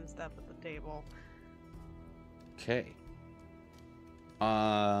books and stuff at the table. Okay.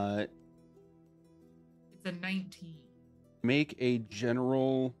 It's a 19. Make a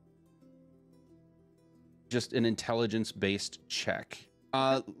general, just an intelligence-based check.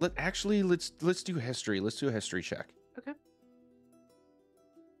 Let's do history. Let's do a history check. Okay.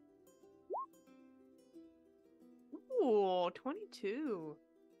 Ooh, 22.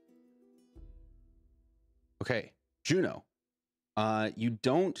 Okay, Juno. You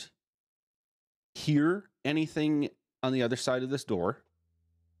don't hear anything on the other side of this door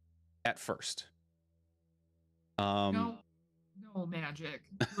at first. No magic.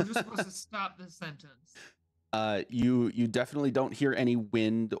 We're just supposed to stop this sentence. You definitely don't hear any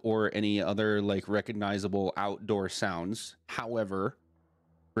wind or any other like recognizable outdoor sounds. However,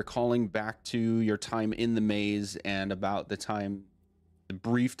 recalling back to your time in the maze and about the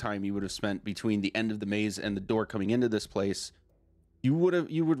brief time you would have spent between the end of the maze and the door coming into this place, you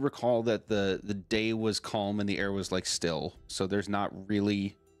would recall that the day was calm and the air was like still. So there's not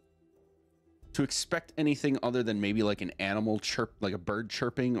really to expect anything other than maybe like an animal chirp, like a bird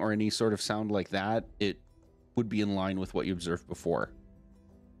chirping or any sort of sound like that. It would be in line with what you observed before.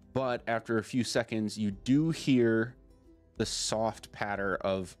 But after a few seconds, you do hear the soft patter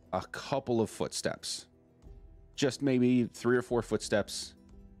of a couple of footsteps. Just maybe 3 or 4 footsteps,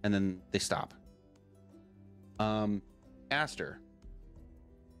 and then they stop. Aster,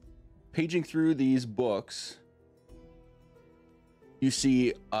 paging through these books, you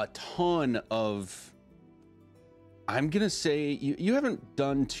see a ton of, I'm gonna say you haven't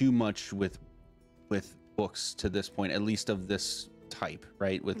done too much with books to this point, at least of this type,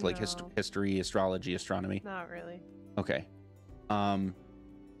 right? With like No. history, astrology, astronomy. Not really. Okay.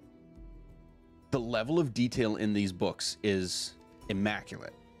 The level of detail in these books is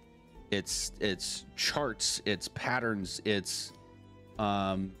immaculate. It's charts, it's patterns, it's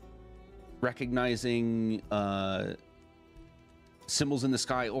recognizing symbols in the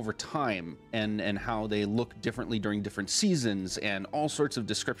sky over time and how they look differently during different seasons, and all sorts of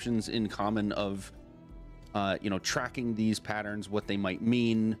descriptions in common of tracking these patterns, what they might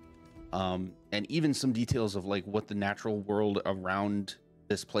mean, and even some details of like what the natural world around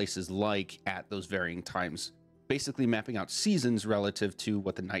this place is like at those varying times, basically mapping out seasons relative to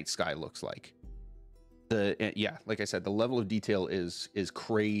what the night sky looks like. Like I said, the level of detail is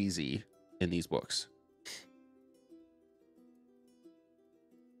crazy in these books.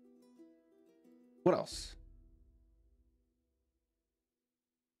 What else?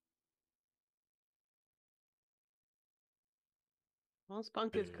 Well,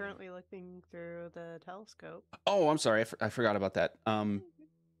 Spunk is currently looking through the telescope. Oh, I'm sorry. I forgot about that.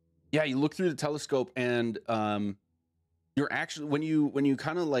 Yeah, you look through the telescope and you're actually, when you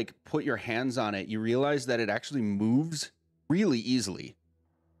kind of like put your hands on it, you realize that it actually moves really easily.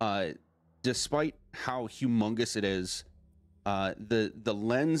 Despite how humongous it is, The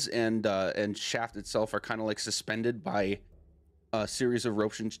lens and shaft itself are kind of like suspended by a series of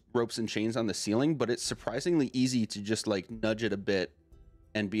ropes and chains on the ceiling, but it's surprisingly easy to just like nudge it a bit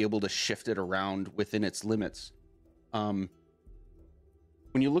and be able to shift it around within its limits. When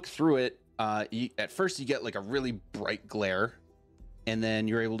you look through it, at first you get like a really bright glare, and then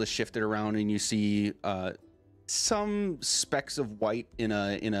you're able to shift it around and you see some specks of white in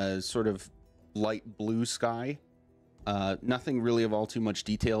a sort of light blue sky. Nothing really of all too much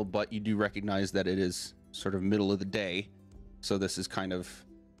detail, but you do recognize that it is sort of middle of the day, so this is kind of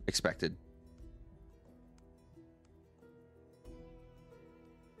expected.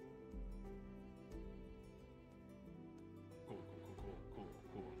 Cool.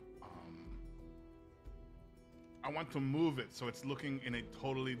 I want to move it so it's looking in a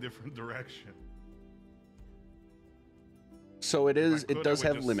totally different direction. So it is. If I could, It does I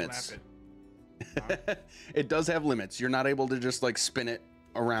would have just limits. slap it. Huh? It does have limits. You're not able to just like spin it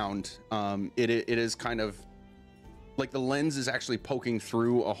around. It is kind of like the lens is actually poking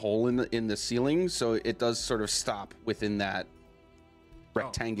through a hole in the ceiling, so it does sort of stop within that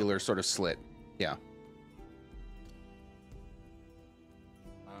rectangular sort of slit. Yeah.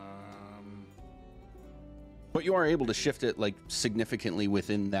 But you are able to shift it like significantly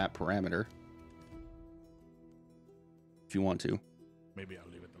within that parameter if you want to. Maybe I'll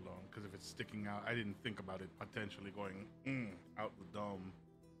leave it alone, because if it's sticking out, I didn't think about it potentially going out the dome.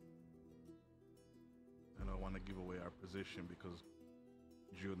 I don't want to give away our position because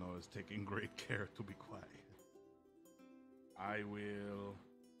Juno is taking great care to be quiet. I will.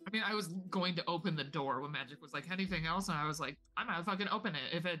 I mean, I was going to open the door when Magic was like, anything else? And I was like, I'm gonna fucking open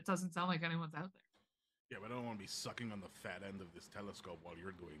it if it doesn't sound like anyone's out there. Yeah, but I don't want to be sucking on the fat end of this telescope while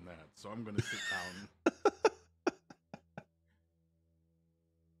you're doing that. So I'm going to sit down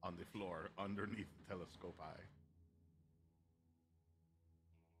on the floor underneath the telescope eye.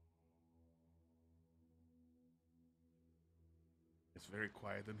 It's very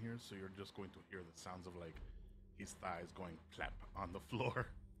quiet in here, so you're just going to hear the sounds of like his thighs going plap on the floor.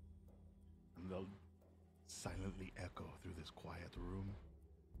 And they'll silently echo through this quiet room.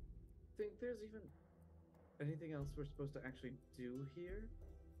 Think there's even anything else we're supposed to actually do here?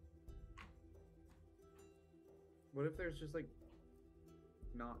 What if there's just like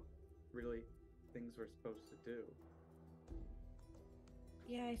not really things we're supposed to do?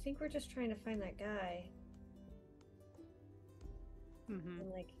 Yeah, I think we're just trying to find that guy. Mm-hmm.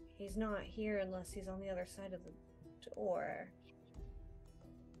 And like, he's not here unless he's on the other side of the door.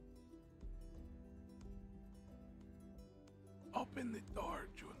 Open the door,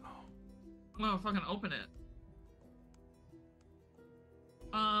 Juno. I'm gonna fucking open it.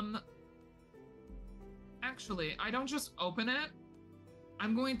 Actually, I don't just open it.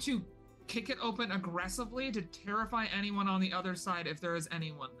 I'm going to kick it open aggressively to terrify anyone on the other side if there is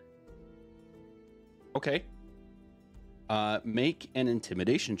anyone there. Okay. Make an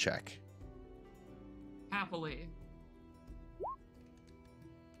intimidation check. Happily.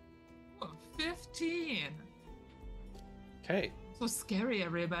 Ooh, 15. Okay. So scary,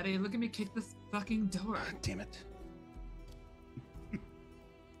 everybody. Look at me kick this fucking door. Damn it.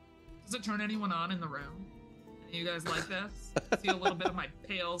 Does it turn anyone on in the room? You guys like this? See a little bit of my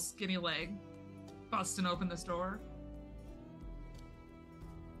pale, skinny leg busting open this door?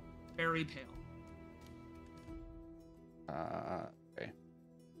 Very pale. Okay.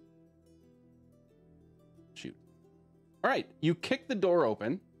 Shoot. All right. You kick the door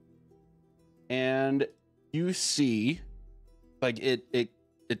open, and you see, like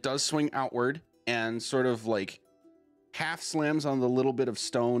it does swing outward and sort of like half slams on the little bit of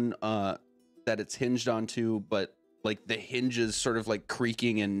stone that it's hinged onto, but like the hinges sort of like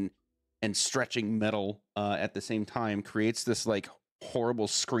creaking and stretching metal at the same time creates this like horrible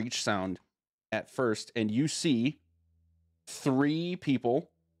screech sound at first, and you see 3 people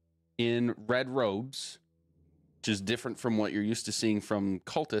in red robes, which is different from what you're used to seeing from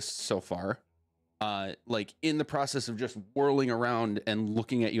cultists so far, like in the process of just whirling around and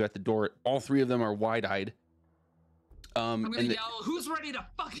looking at you at the door. All 3 of them are wide-eyed. I'm gonna yell, who's ready to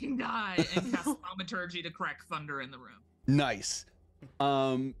fucking die? And cast Thaumaturgy to crack thunder in the room. Nice.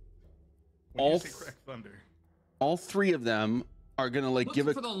 When all you say crack thunder. All 3 of them are gonna like Looking give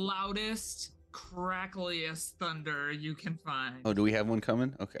it for the loudest, crackliest thunder you can find. Oh, do we have one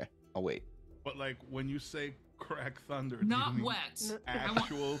coming? Okay, I'll wait. But like when you say crack thunder, Not do you mean wet.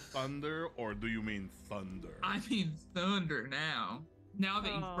 actual thunder, or do you mean thunder? I mean thunder now. Now that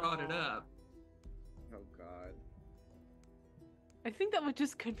you've brought it up. Oh god. I think that would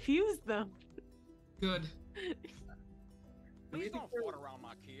just confuse them. Good. Please don't fart around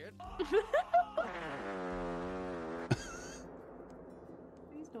my kid.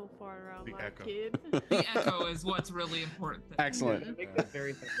 Don't fart around The my echo. kid. The echo is what's really important. Excellent. Make this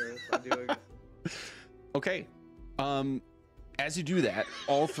very dangerous. I'm doing Okay. As you do that,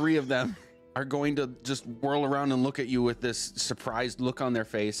 all three of them are going to just whirl around and look at you with this surprised look on their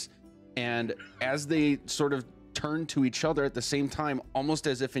face. And as they sort of turn to each other at the same time, almost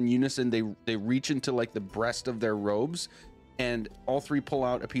as if in unison, they reach into like the breast of their robes, and all three pull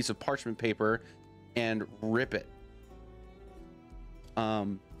out a piece of parchment paper and rip it.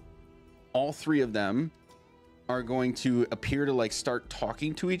 All three of them are going to appear to like start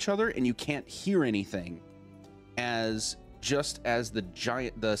talking to each other, and you can't hear anything, as just as the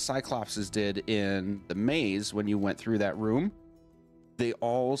Cyclopses did in the maze when you went through that room, they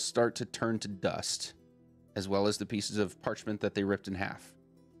all start to turn to dust, as well as the pieces of parchment that they ripped in half,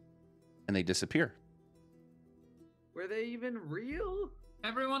 and they disappear. Were they even real?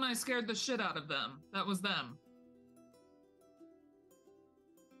 Everyone, I scared the shit out of them. That was them.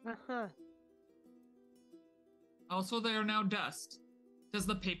 Uh-huh. Also, they are now dust. Does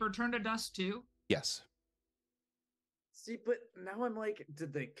the paper turn to dust too? Yes. See, but now I'm like,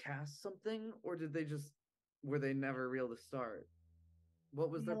 did they cast something, or were they never real to start? What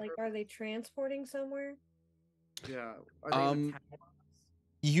was their Like, purpose? are they transporting somewhere? Yeah. Are they in the town?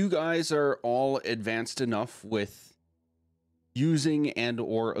 You guys are all advanced enough with using and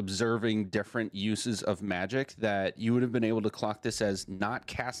or observing different uses of magic that you would have been able to clock this as not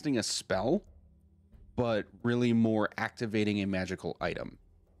casting a spell, but really more activating a magical item.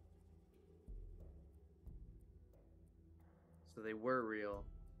 So they were real.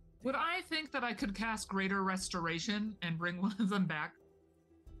 Would I think that I could cast Greater Restoration and bring one of them back?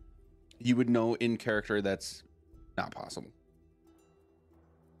 You would know in character that's not possible.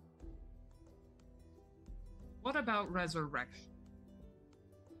 What about Resurrection?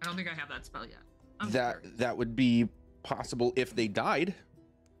 I don't think I have that spell yet. That would be possible if they died.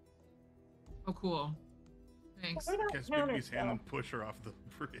 Oh, cool. Thanks. What about Guess pick his hand counterspell? and push her off the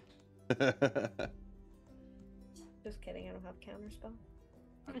bridge. Just kidding, I don't have counterspell.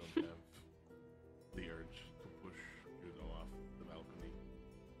 I don't have the urge to push Juno off the balcony.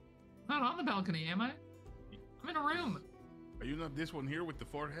 Not on the balcony, am I? I'm in a room. Are you not this one here with the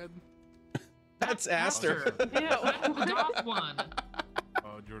forehead? That's Aster. I'm the goth one.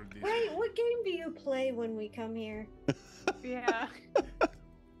 Oh, Jordan. Right, what game do you play when we come here? Yeah.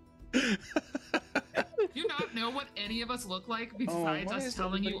 You not know what any of us look like besides why us is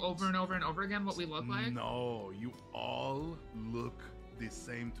telling you everybody- over and over and over again what we look like? No, you all look the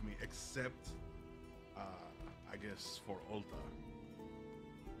same to me, except, I guess, for Ulta.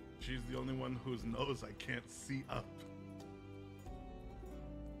 She's the only one whose nose I can't see up.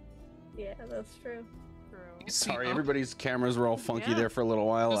 Yeah, that's true. True. Sorry, Oh, everybody's cameras were all funky Yeah. there for a little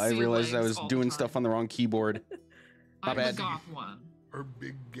while. Just I see realized I legs was all the doing time. stuff on the wrong keyboard. My I'm bad. the goth one. Her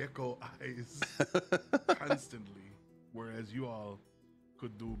big gecko eyes constantly, whereas you all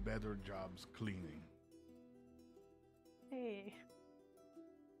could do better jobs cleaning. Hey.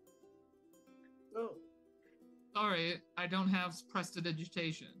 Oh, Sorry, I don't have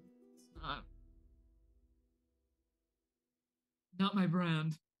prestidigitation. It's not my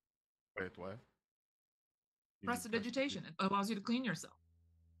brand. Wait, what? You need Prestidigitation. It allows you to clean yourself.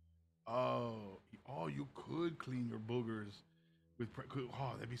 Oh, you could clean your boogers with.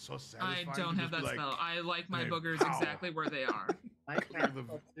 Oh, that'd be so satisfying. I don't to have just that be spell. I like my hey, boogers pow. exactly where they are. I cast the-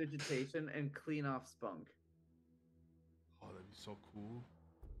 vegetation and clean off spunk. Oh, that'd be so cool.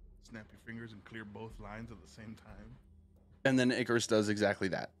 Snap your fingers and clear both lines at the same time. And then Icarus does exactly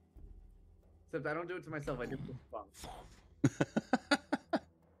that. Except I don't do it to myself. I do it to spunk.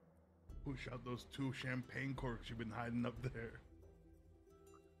 Push out those 2 champagne corks you've been hiding up there.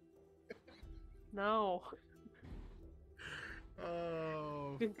 No.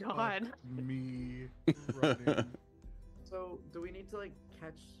 Oh, Good fuck God. me running. So, do we need to like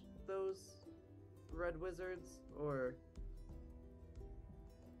catch those red wizards, or?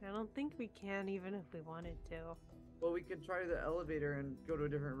 I don't think we can, even if we wanted to. Well, we could try the elevator and go to a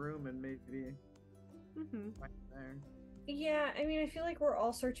different room and maybe Mm-hmm. find them there. Yeah, I mean, I feel like we're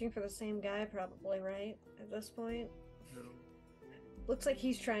all searching for the same guy, probably, right? At this point. Looks like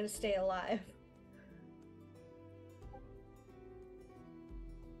he's trying to stay alive.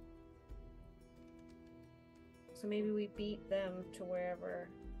 So maybe we beat them to wherever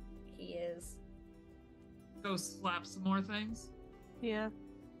he is. Go slap some more things. Yeah.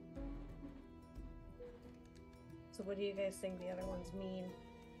 So what do you guys think the other ones mean?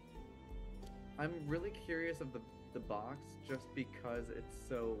 I'm really curious of the box just because it's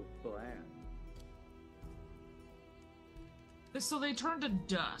so bland. So they turn to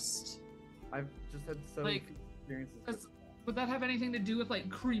dust. I've just had so Like, few experiences with Because Would that have anything to do with like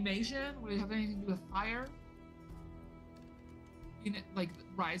cremation? Would it have anything to do with fire? You know, like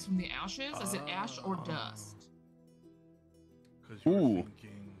rise from the ashes? Is it ash or dust? Because you're Ooh.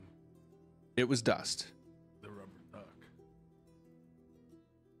 thinking It was dust. the rubber duck.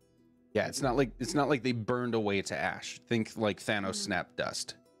 Yeah, it's not like they burned away to ash. Think like Thanos snapped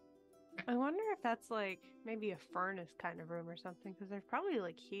dust. I wonder if that's like maybe a furnace kind of room or something, because there's probably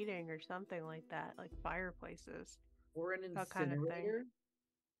like heating or something like that, like fireplaces. Or an That kind of thing. incinerator.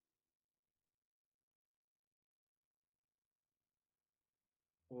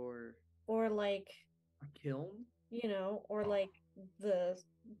 Or like, a kiln. you know, or like the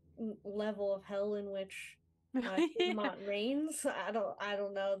level of hell in which Piedmont reigns. I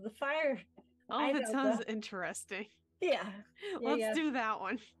don't know. The fire. Oh, I that don't sounds know. interesting. Yeah. Let's yeah. do that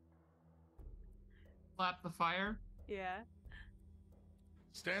one. Slap the fire? Yeah.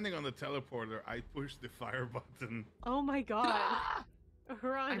 Standing on the teleporter, I push the fire button. Oh my god. Ah!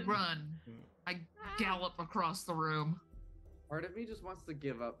 Run. I run. I gallop across the room. Part of me just wants to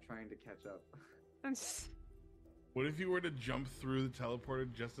give up trying to catch up. What if you were to jump through the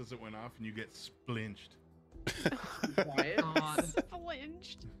teleporter just as it went off and you get splinched? Quiet. God.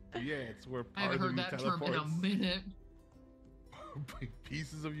 Flinched. Yeah, it's where I part haven't of heard you that term in a teleports. minute.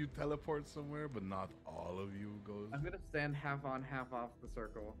 Pieces of you teleport somewhere, but not all of you goes. I'm gonna stand half on, half off the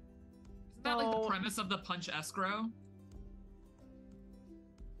circle. Isn't that like No. the premise of the Punch Escrow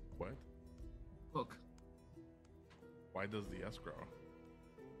What? book? Why does the escrow?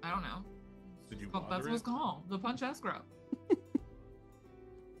 I don't know. Did you Well, that's bother what it's it? called. The Punch Escrow.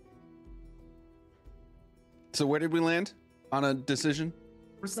 So where did we land on a decision?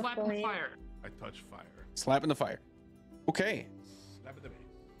 We're slapping the flame. fire. I touch fire. Slapping the fire. Okay. Slap at the base.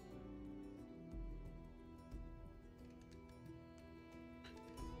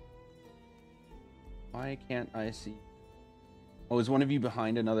 Why can't I see? Oh, is one of you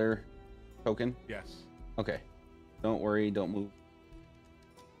behind another token? Yes. Okay. Don't worry. Don't move.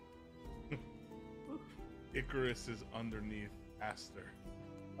 Icarus is underneath Aster,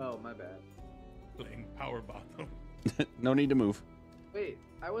 Oh, my bad. playing power bottom. No need to move. Wait,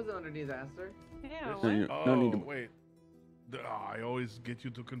 I wasn't underneath Aster. Yeah, No, what? you- Oh, no need to. wait. I always get you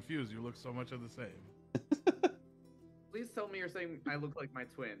too confused. You look so much of the same. Please tell me you're saying I look like my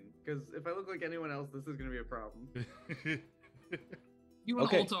twin, because if I look like anyone else, this is gonna be a problem. You and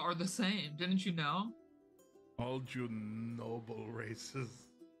Okay. Ulta are the same, didn't you know? All you noble races.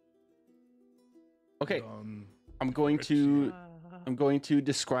 Okay. Done. I'm going to Uh, I'm going to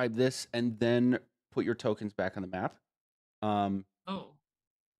describe this and then put your tokens back on the map. Oh.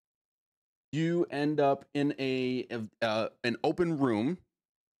 You end up in an open room,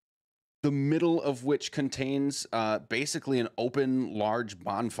 the middle of which contains basically an open, large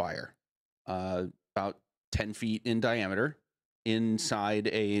bonfire, about 10 feet in diameter, inside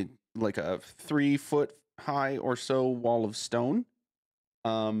a 3-foot high or so wall of stone,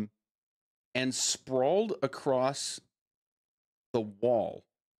 and sprawled across the wall,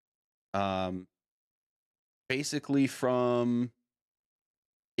 basically from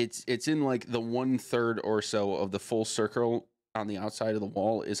it's in like the 1/3 or so of the full circle on the outside of the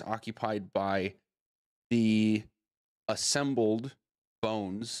wall is occupied by the assembled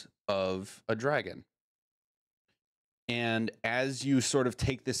bones of a dragon. And as you sort of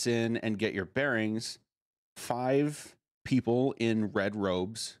take this in and get your bearings, 5 people in red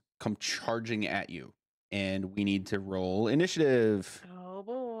robes come charging at you, and we need to roll initiative. oh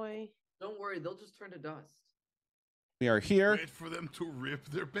boy. Don't worry, they'll just turn to dust. We are here. Wait for them to rip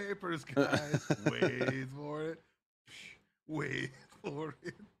their papers, guys. Wait for it. Wait for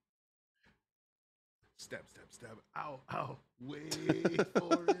it. Stab, stab, stab. Ow, ow. Wait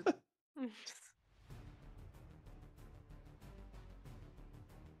for it.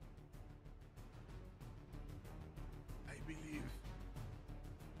 I believe.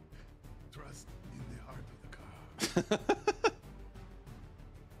 Trust in the heart of the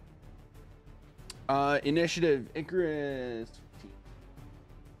car. Initiative, Icarus.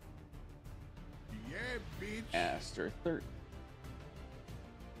 Yeah, bitch. Aster 13.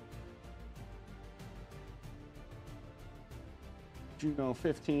 Juno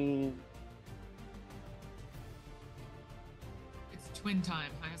 15. It's twin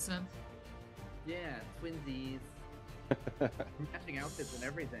time, Hyacinth. Yeah, twinsies. Matching outfits and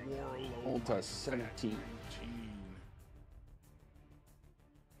everything. Warlord. Ulta 17.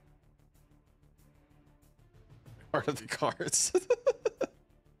 Part of the cards.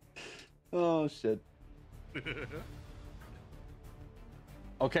 Oh shit.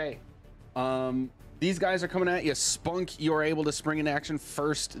 Okay. These guys are coming at you. Spunk, you are able to spring into action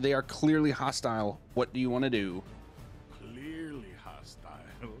first. They are clearly hostile. What do you want to do?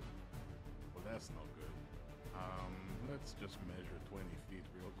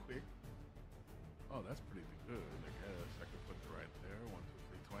 Oh, that's pretty good. I guess I could put it right there. 1,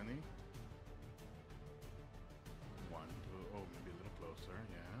 2, 3, 20. 1, 2. Oh, maybe a little closer.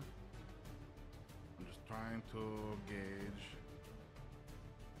 Yeah. I'm just trying to gauge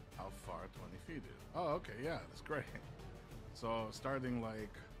how far 20 feet is. Oh, okay. Yeah, that's great. So starting like,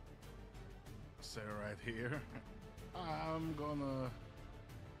 say right here, I'm gonna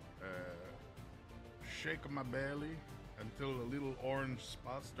shake my belly until a little orange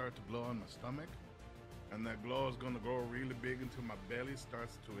spots start to glow on my stomach. And that glow is gonna grow really big until my belly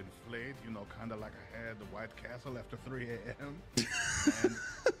starts to inflate, you know, kind of like I had the White Castle after 3 a.m. And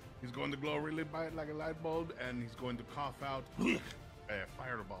he's going to glow really bright like a light bulb, and he's going to cough out a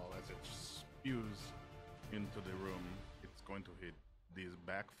fireball as it spews into the room. It's going to hit these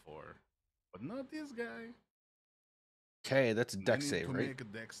back 4, but not this guy. Okay, that's a I dex need save, to right? make a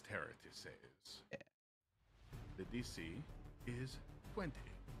dexterity save. Yeah. The DC is 20.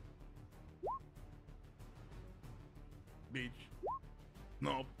 Beach.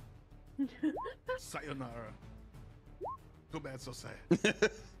 Nope. Sayonara. Too bad, so sad. I'm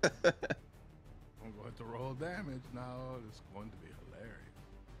going to roll damage now. It's going to be hilarious.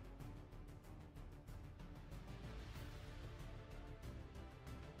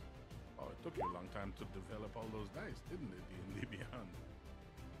 Oh, it took you a long time to develop all those dice, didn't it, D&D Beyond?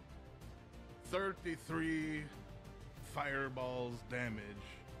 33 fireballs damage.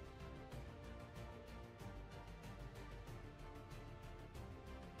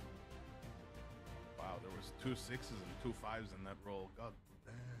 Wow, there was 2 6s and 2 5s in that roll. God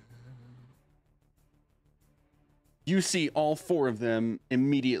damn. You see all 4 of them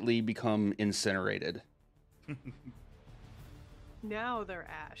immediately become incinerated. Now they're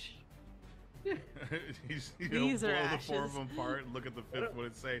ash. These These blow are the 4 of ashes. them apart and look at the 5th one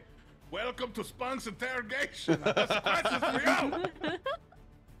and say, "Welcome to Spunk's interrogation. I have some questions for you."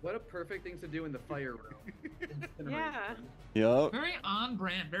 What a perfect thing to do in the fire room. Yeah. Yep. Very on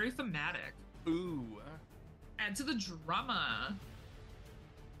brand, very thematic. Ooh. Add to the drama.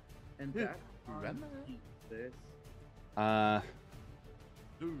 And Yeah. that's on this.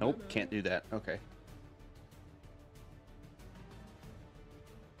 Nope, can't do that. Okay.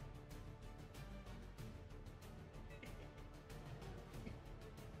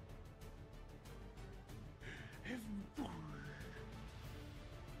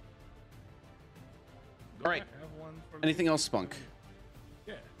 Do All right. I have one for Anything me? else, Spunk?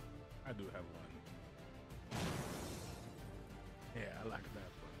 Yeah, I do have one. Yeah, I like that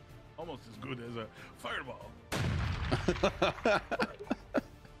one. Almost as good as a fireball.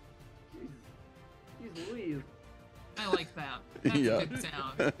 Jeez Louise. I like that. That's Yeah. a good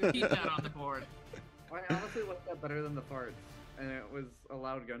sound. Keep that on the board. I honestly like that better than the farts. And it was a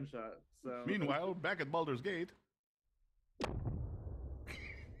loud gunshot. So Meanwhile, back at Baldur's Gate.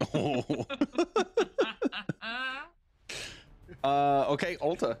 Oh. Okay,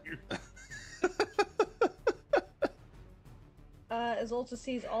 Ulta. As Ulta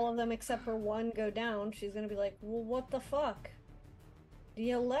sees all of them except for one go down, she's gonna be like, well, what the fuck?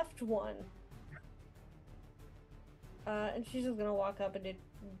 You left one. And she's just gonna walk up and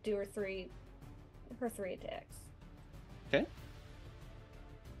do her three attacks. Okay.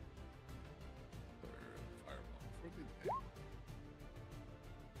 Fireball for the day.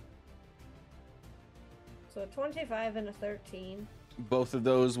 So a 25 and a 13. Both of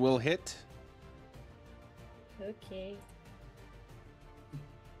those will hit. Okay.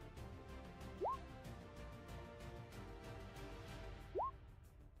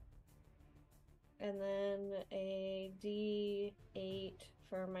 And then a D8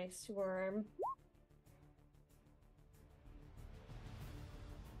 for my swarm.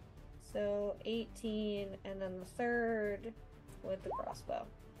 So 18, and then the third with the crossbow.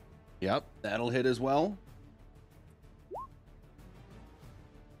 Yep, that'll hit as well.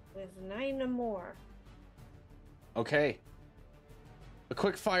 With 9 or more. Okay. A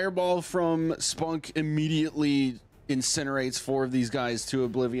quick fireball from Spunk immediately incinerates 4 of these guys to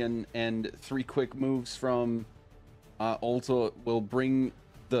oblivion, and 3 quick moves from Ulta will bring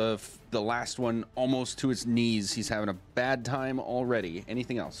the last one almost to its knees. He's having a bad time already.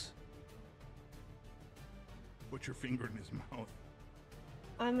 Anything else? Put your finger in his mouth.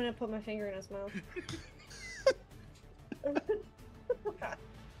 I'm gonna put my finger in his mouth.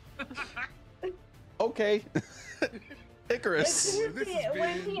 Okay. Icarus. As soon as This he, has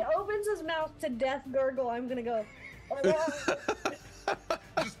when been- he opens his mouth to death gurgle, I'm gonna go.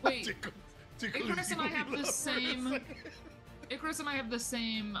 Just Wait, tickle Icarus his and I have uvula the for a same- second. Icarus and I have the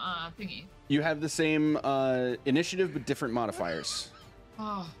same thingy. You have the same initiative, but different modifiers.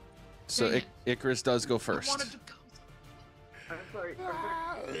 Oh, So dang it. Icarus does go I first. wanted to go. I'm sorry.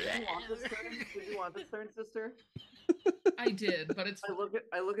 you want this turn? Did you want this turn, sister? I did, but it's I look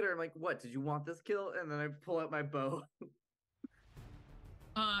at her. I'm like, what? Did you want this kill? And then I pull out my bow.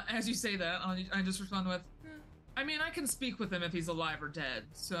 as you say that, I just respond with, I mean, I can speak with him if he's alive or dead.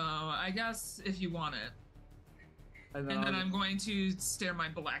 So I guess if you want it. And then I'm going to stare my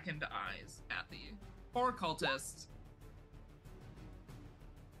blackened eyes at the poor cultist.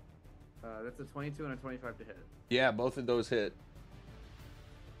 That's a 22 and a 25 to hit. Yeah, both of those hit.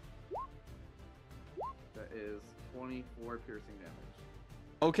 That is 24 piercing damage.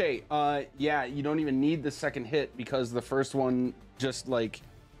 Okay, yeah, you don't even need the second hit because the first one just like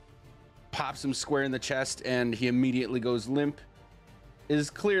pops him square in the chest and he immediately goes limp, is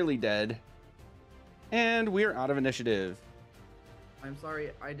clearly dead, and we're out of initiative. I'm sorry,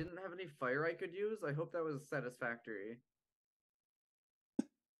 I didn't have any fire I could use. I hope that was satisfactory.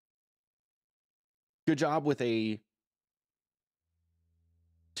 Good job with a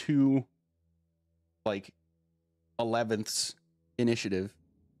 2 like 11ths initiative.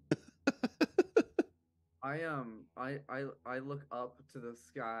 I look up to the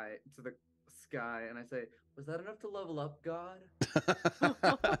sky and I say, was that enough to level up, God?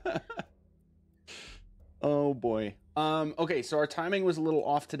 Oh boy. Okay, so our timing was a little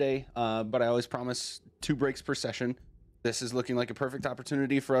off today, but I always promise 2 breaks per session. This is looking like a perfect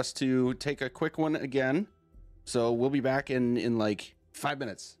opportunity for us to take a quick one again. So we'll be back in like 5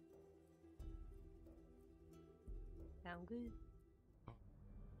 minutes. Sound good.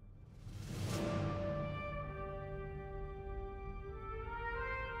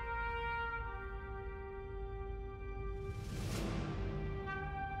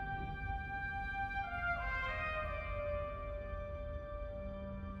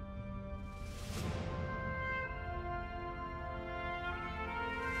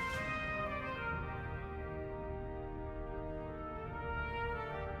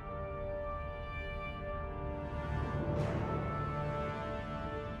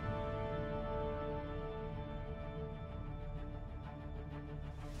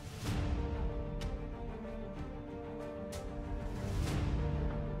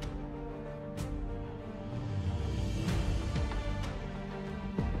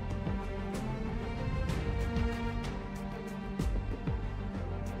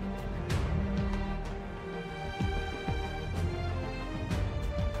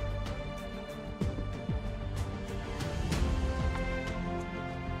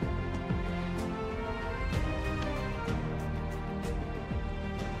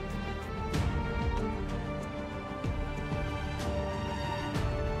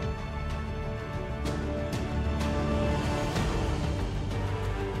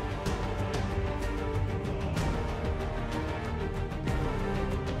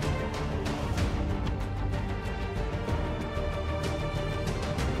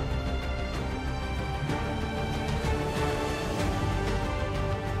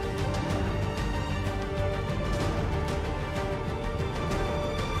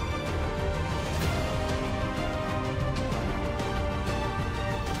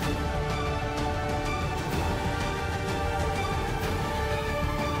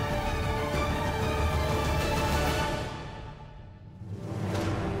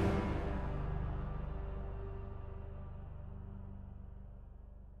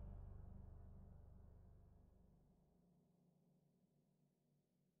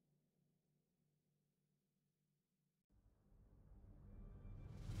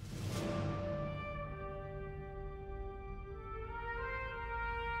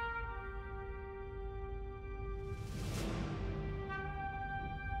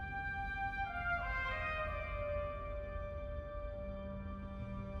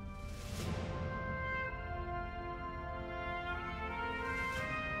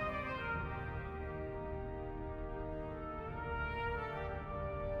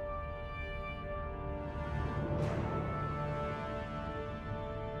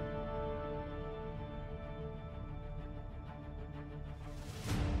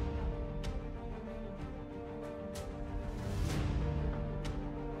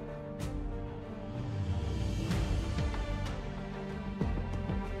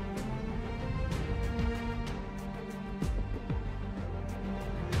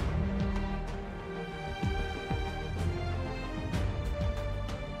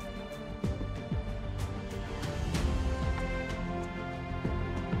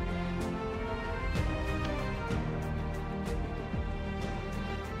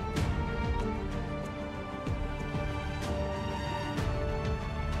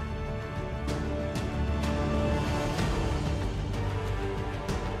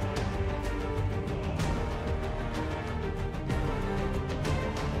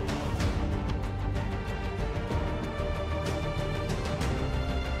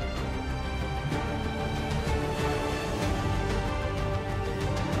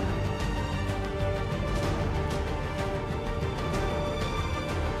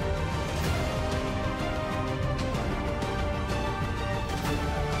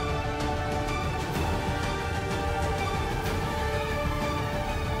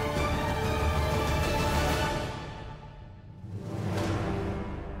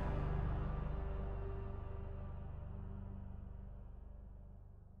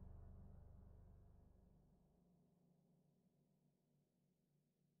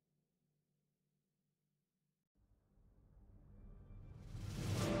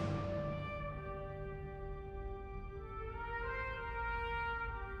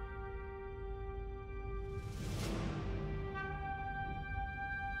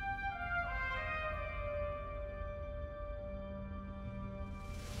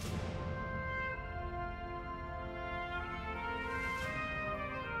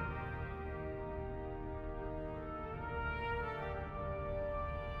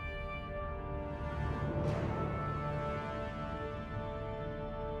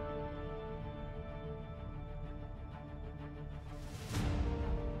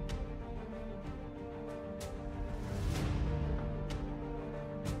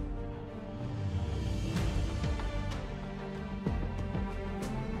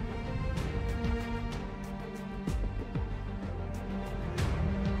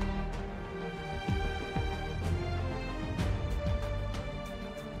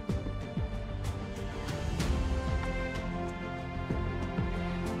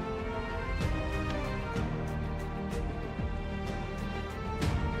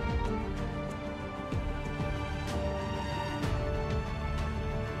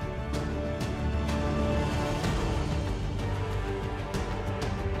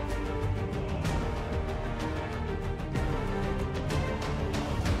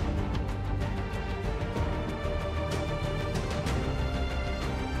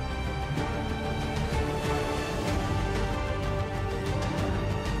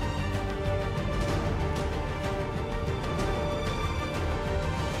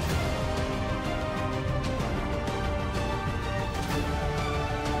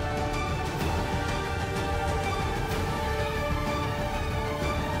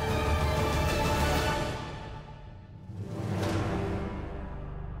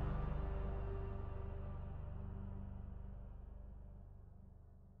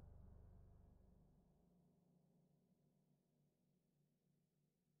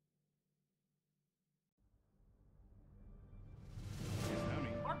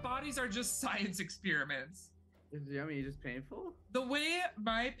 bodies are just science experiments. Is Yummy just painful? The way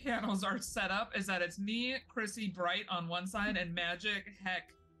my panels are set up is that it's me, Chrissy, Bright on one side, and Magic,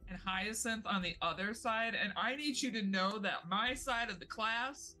 Heck, and Hyacinth on the other side. And I need you to know that my side of the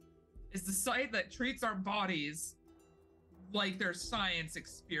class is the side that treats our bodies like they're science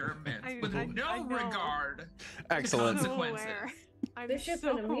experiments with no regard Excellent. to consequences. This ship's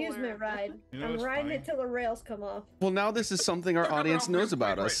an amusement ride. You know I'm what's riding funny? it till the rails come off. Well, now this is something our audience knows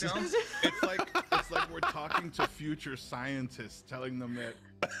about us. Right now. It's like we're talking to future scientists, telling them that,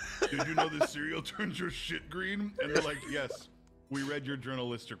 did you know this cereal turns your shit green? And they're like, yes, we read your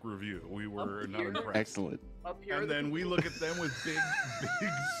journalistic review. We were not impressed. Excellent. Up here. And then we look at them with big,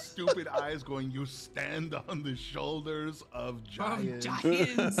 stupid eyes going, you stand on the shoulders of giants.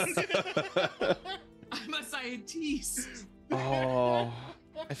 Giants. I'm a scientist. Oh,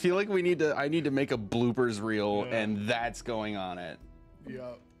 I feel like I need to make a bloopers reel, Yeah. and that's going on it.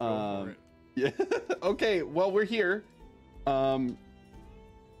 Yeah, go for it. Yeah. Okay. Well, we're here.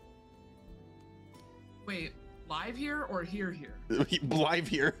 Wait, live here or here? Live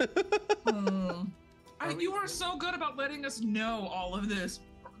here. You are so good about letting us know all of this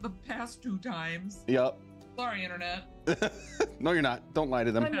the past 2 times. Yep. Sorry, internet. No, you're not. Don't lie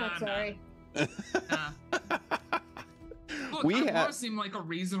to them. I'm Nah, not sorry. Look, We I want have- to seem like a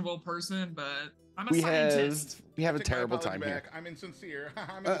reasonable person, but I'm a We scientist. have a Take my terrible apology time here. back. I'm insincere.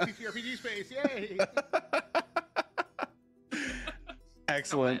 I'm in the TTRPG space. Yay!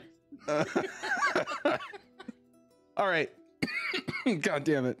 Excellent. All right. God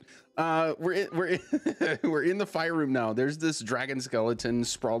damn it. We're in the fire room now. There's this dragon skeleton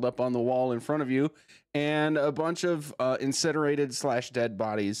sprawled up on the wall in front of you, and a bunch of incinerated / dead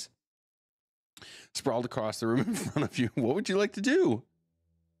bodies sprawled across the room in front of you. What would you like to do?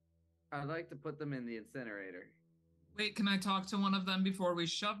 I'd like to put them in the incinerator. Wait, can I talk to one of them before we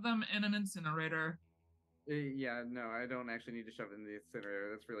shove them in an incinerator? Yeah, no, I don't actually need to shove it in the incinerator.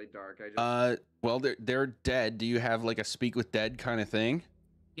 That's really dark. I just Well, they're dead. Do you have like a speak with dead kind of thing?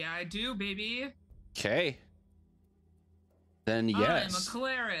 Yeah, I do, baby. Okay. Then yes. I'm a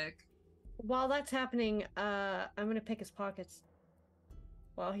cleric. While that's happening, I'm gonna pick his pockets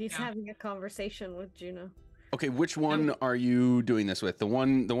while he's Yeah. having a conversation with Juno. Okay, which one are you doing this with? The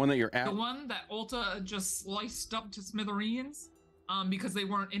one that you're at? The one that Ulta just sliced up to smithereens, because they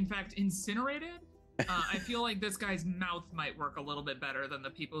weren't in fact incinerated. I feel like this guy's mouth might work a little bit better than the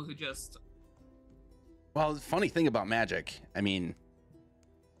people who just. Well, the funny thing about magic, I mean.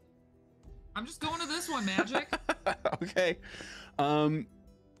 I'm just going to this one, Magic. Okay. I don't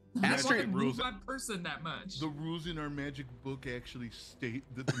want Astrid to move my person that much. The rules in our magic book actually state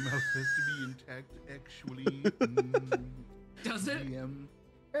that the mouth has to be intact, actually. Does it? DM.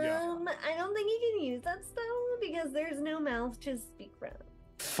 Yeah. I don't think you can use that spell because there's no mouth to speak from.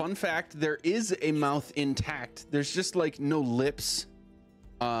 Fun fact, there is a mouth intact. There's just like no lips.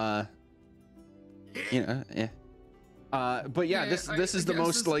 Yeah. But yeah, Yeah, this is the I guess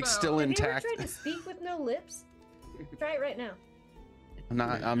most it's like about- still Have you ever intact. tried to speak with no lips? Try it right now. I'm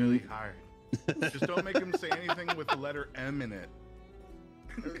not. It's really hard. Just don't make him say anything with the letter M in it.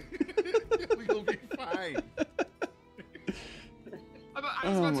 We'll be fine. I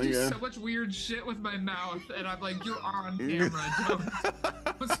was about my to do God. so much weird shit with my mouth, and I'm like, you're on camera.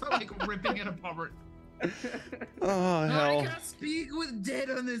 Don't start like ripping it apart. Oh I hell. can't speak with dead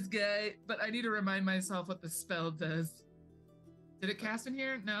on this guy, but I need to remind myself what the spell does. Did it cast in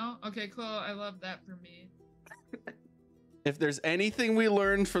here? No? Okay, cool. I love that for me. If there's anything we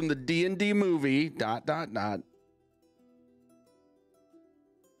learned from the D&D movie, ...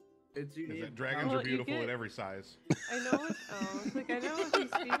 it's you Is need that dragons Well, are you beautiful get- at every size. I know. It's like I know if you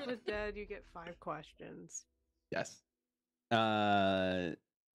speak with dead, you get 5 questions. Yes. Does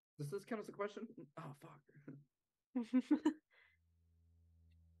this count as a question? Oh fuck.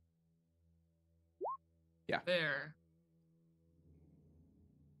 There.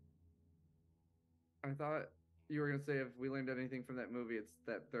 I thought you were gonna say if we learned anything from that movie, it's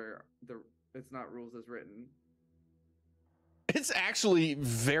that it's not rules as written. It's actually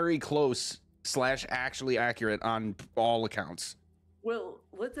very close / actually accurate on all accounts. Well,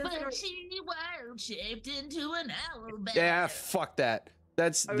 let's ask our- But she wild shaped into an owl bear. Yeah, fuck that.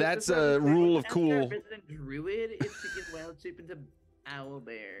 That's I was that's just about to a say, rule let's of ask our cool. resident druid if she gets wild shape into owl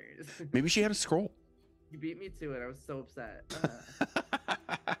bears. Maybe she had a scroll. You beat me to it. I was so upset.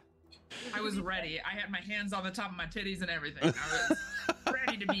 I was ready. I had my hands on the top of my titties and everything. I was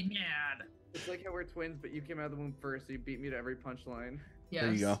ready to be mad. It's like how we're twins, but you came out of the womb first, so you beat me to every punchline. Yes.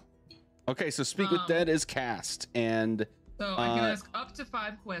 There you go. Okay, so Speak with Dead is cast, and So I can Uh, ask up to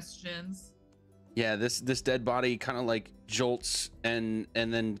 5 questions. Yeah, this dead body kind of like jolts and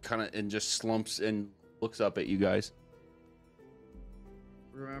then kind of and just slumps and looks up at you guys.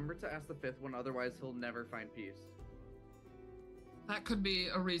 Remember to ask the fifth one, otherwise he'll never find peace. That could be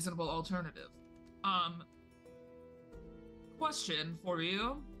a reasonable alternative. Question for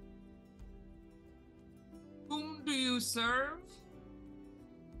you. Whom do you serve?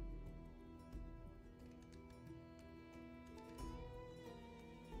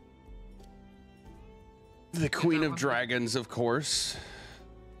 The Queen that of one. Dragons, of course.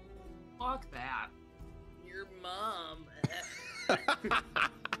 Fuck that. Your mom.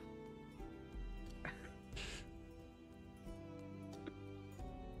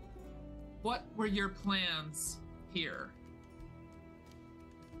 What were your plans here?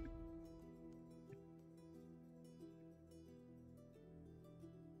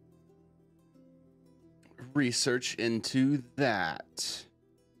 Research into that.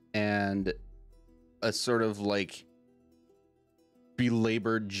 And a sort of like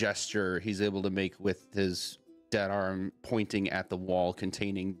belabored gesture he's able to make with his dead arm pointing at the wall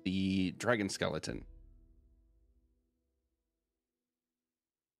containing the dragon skeleton.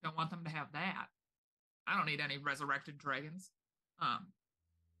 Don't want them to have that. I don't need any resurrected dragons.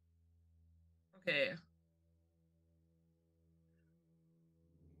 Okay.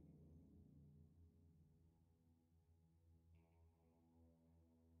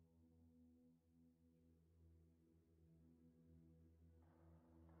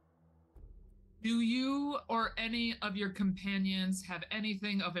 Do you or any of your companions have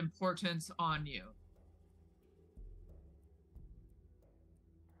anything of importance on you?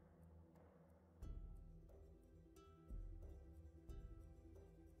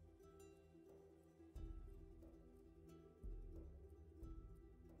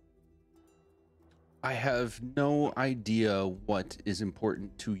 I have no idea what is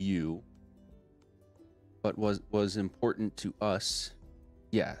important to you, but was important to us.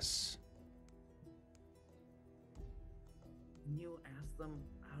 Yes. Can you ask them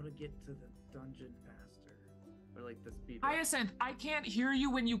how to get to the dungeon faster? Or like the speed? Hyacinth, I can't hear you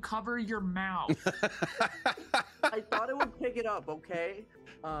when you cover your mouth. I thought it would pick it up, okay?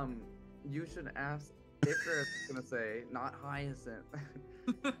 You should ask Icarus, gonna say, not Hyacinth.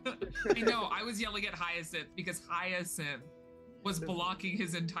 I know, I was yelling at Hyacinth because Hyacinth was blocking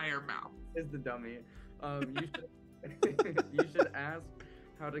his entire mouth. Is the dummy. You should ask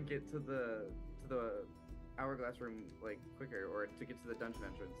how to get to the hourglass room like quicker, or to get to the dungeon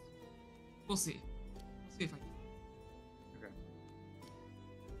entrance. We'll see. We'll see if I can. Okay.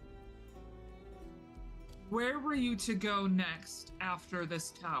 Where were you to go next after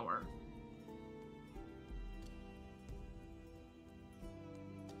this tower?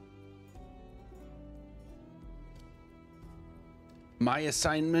 My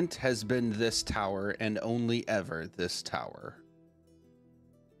assignment has been this tower and only ever this tower.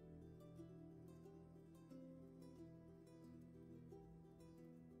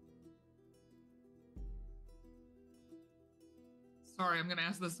 Sorry, I'm gonna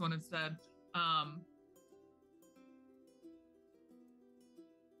ask this one instead.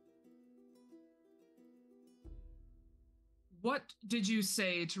 What did you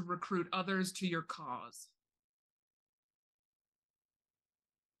say to recruit others to your cause?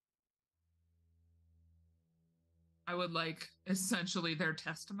 I would like essentially their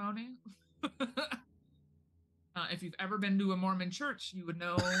testimony. If you've ever been to a Mormon church, you would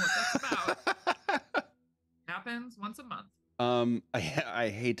know what that's about. Happens once a month. I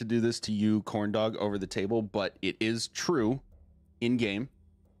hate to do this to you, corn dog, over the table, but it is true in game.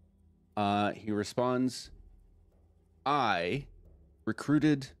 He responds, I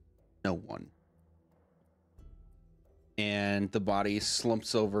recruited no one. And the body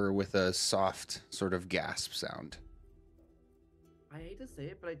slumps over with a soft sort of gasp sound. I hate to say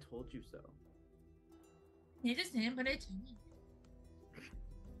it, but I told you so. You just saying, but it's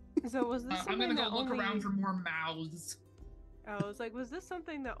So was this I'm something gonna go that look only... around for more mouths. I was like, was this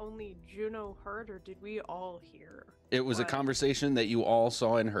something that only Juno heard, or did we all hear? It was a What? conversation that you all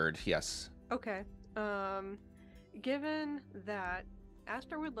saw and heard, yes. Okay. Given that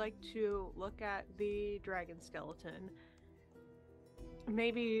Aster would like to look at the dragon skeleton,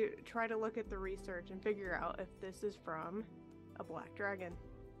 maybe try to look at the research and figure out if this is from a black dragon.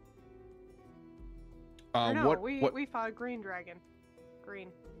 Or no, we fought a green dragon. Green.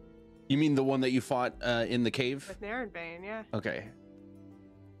 You mean the one that you fought in the cave? With Narenbane, yeah. Okay.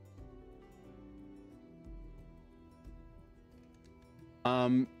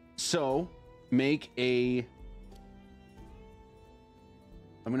 So make a...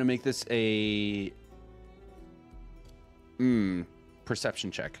 I'm gonna make this a perception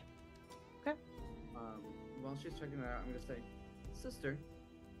check. Okay. while she's checking that out, I'm gonna say, sister,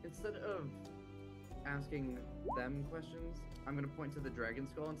 instead of asking them questions, I'm gonna point to the dragon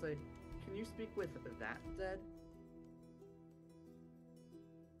skull and say, can you speak with that dead?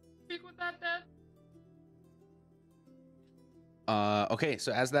 Speak with that dead? Okay,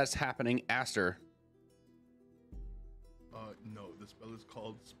 so as that's happening, Aster. No, the spell is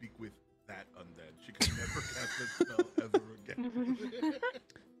called Speak with That Undead. She can never cast that spell ever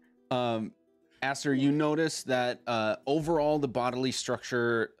again. Aster, you notice that overall the bodily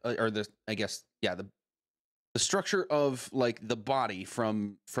structure, or the structure of like the body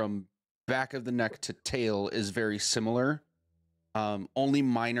from back of the neck to tail is very similar. Only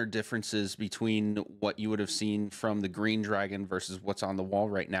minor differences between what you would have seen from the green dragon versus what's on the wall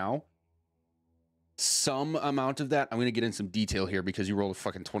right now. Some amount of that, I'm going to get in some detail here because you rolled a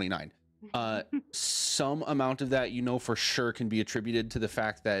fucking 29. Some amount of that, you know, for sure can be attributed to the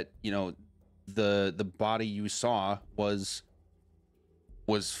fact that, you know, the body you saw was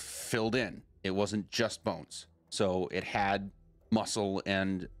filled in. It wasn't just bones. So it had muscle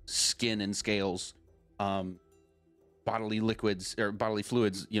and skin and scales, bodily liquids or bodily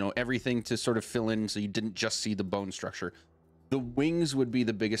fluids, you know, everything to sort of fill in so you didn't just see the bone structure. The wings would be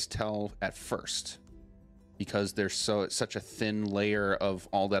the biggest tell at first because there's such a thin layer of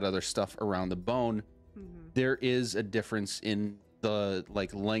all that other stuff around the bone. Mm-hmm. There is a difference in the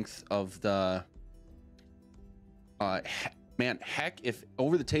like length of the heck, if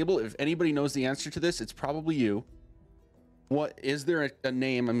over the table, if anybody knows the answer to this, it's probably you. What is there a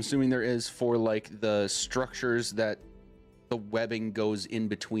name, I'm assuming there is, for like the structures that the webbing goes in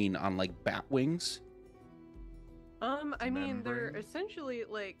between on like bat wings? I mean, they're Membranes? essentially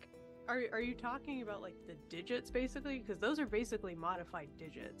like, are you talking about like the digits basically? Because those are basically modified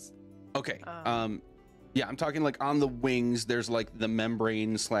digits. Okay. Yeah, I'm talking like on the wings, there's like the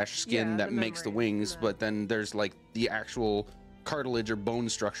membrane / skin Yeah, that the makes the membrane, wings, yeah. but then there's like the actual cartilage or bone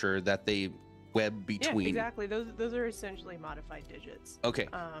structure that they web between. Yeah, exactly. Those are essentially modified digits. Okay.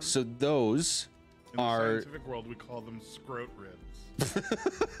 Um, So those In the are scientific world, we call them scrot ribs.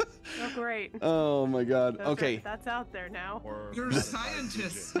 Oh, great. Oh my god. Those are- Okay. that's out there now. Or We're modified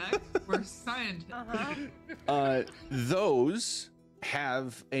scientists, digit. heck. We're scientists. Uh-huh. Those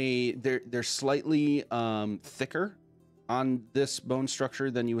have they're slightly thicker on this bone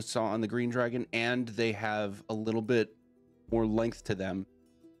structure than you saw on the green dragon, and they have a little bit more length to them.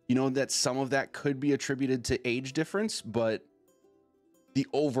 You know that some of that could be attributed to age difference, but the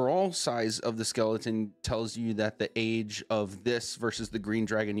overall size of the skeleton tells you that the age of this versus the green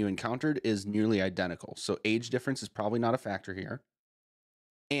dragon you encountered is nearly identical. So age difference is probably not a factor here.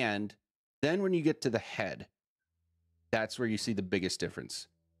 And then when you get to the head, that's where you see the biggest difference.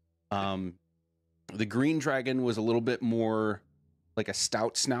 The green dragon was a little bit more like a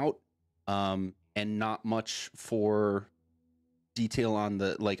stout snout, and not much for detail on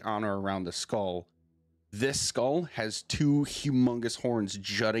the like on or around the skull. This skull has two humongous horns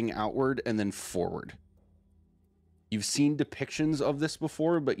jutting outward and then forward. You've seen depictions of this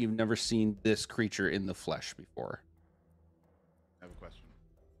before, but you've never seen this creature in the flesh before. I have a question.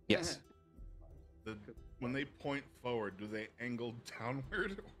 Yes. When they point forward, do they angle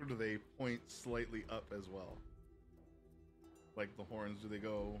downward or do they point slightly up as well? Like the horns, do they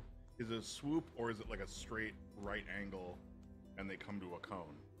go? Is it a swoop or is it like a straight right angle and they come to a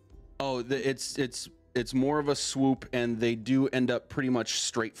cone? Oh, it's more of a swoop, and they do end up pretty much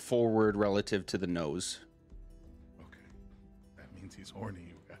straight forward relative to the nose. Okay, that means he's horny,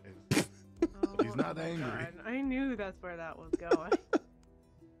 you guys. Oh, He's not my angry. God. I knew that's where that was going.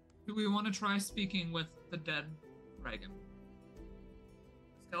 Do we want to try speaking with the dead dragon?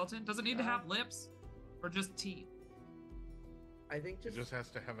 Skeleton? Does it need to have lips? Or just teeth? I think It just has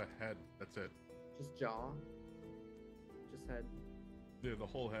to have a head. That's it. just jaw, just head. Yeah, the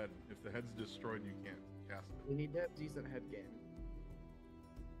whole head. If the head's destroyed, you can't cast it. We need to have decent head game.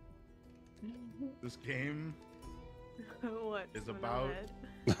 This game What? is Swim about ahead?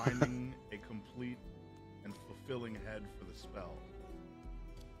 finding a complete and fulfilling head for the spell.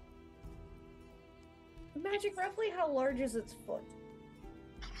 Magic, roughly how large is its foot?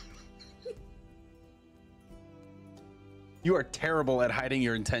 You are terrible at hiding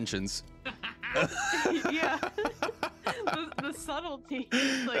your intentions. Yeah. the subtlety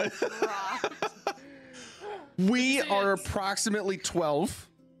is like dropped. We are approximately 12.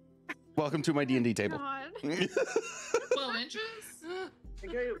 Welcome to my D&D table. God. 12 inches?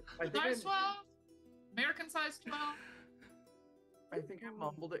 I think Size 12? American size 12? I think I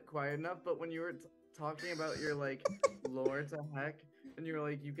mumbled it quiet enough, but when you were talking about your like lore to heck, and you were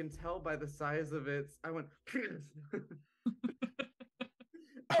like, you can tell by the size of it, I went.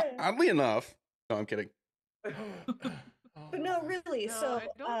 Oddly enough, no, I'm kidding. But no, really. No, so I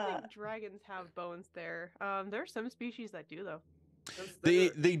don't think dragons have bones there. There are some species that do though.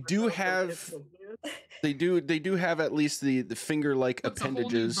 They do have they do have at least the finger like What's a whole new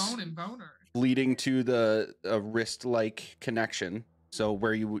appendages bone and boner? leading to the wrist like connection. So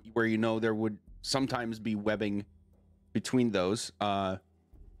where you know there would sometimes be webbing between those. I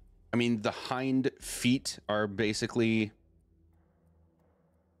mean the hind feet are basically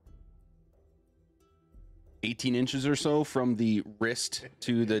 18 inches or so from the wrist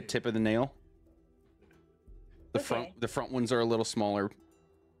to the tip of the nail. Okay. The front ones are a little smaller.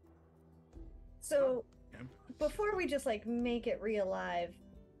 So before we just like make it real live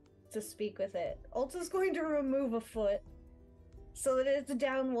to speak with it, Ulta's going to remove a foot so that it's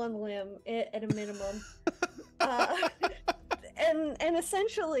down one limb at a minimum. And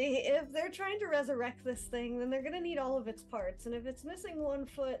essentially, if they're trying to resurrect this thing, then they're gonna need all of its parts. And if it's missing one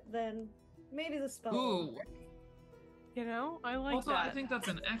foot, then maybe the spell won't Ooh. work. You know, I like Also, that. I think that's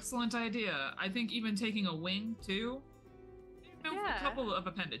an excellent idea. I think even taking a wing too. You know, Yeah. a couple of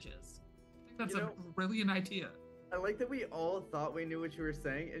appendages. I think that's You a know- brilliant idea. I like that we all thought we knew what you were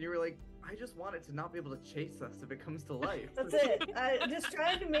saying, and you were like, I just want it to not be able to chase us if it comes to life. That's it. I just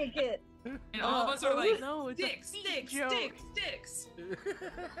trying to make it. And all of us are like, no, it's sticks, a sticks, joke. sticks, sticks.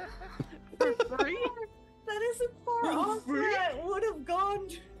 For free? That isn't far off where I would have gone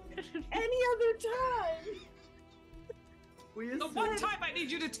any other time. We The assumed, one time I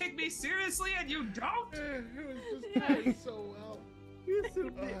need you to take me seriously and you don't? It was just going so well. we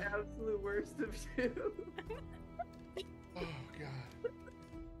assumed the absolute worst of you. Oh god.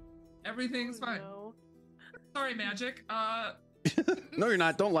 Everything's Oh, fine. no. Sorry, Magic. No, you're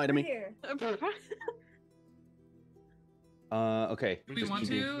not. Don't lie to Right me. here. Okay. Do we want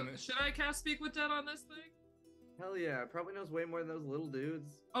Just keep to? moving it. Should I cast Speak with Dead on this thing? Hell yeah, probably knows way more than those little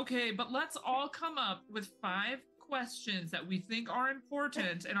dudes. Okay, but let's all come up with 5 questions that we think are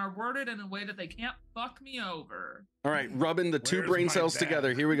important and are worded in a way that they can't fuck me over. All right, rubbing the two Where's brain my cells dad?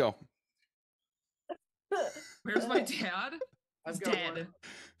 together. Here we go. Where's my dad? I've He's got dead.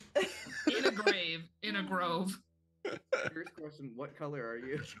 In a grave, in a grove. First question, what color are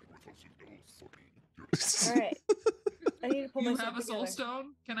you? All right. I need to pull You myself have a soul together.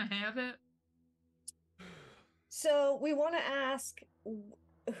 stone? Can I have it? So we want to ask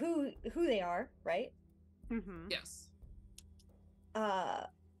who they are, right? Mm-hmm. Yes.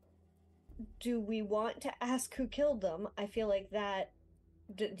 Do we want to ask who killed them? I feel like that.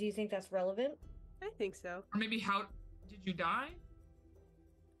 Do you think that's relevant? I think so. Or maybe how did you die?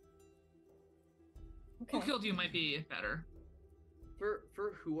 Okay. Who killed you might be better.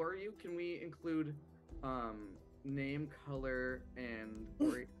 For who are you? Can we include name, color, and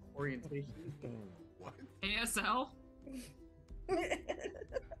orientation? What? ASL?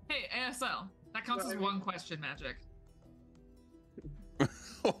 Hey, ASL. That counts Well, as I mean- one question, Magic.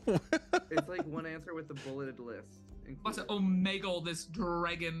 It's like one answer with a bulleted list. What's included. Omegle this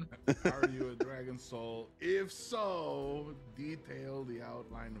dragon? Are you a dragon soul? If so, detail the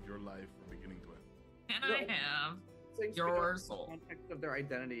outline of your life from beginning to end. Can No. I have Saying your speak of the soul? context of their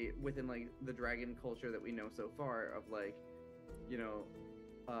identity within like the dragon culture that we know so far of like, you know,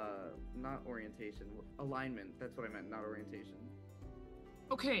 not orientation, alignment. That's what I meant, not orientation.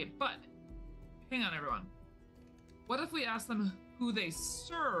 Okay, but hang on, everyone. What if we ask them who they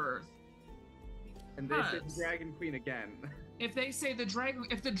serve? And they say Because- Dragon Queen again. If they say the dragon,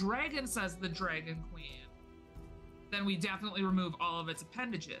 if the dragon says the Dragon Queen, then we definitely remove all of its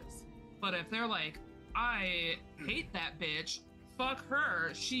appendages. But if they're like, I hate that bitch, fuck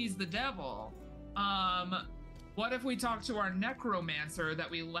her, she's the devil. What if we talk to our necromancer that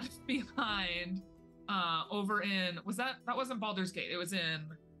we left behind over in that wasn't Baldur's Gate, it was in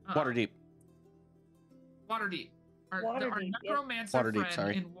Waterdeep. Waterdeep. Our Waterdeep, yep. necromancer Waterdeep, friend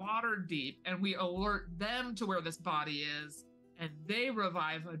sorry. in Waterdeep, and we alert them to where this body is, and they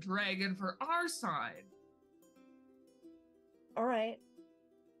revive a dragon for our side. All right.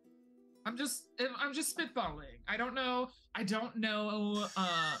 I'm just spitballing. I don't know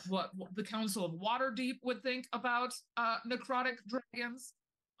what the Council of Waterdeep would think about necrotic dragons.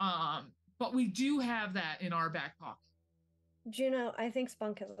 But we do have that in our back pocket. Juno, I think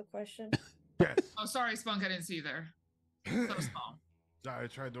Spunk has a question. Yes. Oh, sorry, Spunk, I didn't see you there. So small. Sorry, I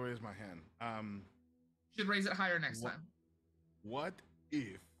tried to raise my hand. Should raise it higher next What- time. What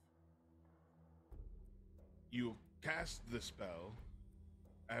if you cast the spell,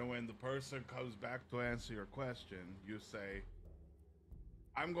 and when the person comes back to answer your question, you say,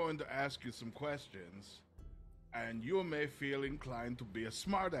 I'm going to ask you some questions, and you may feel inclined to be a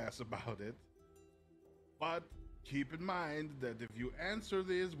smartass about it, but Keep in mind that if you answer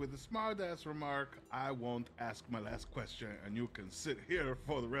this with a smart-ass remark, I won't ask my last question, and you can sit here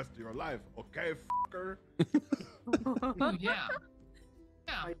for the rest of your life, okay, fucker? Ooh, yeah.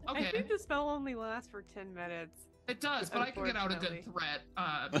 Yeah, I okay. think the spell only lasts for 10 minutes. It does, but I can get out a good threat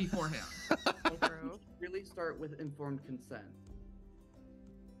beforehand. True. Really start with informed consent.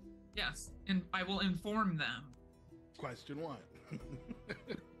 Yes, and I will inform them. Question 1.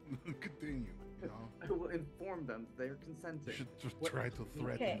 Continue, you know? I will inform them they're consenting. You should just try to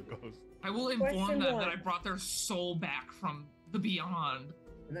threaten Okay. the ghost. I will inform Question them one. that I brought their soul back from the beyond.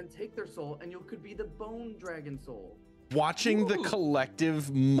 And then take their soul, and you could be the bone dragon soul. Watching the Ooh.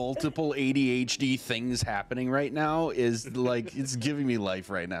 collective multiple ADHD things happening right now is like, it's giving me life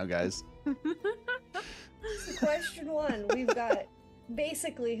right now, guys. Question 1, we've got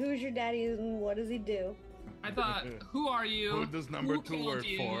basically who's your daddy and what does he do? I thought, who are you? Who does number Who 2 killed work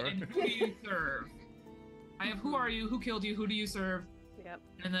you, for? and who do you serve? I have who are you, who killed you, who do you serve? Yep.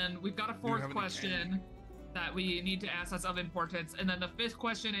 And then we've got a you fourth have any question candy? that we need to ask that's of importance. And then the fifth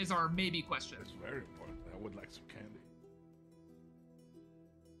question is our maybe question. It's very important. I would like some candy.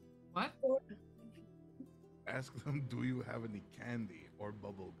 What? Ask them, do you have any candy or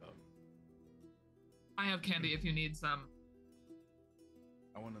bubble gum? I have candy if you need some.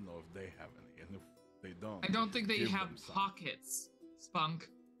 I want to know if they have any, and if they don't. I don't think they give have them some. pockets, Spunk.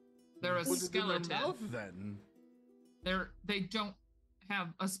 They're a Put it in their skeleton. mouth, then. They don't have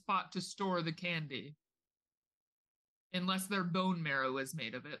a spot to store the candy. Unless their bone marrow is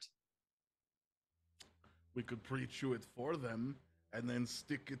made of it. We could pre-chew it for them, and then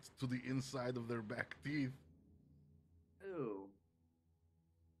stick it to the inside of their back teeth. Ooh.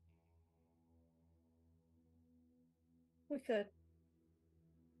 We could.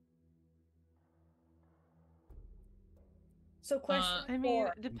 So question I mean,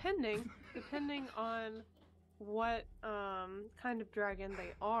 4. depending on what kind of dragon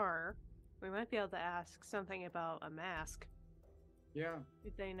they are, we might be able to ask something about a mask Yeah.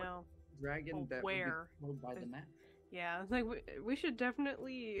 if they know. Dragon that Where? would be killed by the map. Yeah, like we should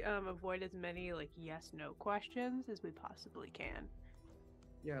definitely avoid as many like yes/no questions as we possibly can.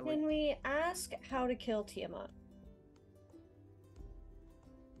 Yeah, like Can we ask how to kill Tiamat?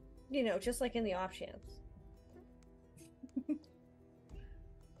 You know, just like in the off chance.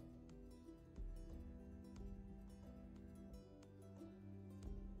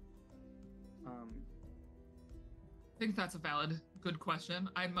 I think that's a valid, good question.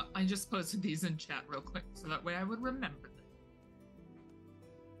 I just posted these in chat real quick, so that way I would remember them.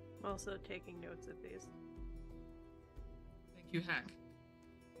 I'm also taking notes of these. Thank you, Heck.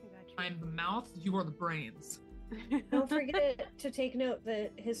 I got you. I'm the mouth, you are the brains. Don't forget to take note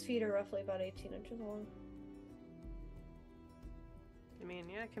that his feet are roughly about 18 inches long. I mean,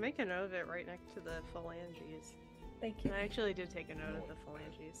 yeah, I can make a note of it right next to the phalanges. Thank you. I actually did take a note of the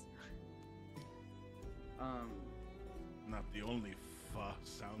phalanges. Not the only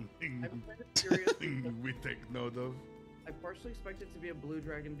sounding I'm kind of curious. thing we take note of. I partially expect it to be a blue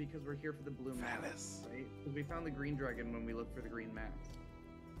dragon because we're here for the blue mask, Phallus. right? Because we found the green dragon when we looked for the green mask.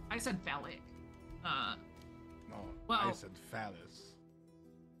 I said phallic. No, I Well- said phallus.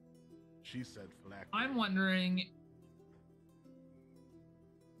 She said phylactery. I'm wondering.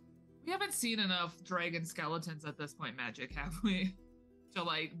 We haven't seen enough dragon skeletons at this point, Magic, have we? To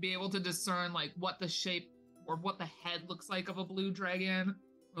like be able to discern like what the shape or what the head looks like of a blue dragon,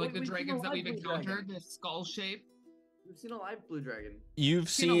 or like Well, the we've seen a dragons that live we've blue encountered, dragon. the skull shape. We've seen a live blue dragon. You've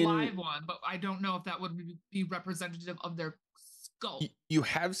Seen a seen live one, but I don't know if that would be representative of their skull. you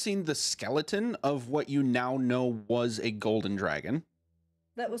have seen the skeleton of what you now know was a golden dragon.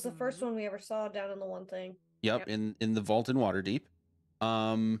 That was the first one we ever saw down in the one thing. Yep, Yep. in the vault in Waterdeep.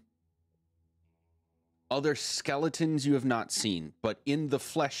 Other skeletons you have not seen, but in the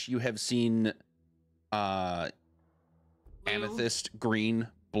flesh you have seen Blue? amethyst, green,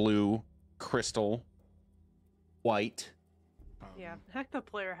 blue, crystal, white. Yeah, heck, the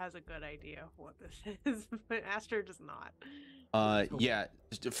player has a good idea what this is, but Aster does not. Yeah,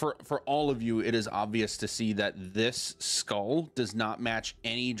 for all of you, it is obvious to see that this skull does not match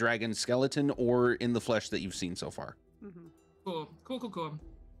any dragon skeleton or in the flesh that you've seen so far. Mm-hmm. Cool.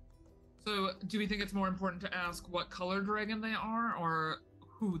 So, do we think it's more important to ask what color dragon they are or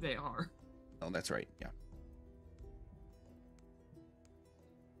who they are? Oh, that's right. Yeah.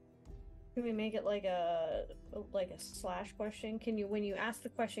 Can we make it like a slash question? Can you, when you ask the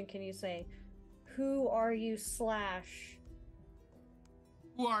question, can you say, "Who are you?" slash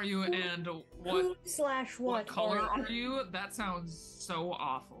Who are you and who what slash what what color are you? That sounds so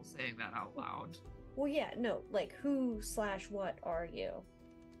awful saying that out loud. Well, yeah, no, like who slash what are you?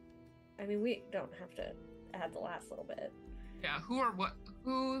 I mean, we don't have to had the last little bit. Yeah, who/what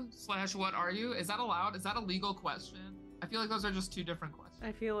are you? Is that allowed? Is that a legal question? I feel like those are just two different questions.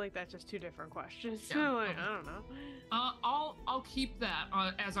 I feel like that's just two different questions. Yeah. So, like, I don't know. I'll keep that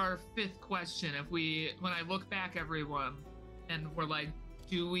as our fifth question. When I look back, everyone, and we're like,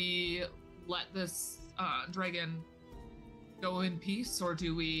 do we let this dragon go in peace, or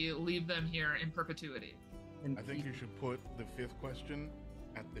do we leave them here in perpetuity? I think you should put the fifth question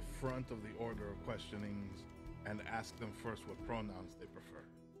at the front of the order of questionings and ask them first what pronouns they prefer.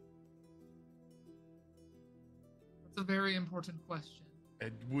 That's a very important question.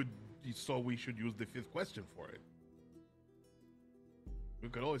 So we should use the fifth question for it. We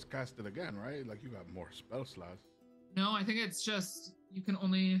could always cast it again, right? Like, you got more spell slots. No, I think it's just you can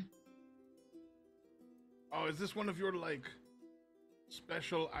only. Oh, is this one of your like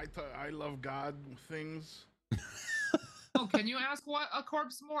special I love God things? Oh, can you ask what a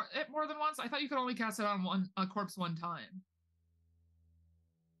corpse more than once? I thought you could only cast it on a corpse one time.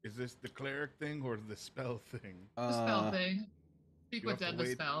 Is this the cleric thing or the spell thing? The spell thing. Speak You with have to dead. The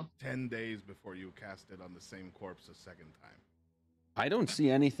wait spell. 10 days before you cast it on the same corpse a second time. I don't see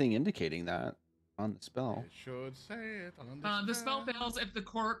anything indicating that on the spell. It should say it on The spell fails if the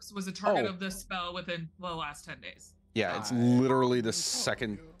corpse was a target Oh. of this spell within the last 10 days. Yeah, it's I literally the told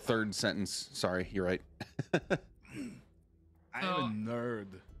second, you. third sentence. Sorry, you're right. I am a nerd.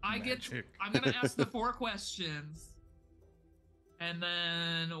 I'm gonna ask the 4 questions, and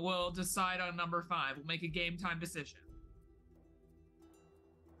then we'll decide on number 5. We'll make a game time decision.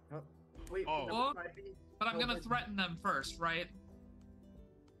 Oh, wait, Oh. number 5 be- But I'm Oh, gonna but- threaten them first, right?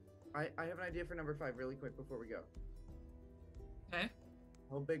 I have an idea for number 5 really quick before we go. Okay.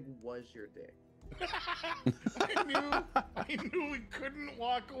 How big was your dick? I knew we couldn't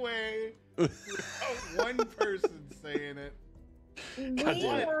walk away without one person saying it. We God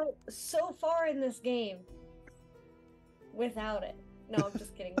damn it. are so far in this game without it. No, I'm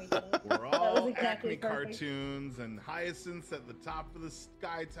just kidding. We didn't. We're all exactly Acme perfect. cartoons and Hyacinths at the top of the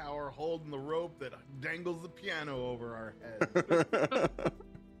sky tower holding the rope that dangles the piano over our heads.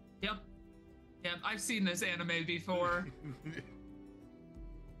 Yep. Yep. I've seen this anime before.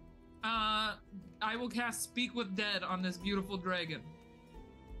 I will cast Speak with Dead on this beautiful dragon.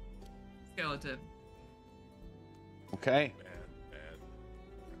 Skeleton. Okay.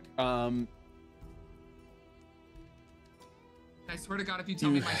 Bad. I swear to God, if you tell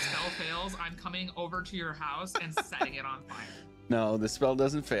me my spell fails, I'm coming over to your house and setting it on fire. No, the spell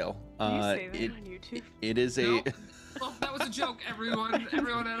doesn't fail. Can you say that on YouTube? It is a No. Well, that was a joke, everyone at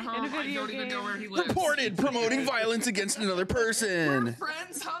home. I video don't even know where he lives. reported promoting violence against another We're person.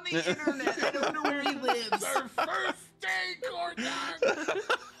 friends on the internet. I don't know where he lives. Our first day, Gordon!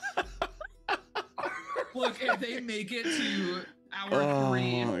 Look, if they make it to hour Oh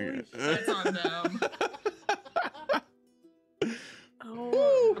 3, my that's on them.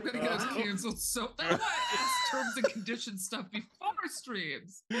 Oh, I'm gonna get us canceled. So that's why I asked terms and conditions stuff before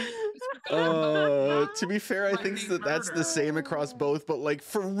streams. To be fair, I think Threatening that's the murder. same across both, but like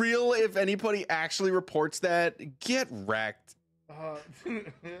for real, if anybody actually reports that, get wrecked.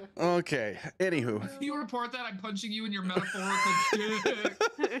 Okay. Anywho. If you report that, I'm punching you in your metaphorical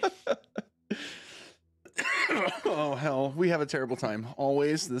dick. Oh hell, we have a terrible time.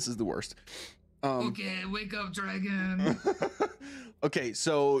 Always. This is the worst. Okay, wake up, dragon. Okay,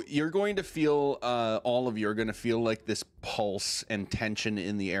 so you're going to feel, all of you are going to feel like this pulse and tension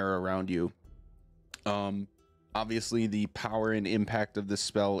in the air around you. Obviously, the power and impact of this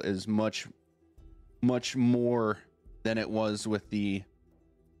spell is much, much more than it was with the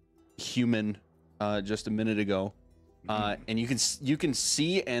human just a minute ago. And you can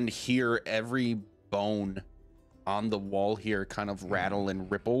see and hear every bone on the wall here kind of rattle and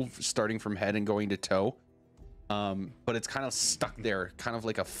ripple, starting from head and going to toe. But it's kind of stuck there, kind of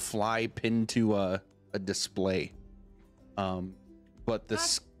like a fly pinned to a display. But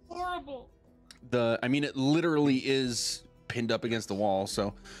That's horrible. I mean, it literally is pinned up against the wall.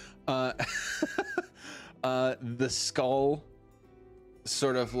 So, the skull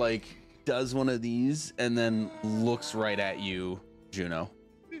sort of like does one of these and then looks right at you, Juno.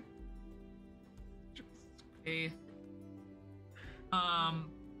 Okay.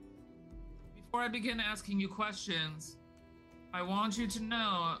 Before I begin asking you questions, I want you to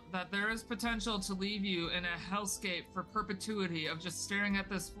know that there is potential to leave you in a hellscape for perpetuity of just staring at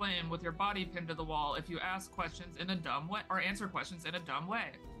this flame with your body pinned to the wall if you ask questions in a dumb way or answer questions in a dumb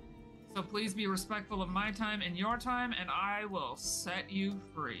way. So please be respectful of my time and your time, and I will set you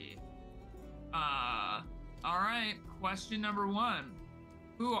free. All right. Question number 1.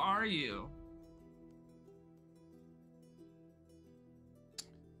 Who are you?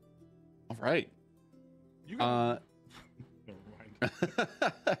 All right. You got. Never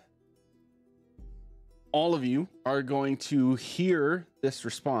mind. All of you are going to hear this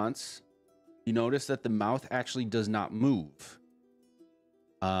response. You notice that the mouth actually does not move.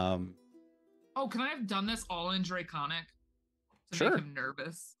 Oh, can I have done this all in Draconic to Sure. make him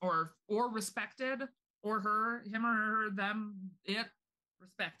nervous or respected, or him or her, them, it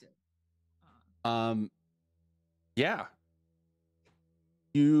respected? Yeah.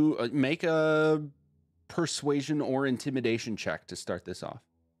 You make a persuasion or intimidation check to start this off.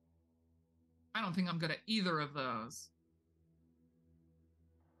 I don't think I'm good at either of those.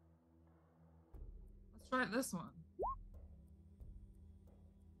 Let's try this one.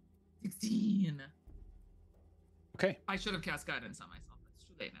 16. Okay. I should have cast guidance on myself. It's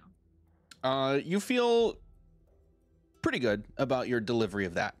too late now. You feel pretty good about your delivery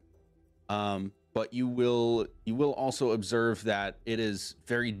of that. But you will also observe that it is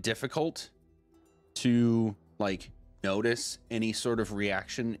very difficult to like notice any sort of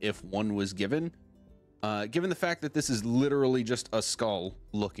reaction if one was given, given the fact that this is literally just a skull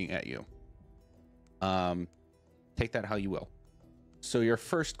looking at you. Take that how you will. So your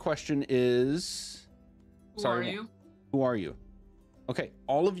first question is, Who are you? Who are you? Okay,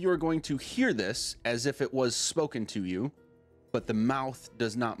 all of you are going to hear this as if it was spoken to you, but the mouth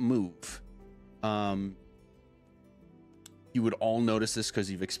does not move. You would all notice this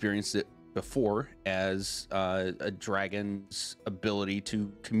because you've experienced it before as a dragon's ability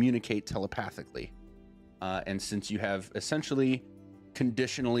to communicate telepathically. And since you have essentially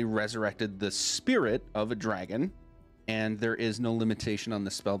conditionally resurrected the spirit of a dragon, and there is no limitation on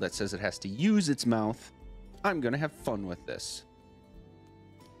the spell that says it has to use its mouth, I'm going to have fun with this.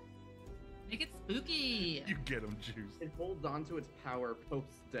 Make it spooky. You get him, Juice. It holds on to its power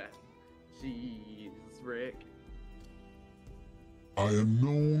post-death. Jeez, Rick. I am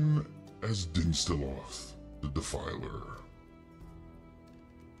known as Dinsteloth, the Defiler.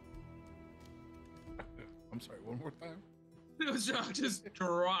 I'm sorry, one more time. Jaw just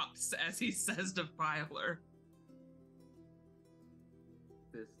drops as he says Defiler.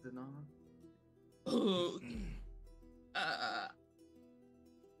 Fistanon? Oh,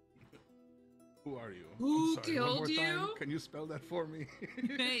 Who are you? Who I'm sorry, one more killed time. you? Can you spell that for me?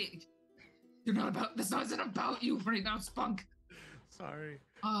 hey, you're not about. This isn't about you right now, Spunk. Sorry.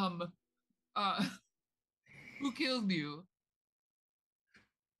 Who killed you?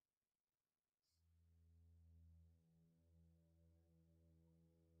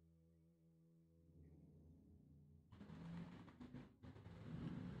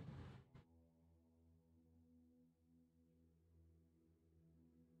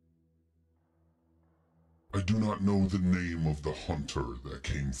 I do not know the name of the hunter that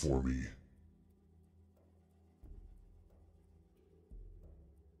came for me.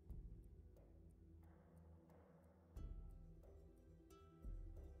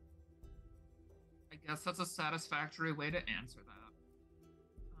 I guess that's a satisfactory way to answer that.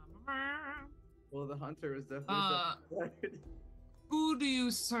 Well, the hunter is definitely Who do you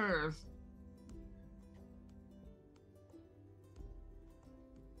serve?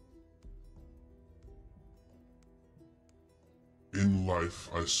 In life,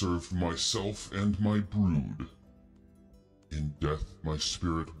 I served myself and my brood. In death, my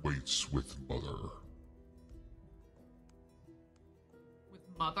spirit waits with Mother. With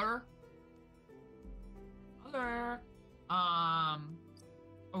Mother? Mother.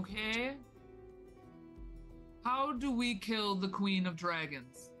 Okay. How do we kill the Queen of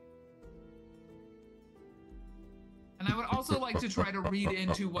Dragons? And I would also like to try to read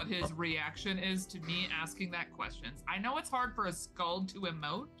into what his reaction is to me asking that question. I know it's hard for a skull to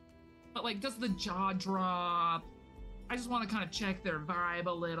emote, but like, does the jaw drop? I just want to kind of check their vibe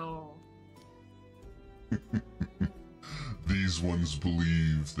a little. These ones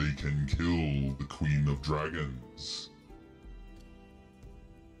believe they can kill the Queen of Dragons.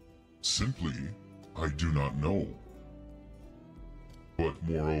 Simply, I do not know. But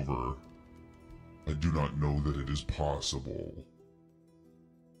moreover, I do not know that it is possible.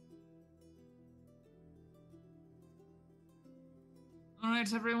 All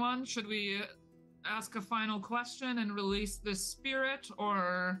right, everyone, should we ask a final question and release this spirit,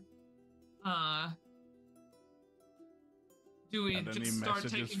 or do we And any just start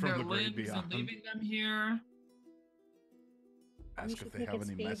messages taking from their the great limbs and beyond? leaving them here? You Ask should if they take have its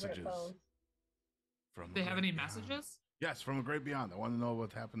any favorite messages. pose. From They the have great any beyond. messages? Yes, from a great beyond. I want to know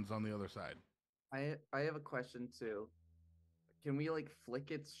what happens on the other side. I have a question too. Can we like flick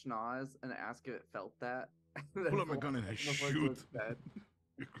its schnoz and ask if it felt that? Pull up my gun and I Before it shoot. goes dead.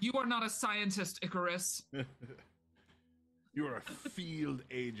 You are not a scientist, Icarus. You're a field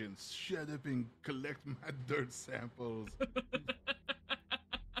agent. Shut up and collect my dirt samples.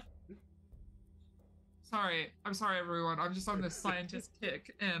 I'm sorry, everyone. I'm just on this scientist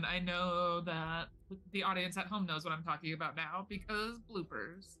kick, and I know that the audience at home knows what I'm talking about now because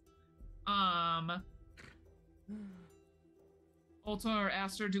bloopers. Ulta or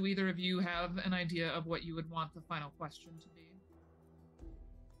Aster, do either of you have an idea of what you would want the final question to be?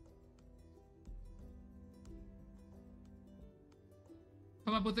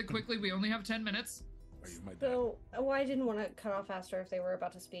 Come up with it quickly. We only have 10 minutes. Are you my dad? So, well, I didn't want to cut off Aster if they were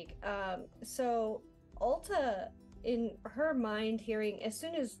about to speak. So Ulta, in her mind, hearing as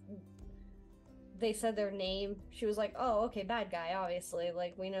soon as they said their name, she was like, "Oh, okay, bad guy. Obviously,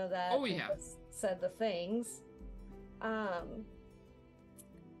 like we know that." Oh, yeah. Said the things.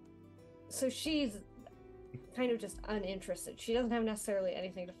 So she's kind of just uninterested. She doesn't have necessarily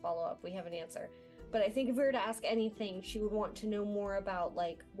anything to follow up. We have an answer. But I think if we were to ask anything, she would want to know more about,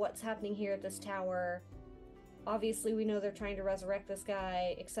 like, what's happening here at this tower. Obviously, we know they're trying to resurrect this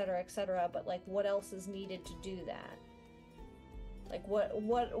guy, etc., but, like, what else is needed to do that? Like,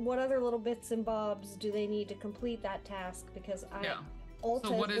 what other little bits and bobs do they need to complete that task? Because Ulta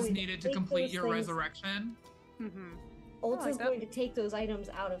So what is going needed to take complete those your things- resurrection? Mm-hmm. Ulta's like that. going to take those items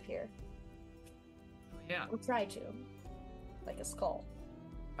out of here. Yeah. Or try to. Like a skull.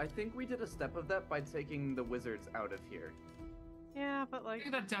 I think we did a step of that by taking the wizards out of here. Yeah, but I like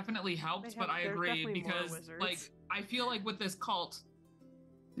think that definitely helped, but I there's agree definitely more because, wizards. like, I feel like with this cult,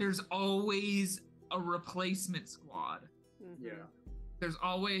 there's always a replacement squad. mhm. Yeah. There's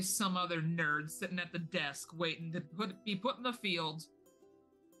always some other nerd sitting at the desk waiting to be put in the field.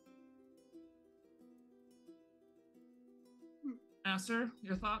 Aster,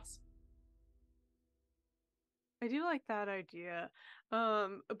 your thoughts? I do like that idea.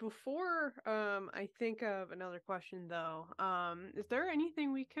 Before I think of another question though, is there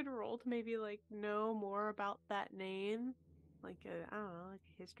anything we could roll to maybe like know more about that name? Like I don't know, like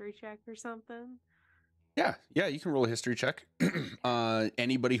a history check or something? Yeah, you can roll a history check.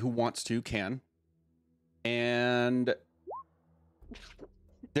 Anybody who wants to can. And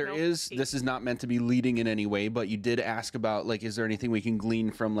there Nope. is, this is not meant to be leading in any way, but you did ask about, like, is there anything we can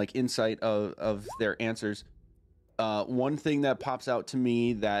glean from, like, insight of their answers? One thing that pops out to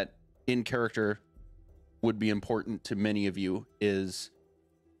me that in character would be important to many of you is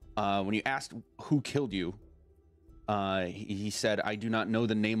when you asked who killed you, he said, "I do not know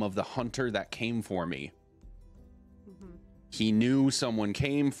the name of the hunter that came for me." Mm-hmm. He knew someone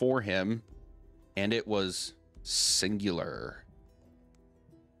came for him, and it was singular.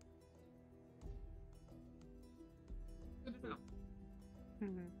 Good to know.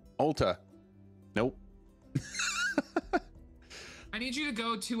 Mm-hmm. Ulta. Nope. I need you to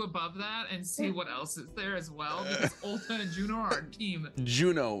go to above that and see what else is there as well, because Ulta and Juno are a team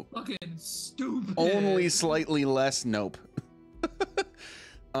Juno. fucking stupid. Only slightly less nope.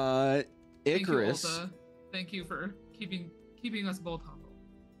 Thank you, Icarus. Ulta. Thank you for keeping us both humble.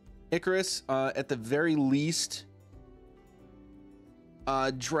 Icarus, at the very least,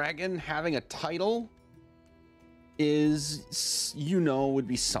 dragon having a title is, would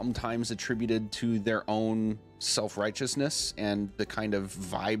be sometimes attributed to their own self-righteousness and the kind of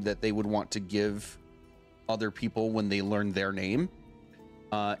vibe that they would want to give other people when they learn their name.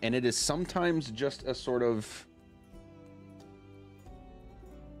 And it is sometimes just a sort of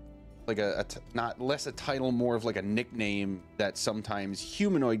like not less a title, more of like a nickname that sometimes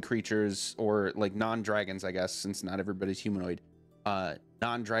humanoid creatures, or like non-dragons, I guess, since not everybody's humanoid,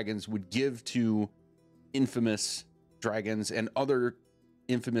 non-dragons would give to infamous dragons and other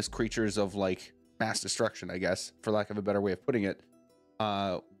infamous creatures of like mass destruction, I guess, for lack of a better way of putting it,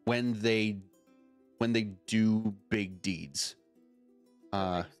 when they do big deeds.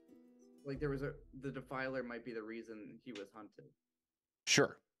 Like there was the Defiler might be the reason he was hunted.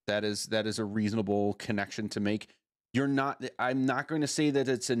 Sure, that is a reasonable connection to make. I'm not going to say that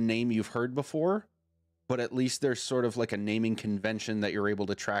it's a name you've heard before, but at least there's sort of like a naming convention that you're able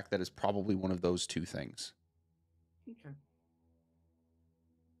to track that is probably one of those two things. Okay.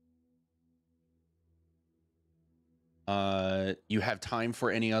 You have time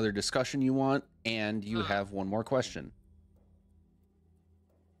for any other discussion you want, and you have one more question.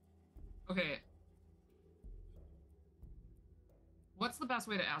 Okay. What's the best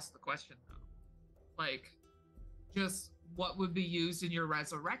way to ask the question, though? Like, just what would be used in your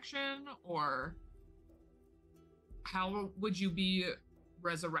resurrection, or how would you be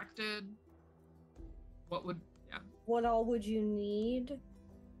resurrected? What all would you need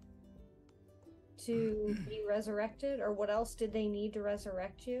to be resurrected, or what else did they need to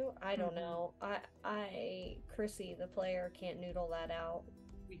resurrect you? I don't know. Chrissy, the player, can't noodle that out.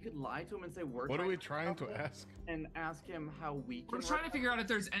 We could lie to him and say we're. What are we trying trying to ask? And ask him how we can. We're trying to figure out if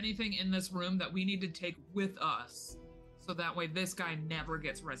there's anything in this room that we need to take with us, so that way this guy never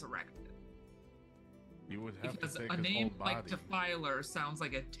gets resurrected. You would have Because to take a his name whole like body. Defiler sounds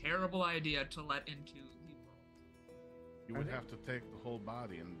like a terrible idea to let into the world. You would have to take the whole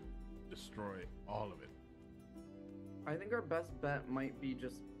body and destroy all of it. I think our best bet might be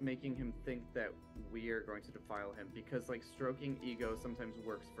just making him think that we are going to defile him, because like stroking ego sometimes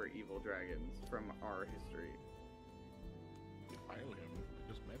works for evil dragons from our history. Defile him. I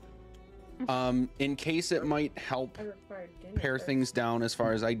just met him. In case it might help I required dinner pare first. things down as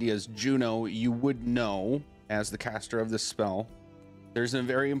far as ideas, Juno, you would know, as the caster of this spell, there's a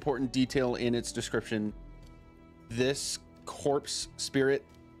very important detail in its description. This corpse spirit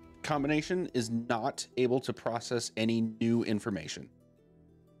combination is not able to process any new information.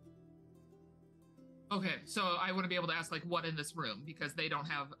 Okay, so I wouldn't be able to ask like what in this room because they don't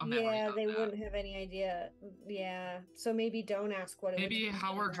have a memory Yeah, of they that. wouldn't have any idea. Yeah, so maybe don't ask what it would Maybe take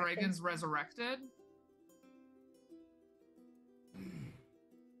how to are resurrect him. dragons resurrected?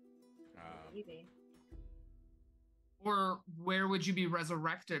 Maybe. Or where would you be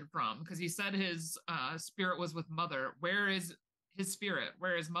resurrected from? Because he said his spirit was with Mother. Where is his spirit?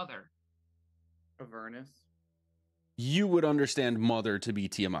 Where is Mother? Avernus. You would understand Mother to be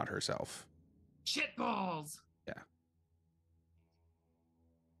Tiamat herself. Shitballs!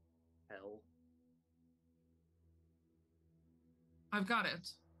 Hell. I've got it.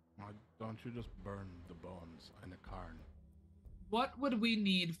 Why don't you just burn the bones in the cairn? What would we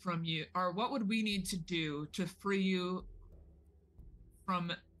need from you, or what would we need to do to free you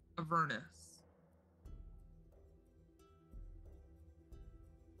from Avernus?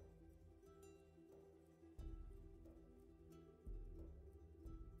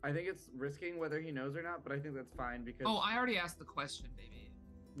 I think it's risking whether he knows or not, but I think that's fine because Oh, I already asked the question, baby.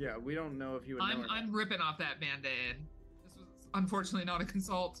 yeah, we don't know if he would know. or not. I'm ripping off that band-aid. This was unfortunately not a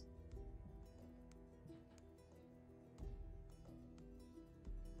consult.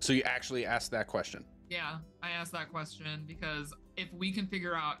 So you actually asked that question. Yeah, I asked that question because if we can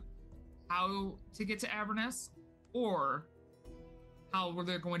figure out how to get to Avernus or how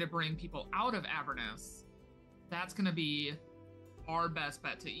they're going to bring people out of Avernus, that's going to be our best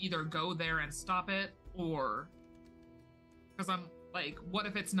bet to either go there and stop it or because I'm like, what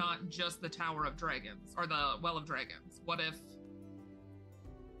if it's not just the Tower of Dragons or the Well of Dragons? What if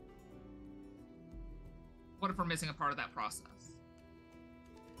we're missing a part of that process?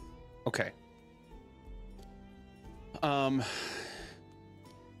 Okay.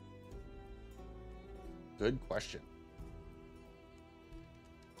 Good question.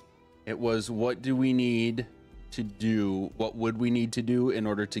 It was, what do we need to do? What would we need to do in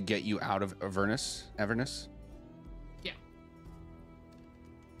order to get you out of Avernus? Yeah.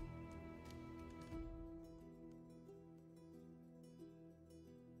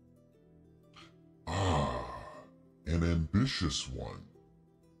 Ah, an ambitious one.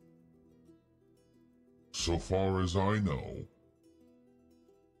 So far as I know,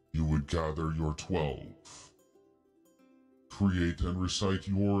 you would gather your 12, create and recite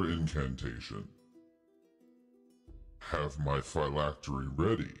your incantation, have my phylactery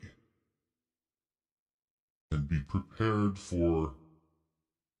ready, and be prepared for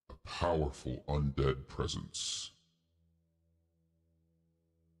a powerful undead presence.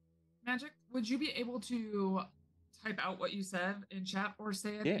 Magic, would you be able to type out what you said in chat or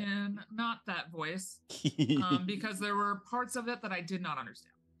say it Yeah. in not that voice? Because there were parts of it that I did not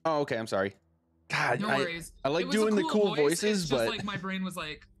understand. Oh, okay. I'm sorry. God, No worries. I like It was a doing the cool voice, voices, it's just but like my brain was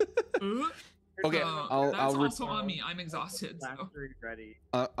like, okay. so I'll that's also on me. I'm exhausted. So. Phylactery ready.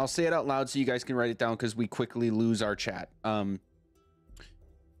 I'll say it out loud so you guys can write it down because we quickly lose our chat.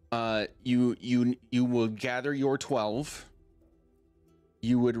 You will gather your 12.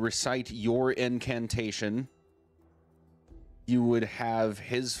 You would recite your incantation. You would have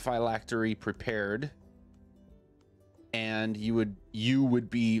his phylactery prepared, and you would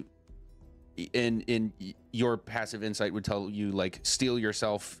be in your passive insight would tell you, like, steel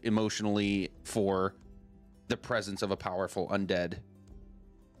yourself emotionally for the presence of a powerful undead,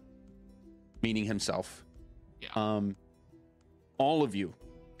 meaning himself. Yeah. All of you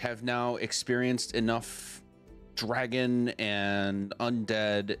have now experienced enough dragon and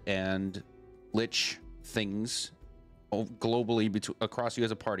undead and lich things globally across you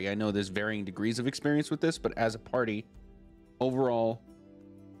as a party. I know there's varying degrees of experience with this, but as a party, overall,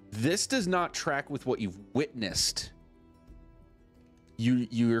 this does not track with what you've witnessed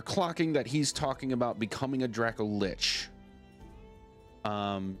you're clocking that he's talking about becoming a Draco Lich.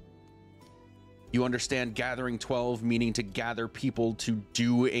 You understand gathering 12 meaning to gather people to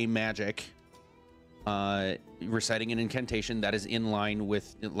do a magic. Reciting an incantation that is in line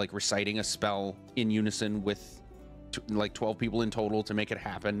with like reciting a spell in unison with like 12 people in total to make it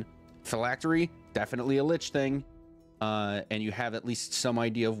happen. Phylactery, definitely a lich thing. And you have at least some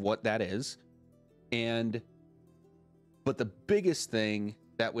idea of what that is. But the biggest thing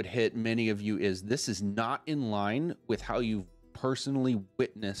that would hit many of you is this is not in line with how you've personally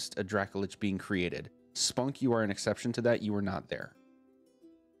witnessed a Dracolich being created. Spunk, you are an exception to that. You were not there.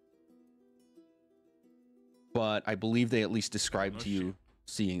 But I believe they at least described to you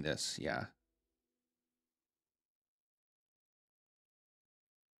seeing this. Yeah.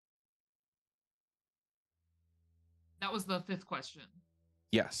 That was the 5th question.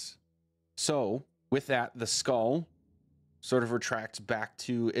 Yes. So with that, the skull sort of retracts back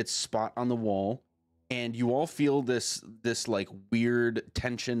to its spot on the wall, and you all feel this like weird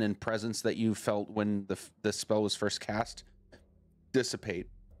tension and presence that you felt when the spell was first cast dissipate.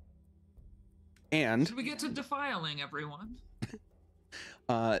 And should we get to defiling everyone?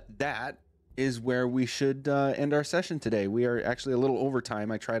 That is where we should end our session today. We are actually a little over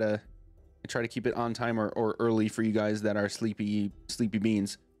time. I try to keep it on time or early for you guys that are sleepy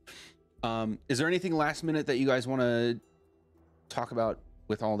beans. Is there anything last minute that you guys want to talk about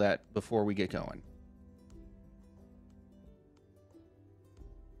with all that before we get going?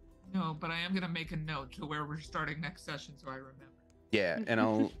 No, but I am going to make a note to where we're starting next session so I remember. Yeah, and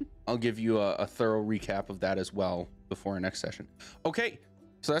I'll give you a thorough recap of that as well before our next session. Okay,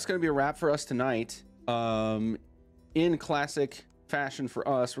 so that's going to be a wrap for us tonight. In classic fashion for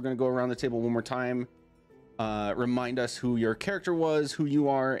us, we're going to go around the table one more time, remind us who your character was, who you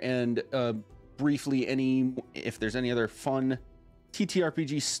are, and briefly if there's any other fun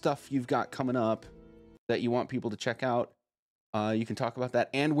TTRPG stuff you've got coming up that you want people to check out. You can talk about that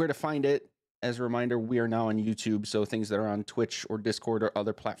and where to find it. As a reminder, we are now on YouTube, so things that are on Twitch or Discord or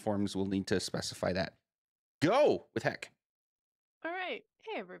other platforms will need to specify that. Go with Heck. All right.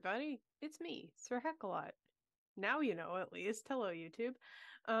 Hey, everybody. It's me, Sir Heckalot. Now you know, at least. Hello, YouTube.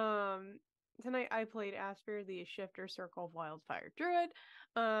 Tonight I played Asper, the Shifter Circle of Wildfire Druid.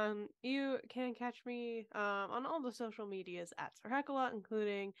 You can catch me on all the social medias at Sir Heckalot,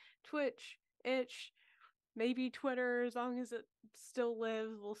 including Twitch, Itch, maybe Twitter, as long as it still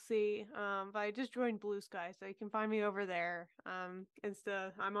lives, we'll see. But I just joined Blue Sky, so you can find me over there.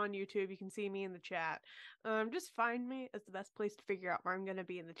 Insta, I'm on YouTube, you can see me in the chat. Just find me as the best place to figure out where I'm going to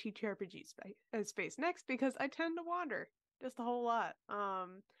be in the TTRPG space next, because I tend to wander just a whole lot.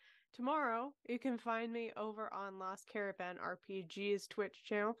 Tomorrow, you can find me over on Lost Caravan RPG's Twitch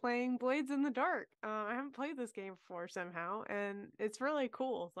channel playing Blades in the Dark. I haven't played this game before somehow, and it's really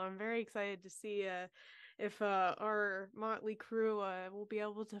cool, so I'm very excited to see if our motley crew will be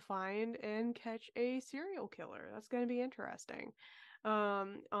able to find and catch a serial killer. That's going to be interesting.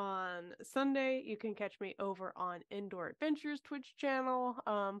 On Sunday, you can catch me over on Indoor Adventures Twitch channel,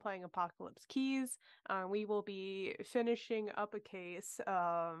 playing Apocalypse Keys. We will be finishing up a case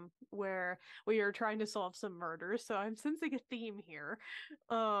where we are trying to solve some murders, so I'm sensing a theme here.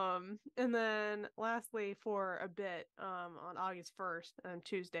 And then lastly, for a bit, on August 1st,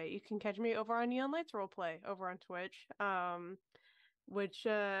 Tuesday, you can catch me over on Neon Lights Roleplay over on Twitch. Which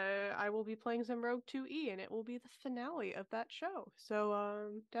I will be playing some Rogue 2E, and it will be the finale of that show.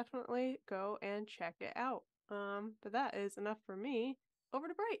 So definitely go and check it out. But that is enough for me. Over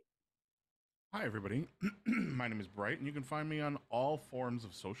to Bright. Hi, everybody. My name is Bright, and you can find me on all forms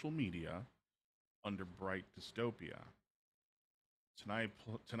of social media under Bright Dystopia. Tonight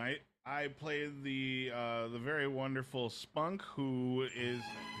I played the very wonderful Spunk, who is...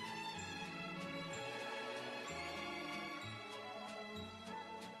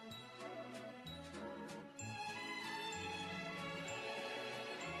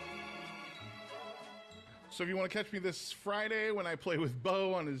 So if you want to catch me this Friday when I play with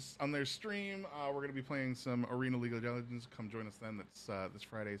Bo on their stream, we're going to be playing some Arena League of Legends. Come join us then. That's this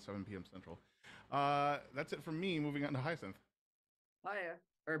Friday, 7 p.m. Central. That's it from me. Moving on to Hyacinth. Hiya,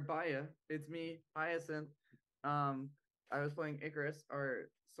 or Baya. It's me, Hyacinth. I was playing Icarus, our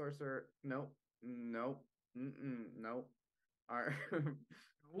sorcerer. Nope. Our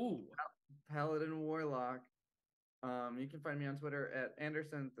Ooh. Paladin Warlock. You can find me on Twitter at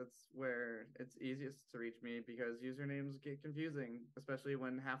Anderson. That's where it's easiest to reach me, because usernames get confusing, especially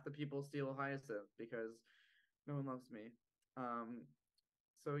when half the people steal Hyacinth because no one loves me.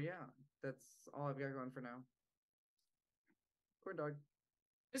 So yeah, that's all I've got going for now. Corn dog.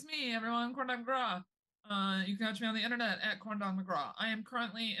 It's me, everyone. Corn Dog Gras. You can catch me on the internet at Corndog McGraw. I am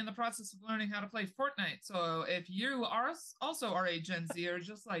currently in the process of learning how to play Fortnite. So if you also are a Gen Zer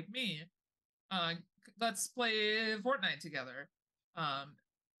just like me, let's play Fortnite together.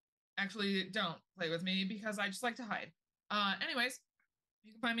 Actually, don't play with me because I just like to hide. Anyways,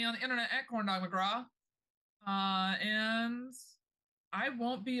 you can find me on the internet at Corndog McGraw. And I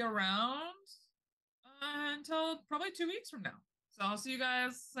won't be around until probably 2 weeks from now. So I'll see you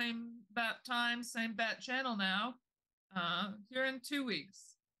guys same bat time, same bat channel now. Here in 2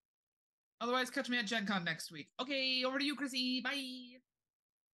 weeks. Otherwise, catch me at Gen Con next week. Okay, over to you, Chrissy. Bye.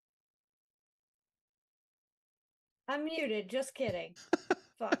 I'm muted, just kidding.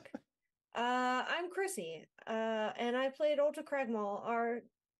 Fuck. I'm Chrissy, and I played Ultra Cragmaw, our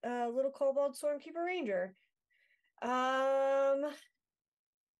little kobold stormkeeper ranger.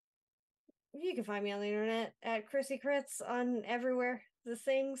 You can find me on the internet at Chrissy Crits on everywhere. The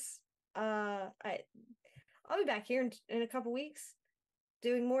things. I'll be back here in a couple weeks,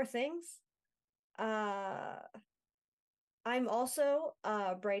 doing more things. I'm also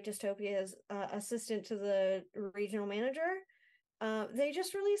Bright Dystopia's assistant to the regional manager. They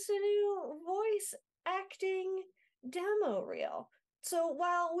just released a new voice acting demo reel. So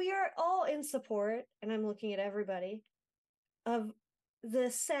while we are all in support, and I'm looking at everybody, of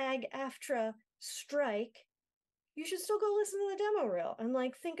the SAG-AFTRA strike, you should still go listen to the demo reel and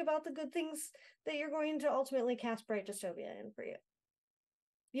like think about the good things that you're going to ultimately cast Bright Dystopia in for you.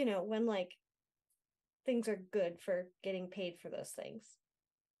 You know, when like things are good for getting paid for those things.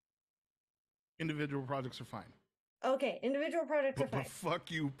 Individual projects are fine. Okay, individual projects are fine. But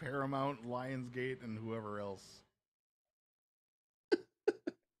fuck you, Paramount, Lionsgate, and whoever else.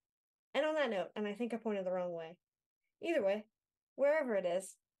 And on that note, and I think I pointed the wrong way. Either way, wherever it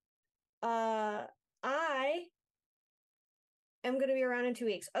is, I am going to be around in 2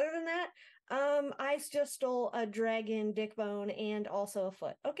 weeks. Other than that, I just stole a dragon dick bone and also a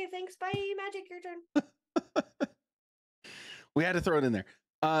foot. Okay, thanks. Bye, Magic. Your turn. We had to throw it in there.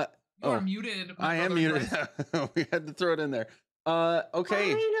 You are muted. I am muted. We had to throw it in there.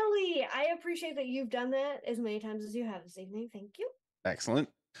 Okay. Finally, I appreciate that you've done that as many times as you have this evening. Thank you. Excellent.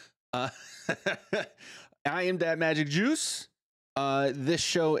 I am That Magic Juice. This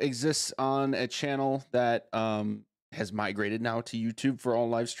show exists on a channel that has migrated now to YouTube for all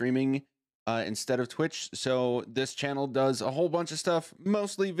live streaming instead of Twitch. So this channel does a whole bunch of stuff,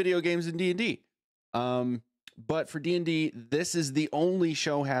 mostly video games and D&D. But for D&D, this is the only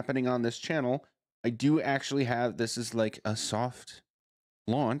show happening on this channel. I do actually have, this is like a soft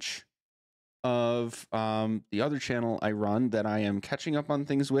launch of the other channel I run that I am catching up on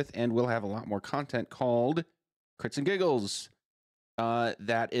things with, and will have a lot more content, called Crits and Giggles.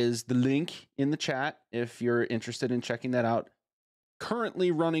 That is the link in the chat if you're interested in checking that out.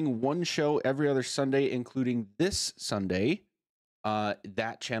 Currently running one show every other Sunday, including this Sunday.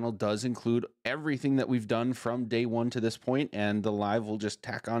 That channel does include everything that we've done from day one to this point, and the live will just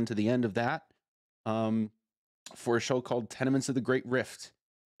tack on to the end of that for a show called Tenements of the Great Rift.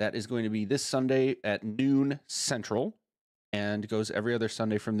 That is going to be this Sunday at noon Central, and goes every other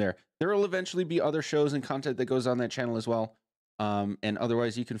Sunday from there. There will eventually be other shows and content that goes on that channel as well. And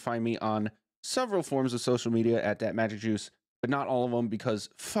otherwise, you can find me on several forms of social media at That Magic Juice, but not all of them, because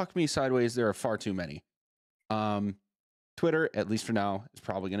fuck me sideways, there are far too many. Twitter, at least for now, is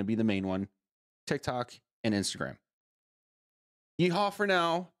probably going to be the main one. TikTok and Instagram. Yeehaw for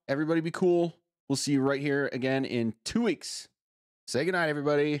now. Everybody be cool. We'll see you right here again in 2 weeks. Say goodnight,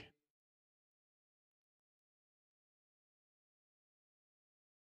 everybody.